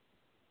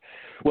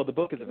 Well, the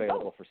book is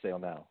available for sale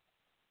now.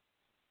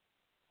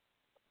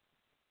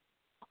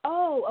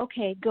 Oh,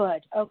 okay,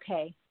 good.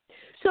 Okay.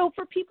 So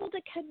for people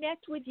to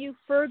connect with you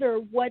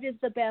further, what is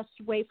the best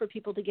way for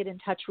people to get in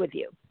touch with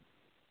you?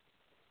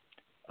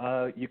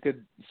 You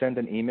could send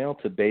an email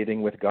to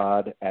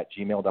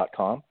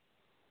bathingwithgod@gmail.com.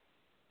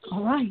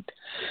 All right.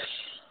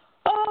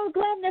 Oh,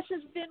 Glenn, this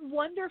has been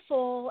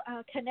wonderful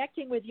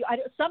connecting with you.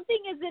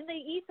 Something is in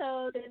the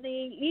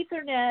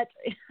Ethernet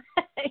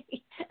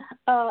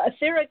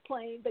etheric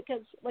plane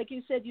because, like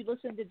you said, you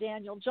listened to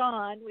Daniel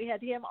John. We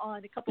had him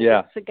on a couple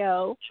weeks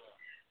ago.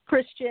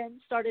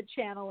 Christian started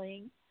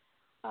channeling.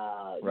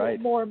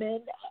 Right.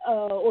 Mormon,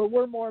 or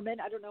we're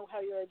Mormon. I don't know how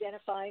you're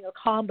identifying, a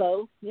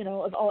combo, of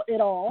it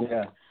all.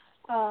 Yeah.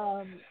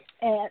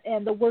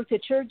 And the work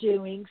that you're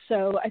doing.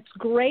 So it's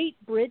great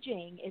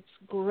bridging. It's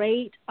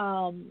great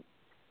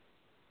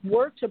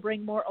work to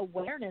bring more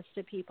awareness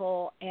to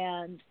people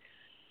and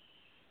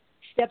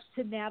steps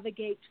to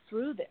navigate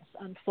through this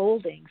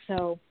unfolding.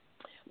 So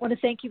I want to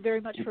thank you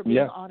very much for being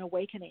on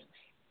Awakening.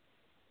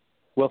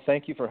 Well,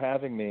 thank you for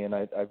having me, and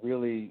I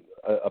really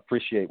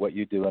appreciate what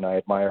you do, and I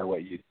admire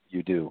what you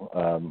do.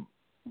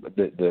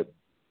 The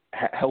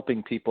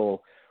helping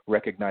people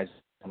recognize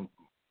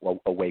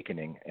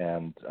awakening,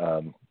 and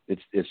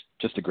it's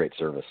just a great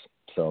service.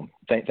 So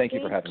thank you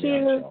for having me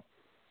on the show.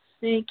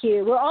 Thank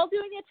you. We're all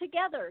doing it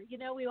together.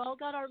 We all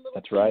got our little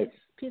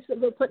piece.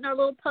 We're putting our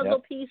little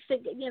puzzle piece,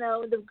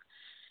 the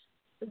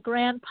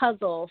grand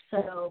puzzle.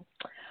 So.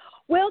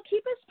 Well,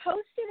 keep us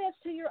posted as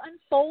to your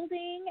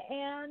unfolding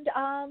and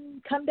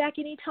come back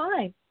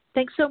anytime.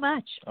 Thanks so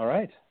much. All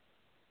right.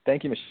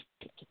 Thank you,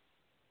 Michelle.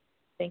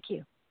 Thank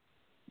you.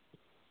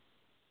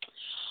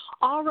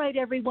 All right,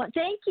 everyone.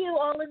 Thank you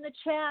all in the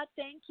chat.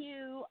 Thank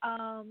you.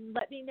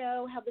 Let me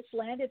know how this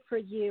landed for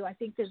you. I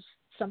think there's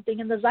something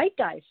in the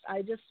zeitgeist.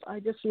 I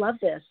just love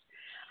this.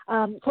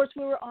 Of course,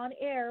 we were on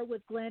air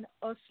with Glenn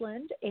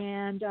Ostlund,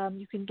 and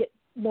you can get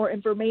more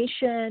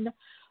information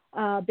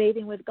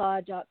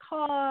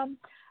bathingwithgod.com,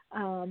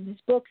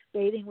 his book,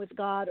 Bathing with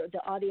God, or the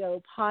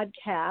audio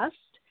podcast.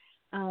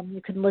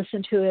 You can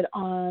listen to it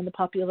on the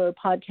popular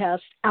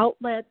podcast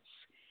outlets,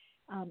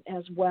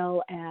 as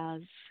well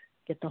as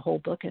get the whole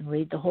book and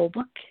read the whole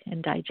book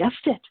and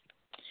digest it.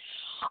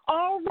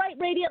 All right,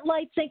 Radiant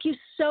Lights, thank you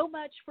so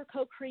much for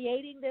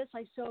co-creating this.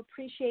 I so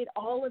appreciate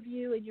all of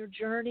you and your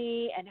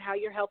journey and how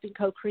you're helping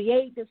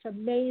co-create this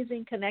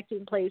amazing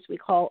connecting place we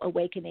call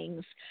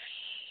Awakenings.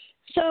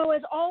 So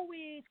as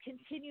always,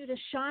 continue to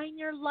shine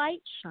your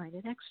light, shine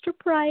it extra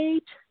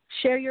bright,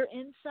 share your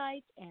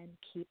insights, and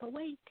keep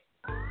awake.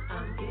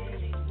 I'm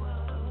getting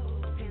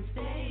woke and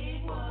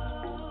staying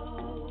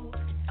woke.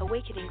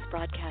 Awakenings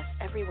broadcast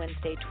every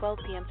Wednesday, 12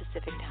 p.m.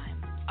 Pacific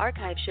Time.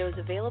 Archive shows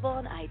available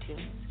on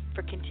iTunes.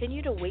 For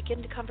continued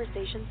awakened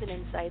conversations and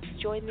insights,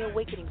 join the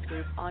Awakenings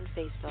group on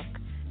Facebook.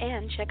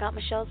 And check out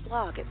Michelle's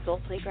blog at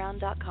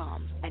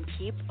soulplayground.com. And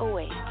keep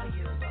awake.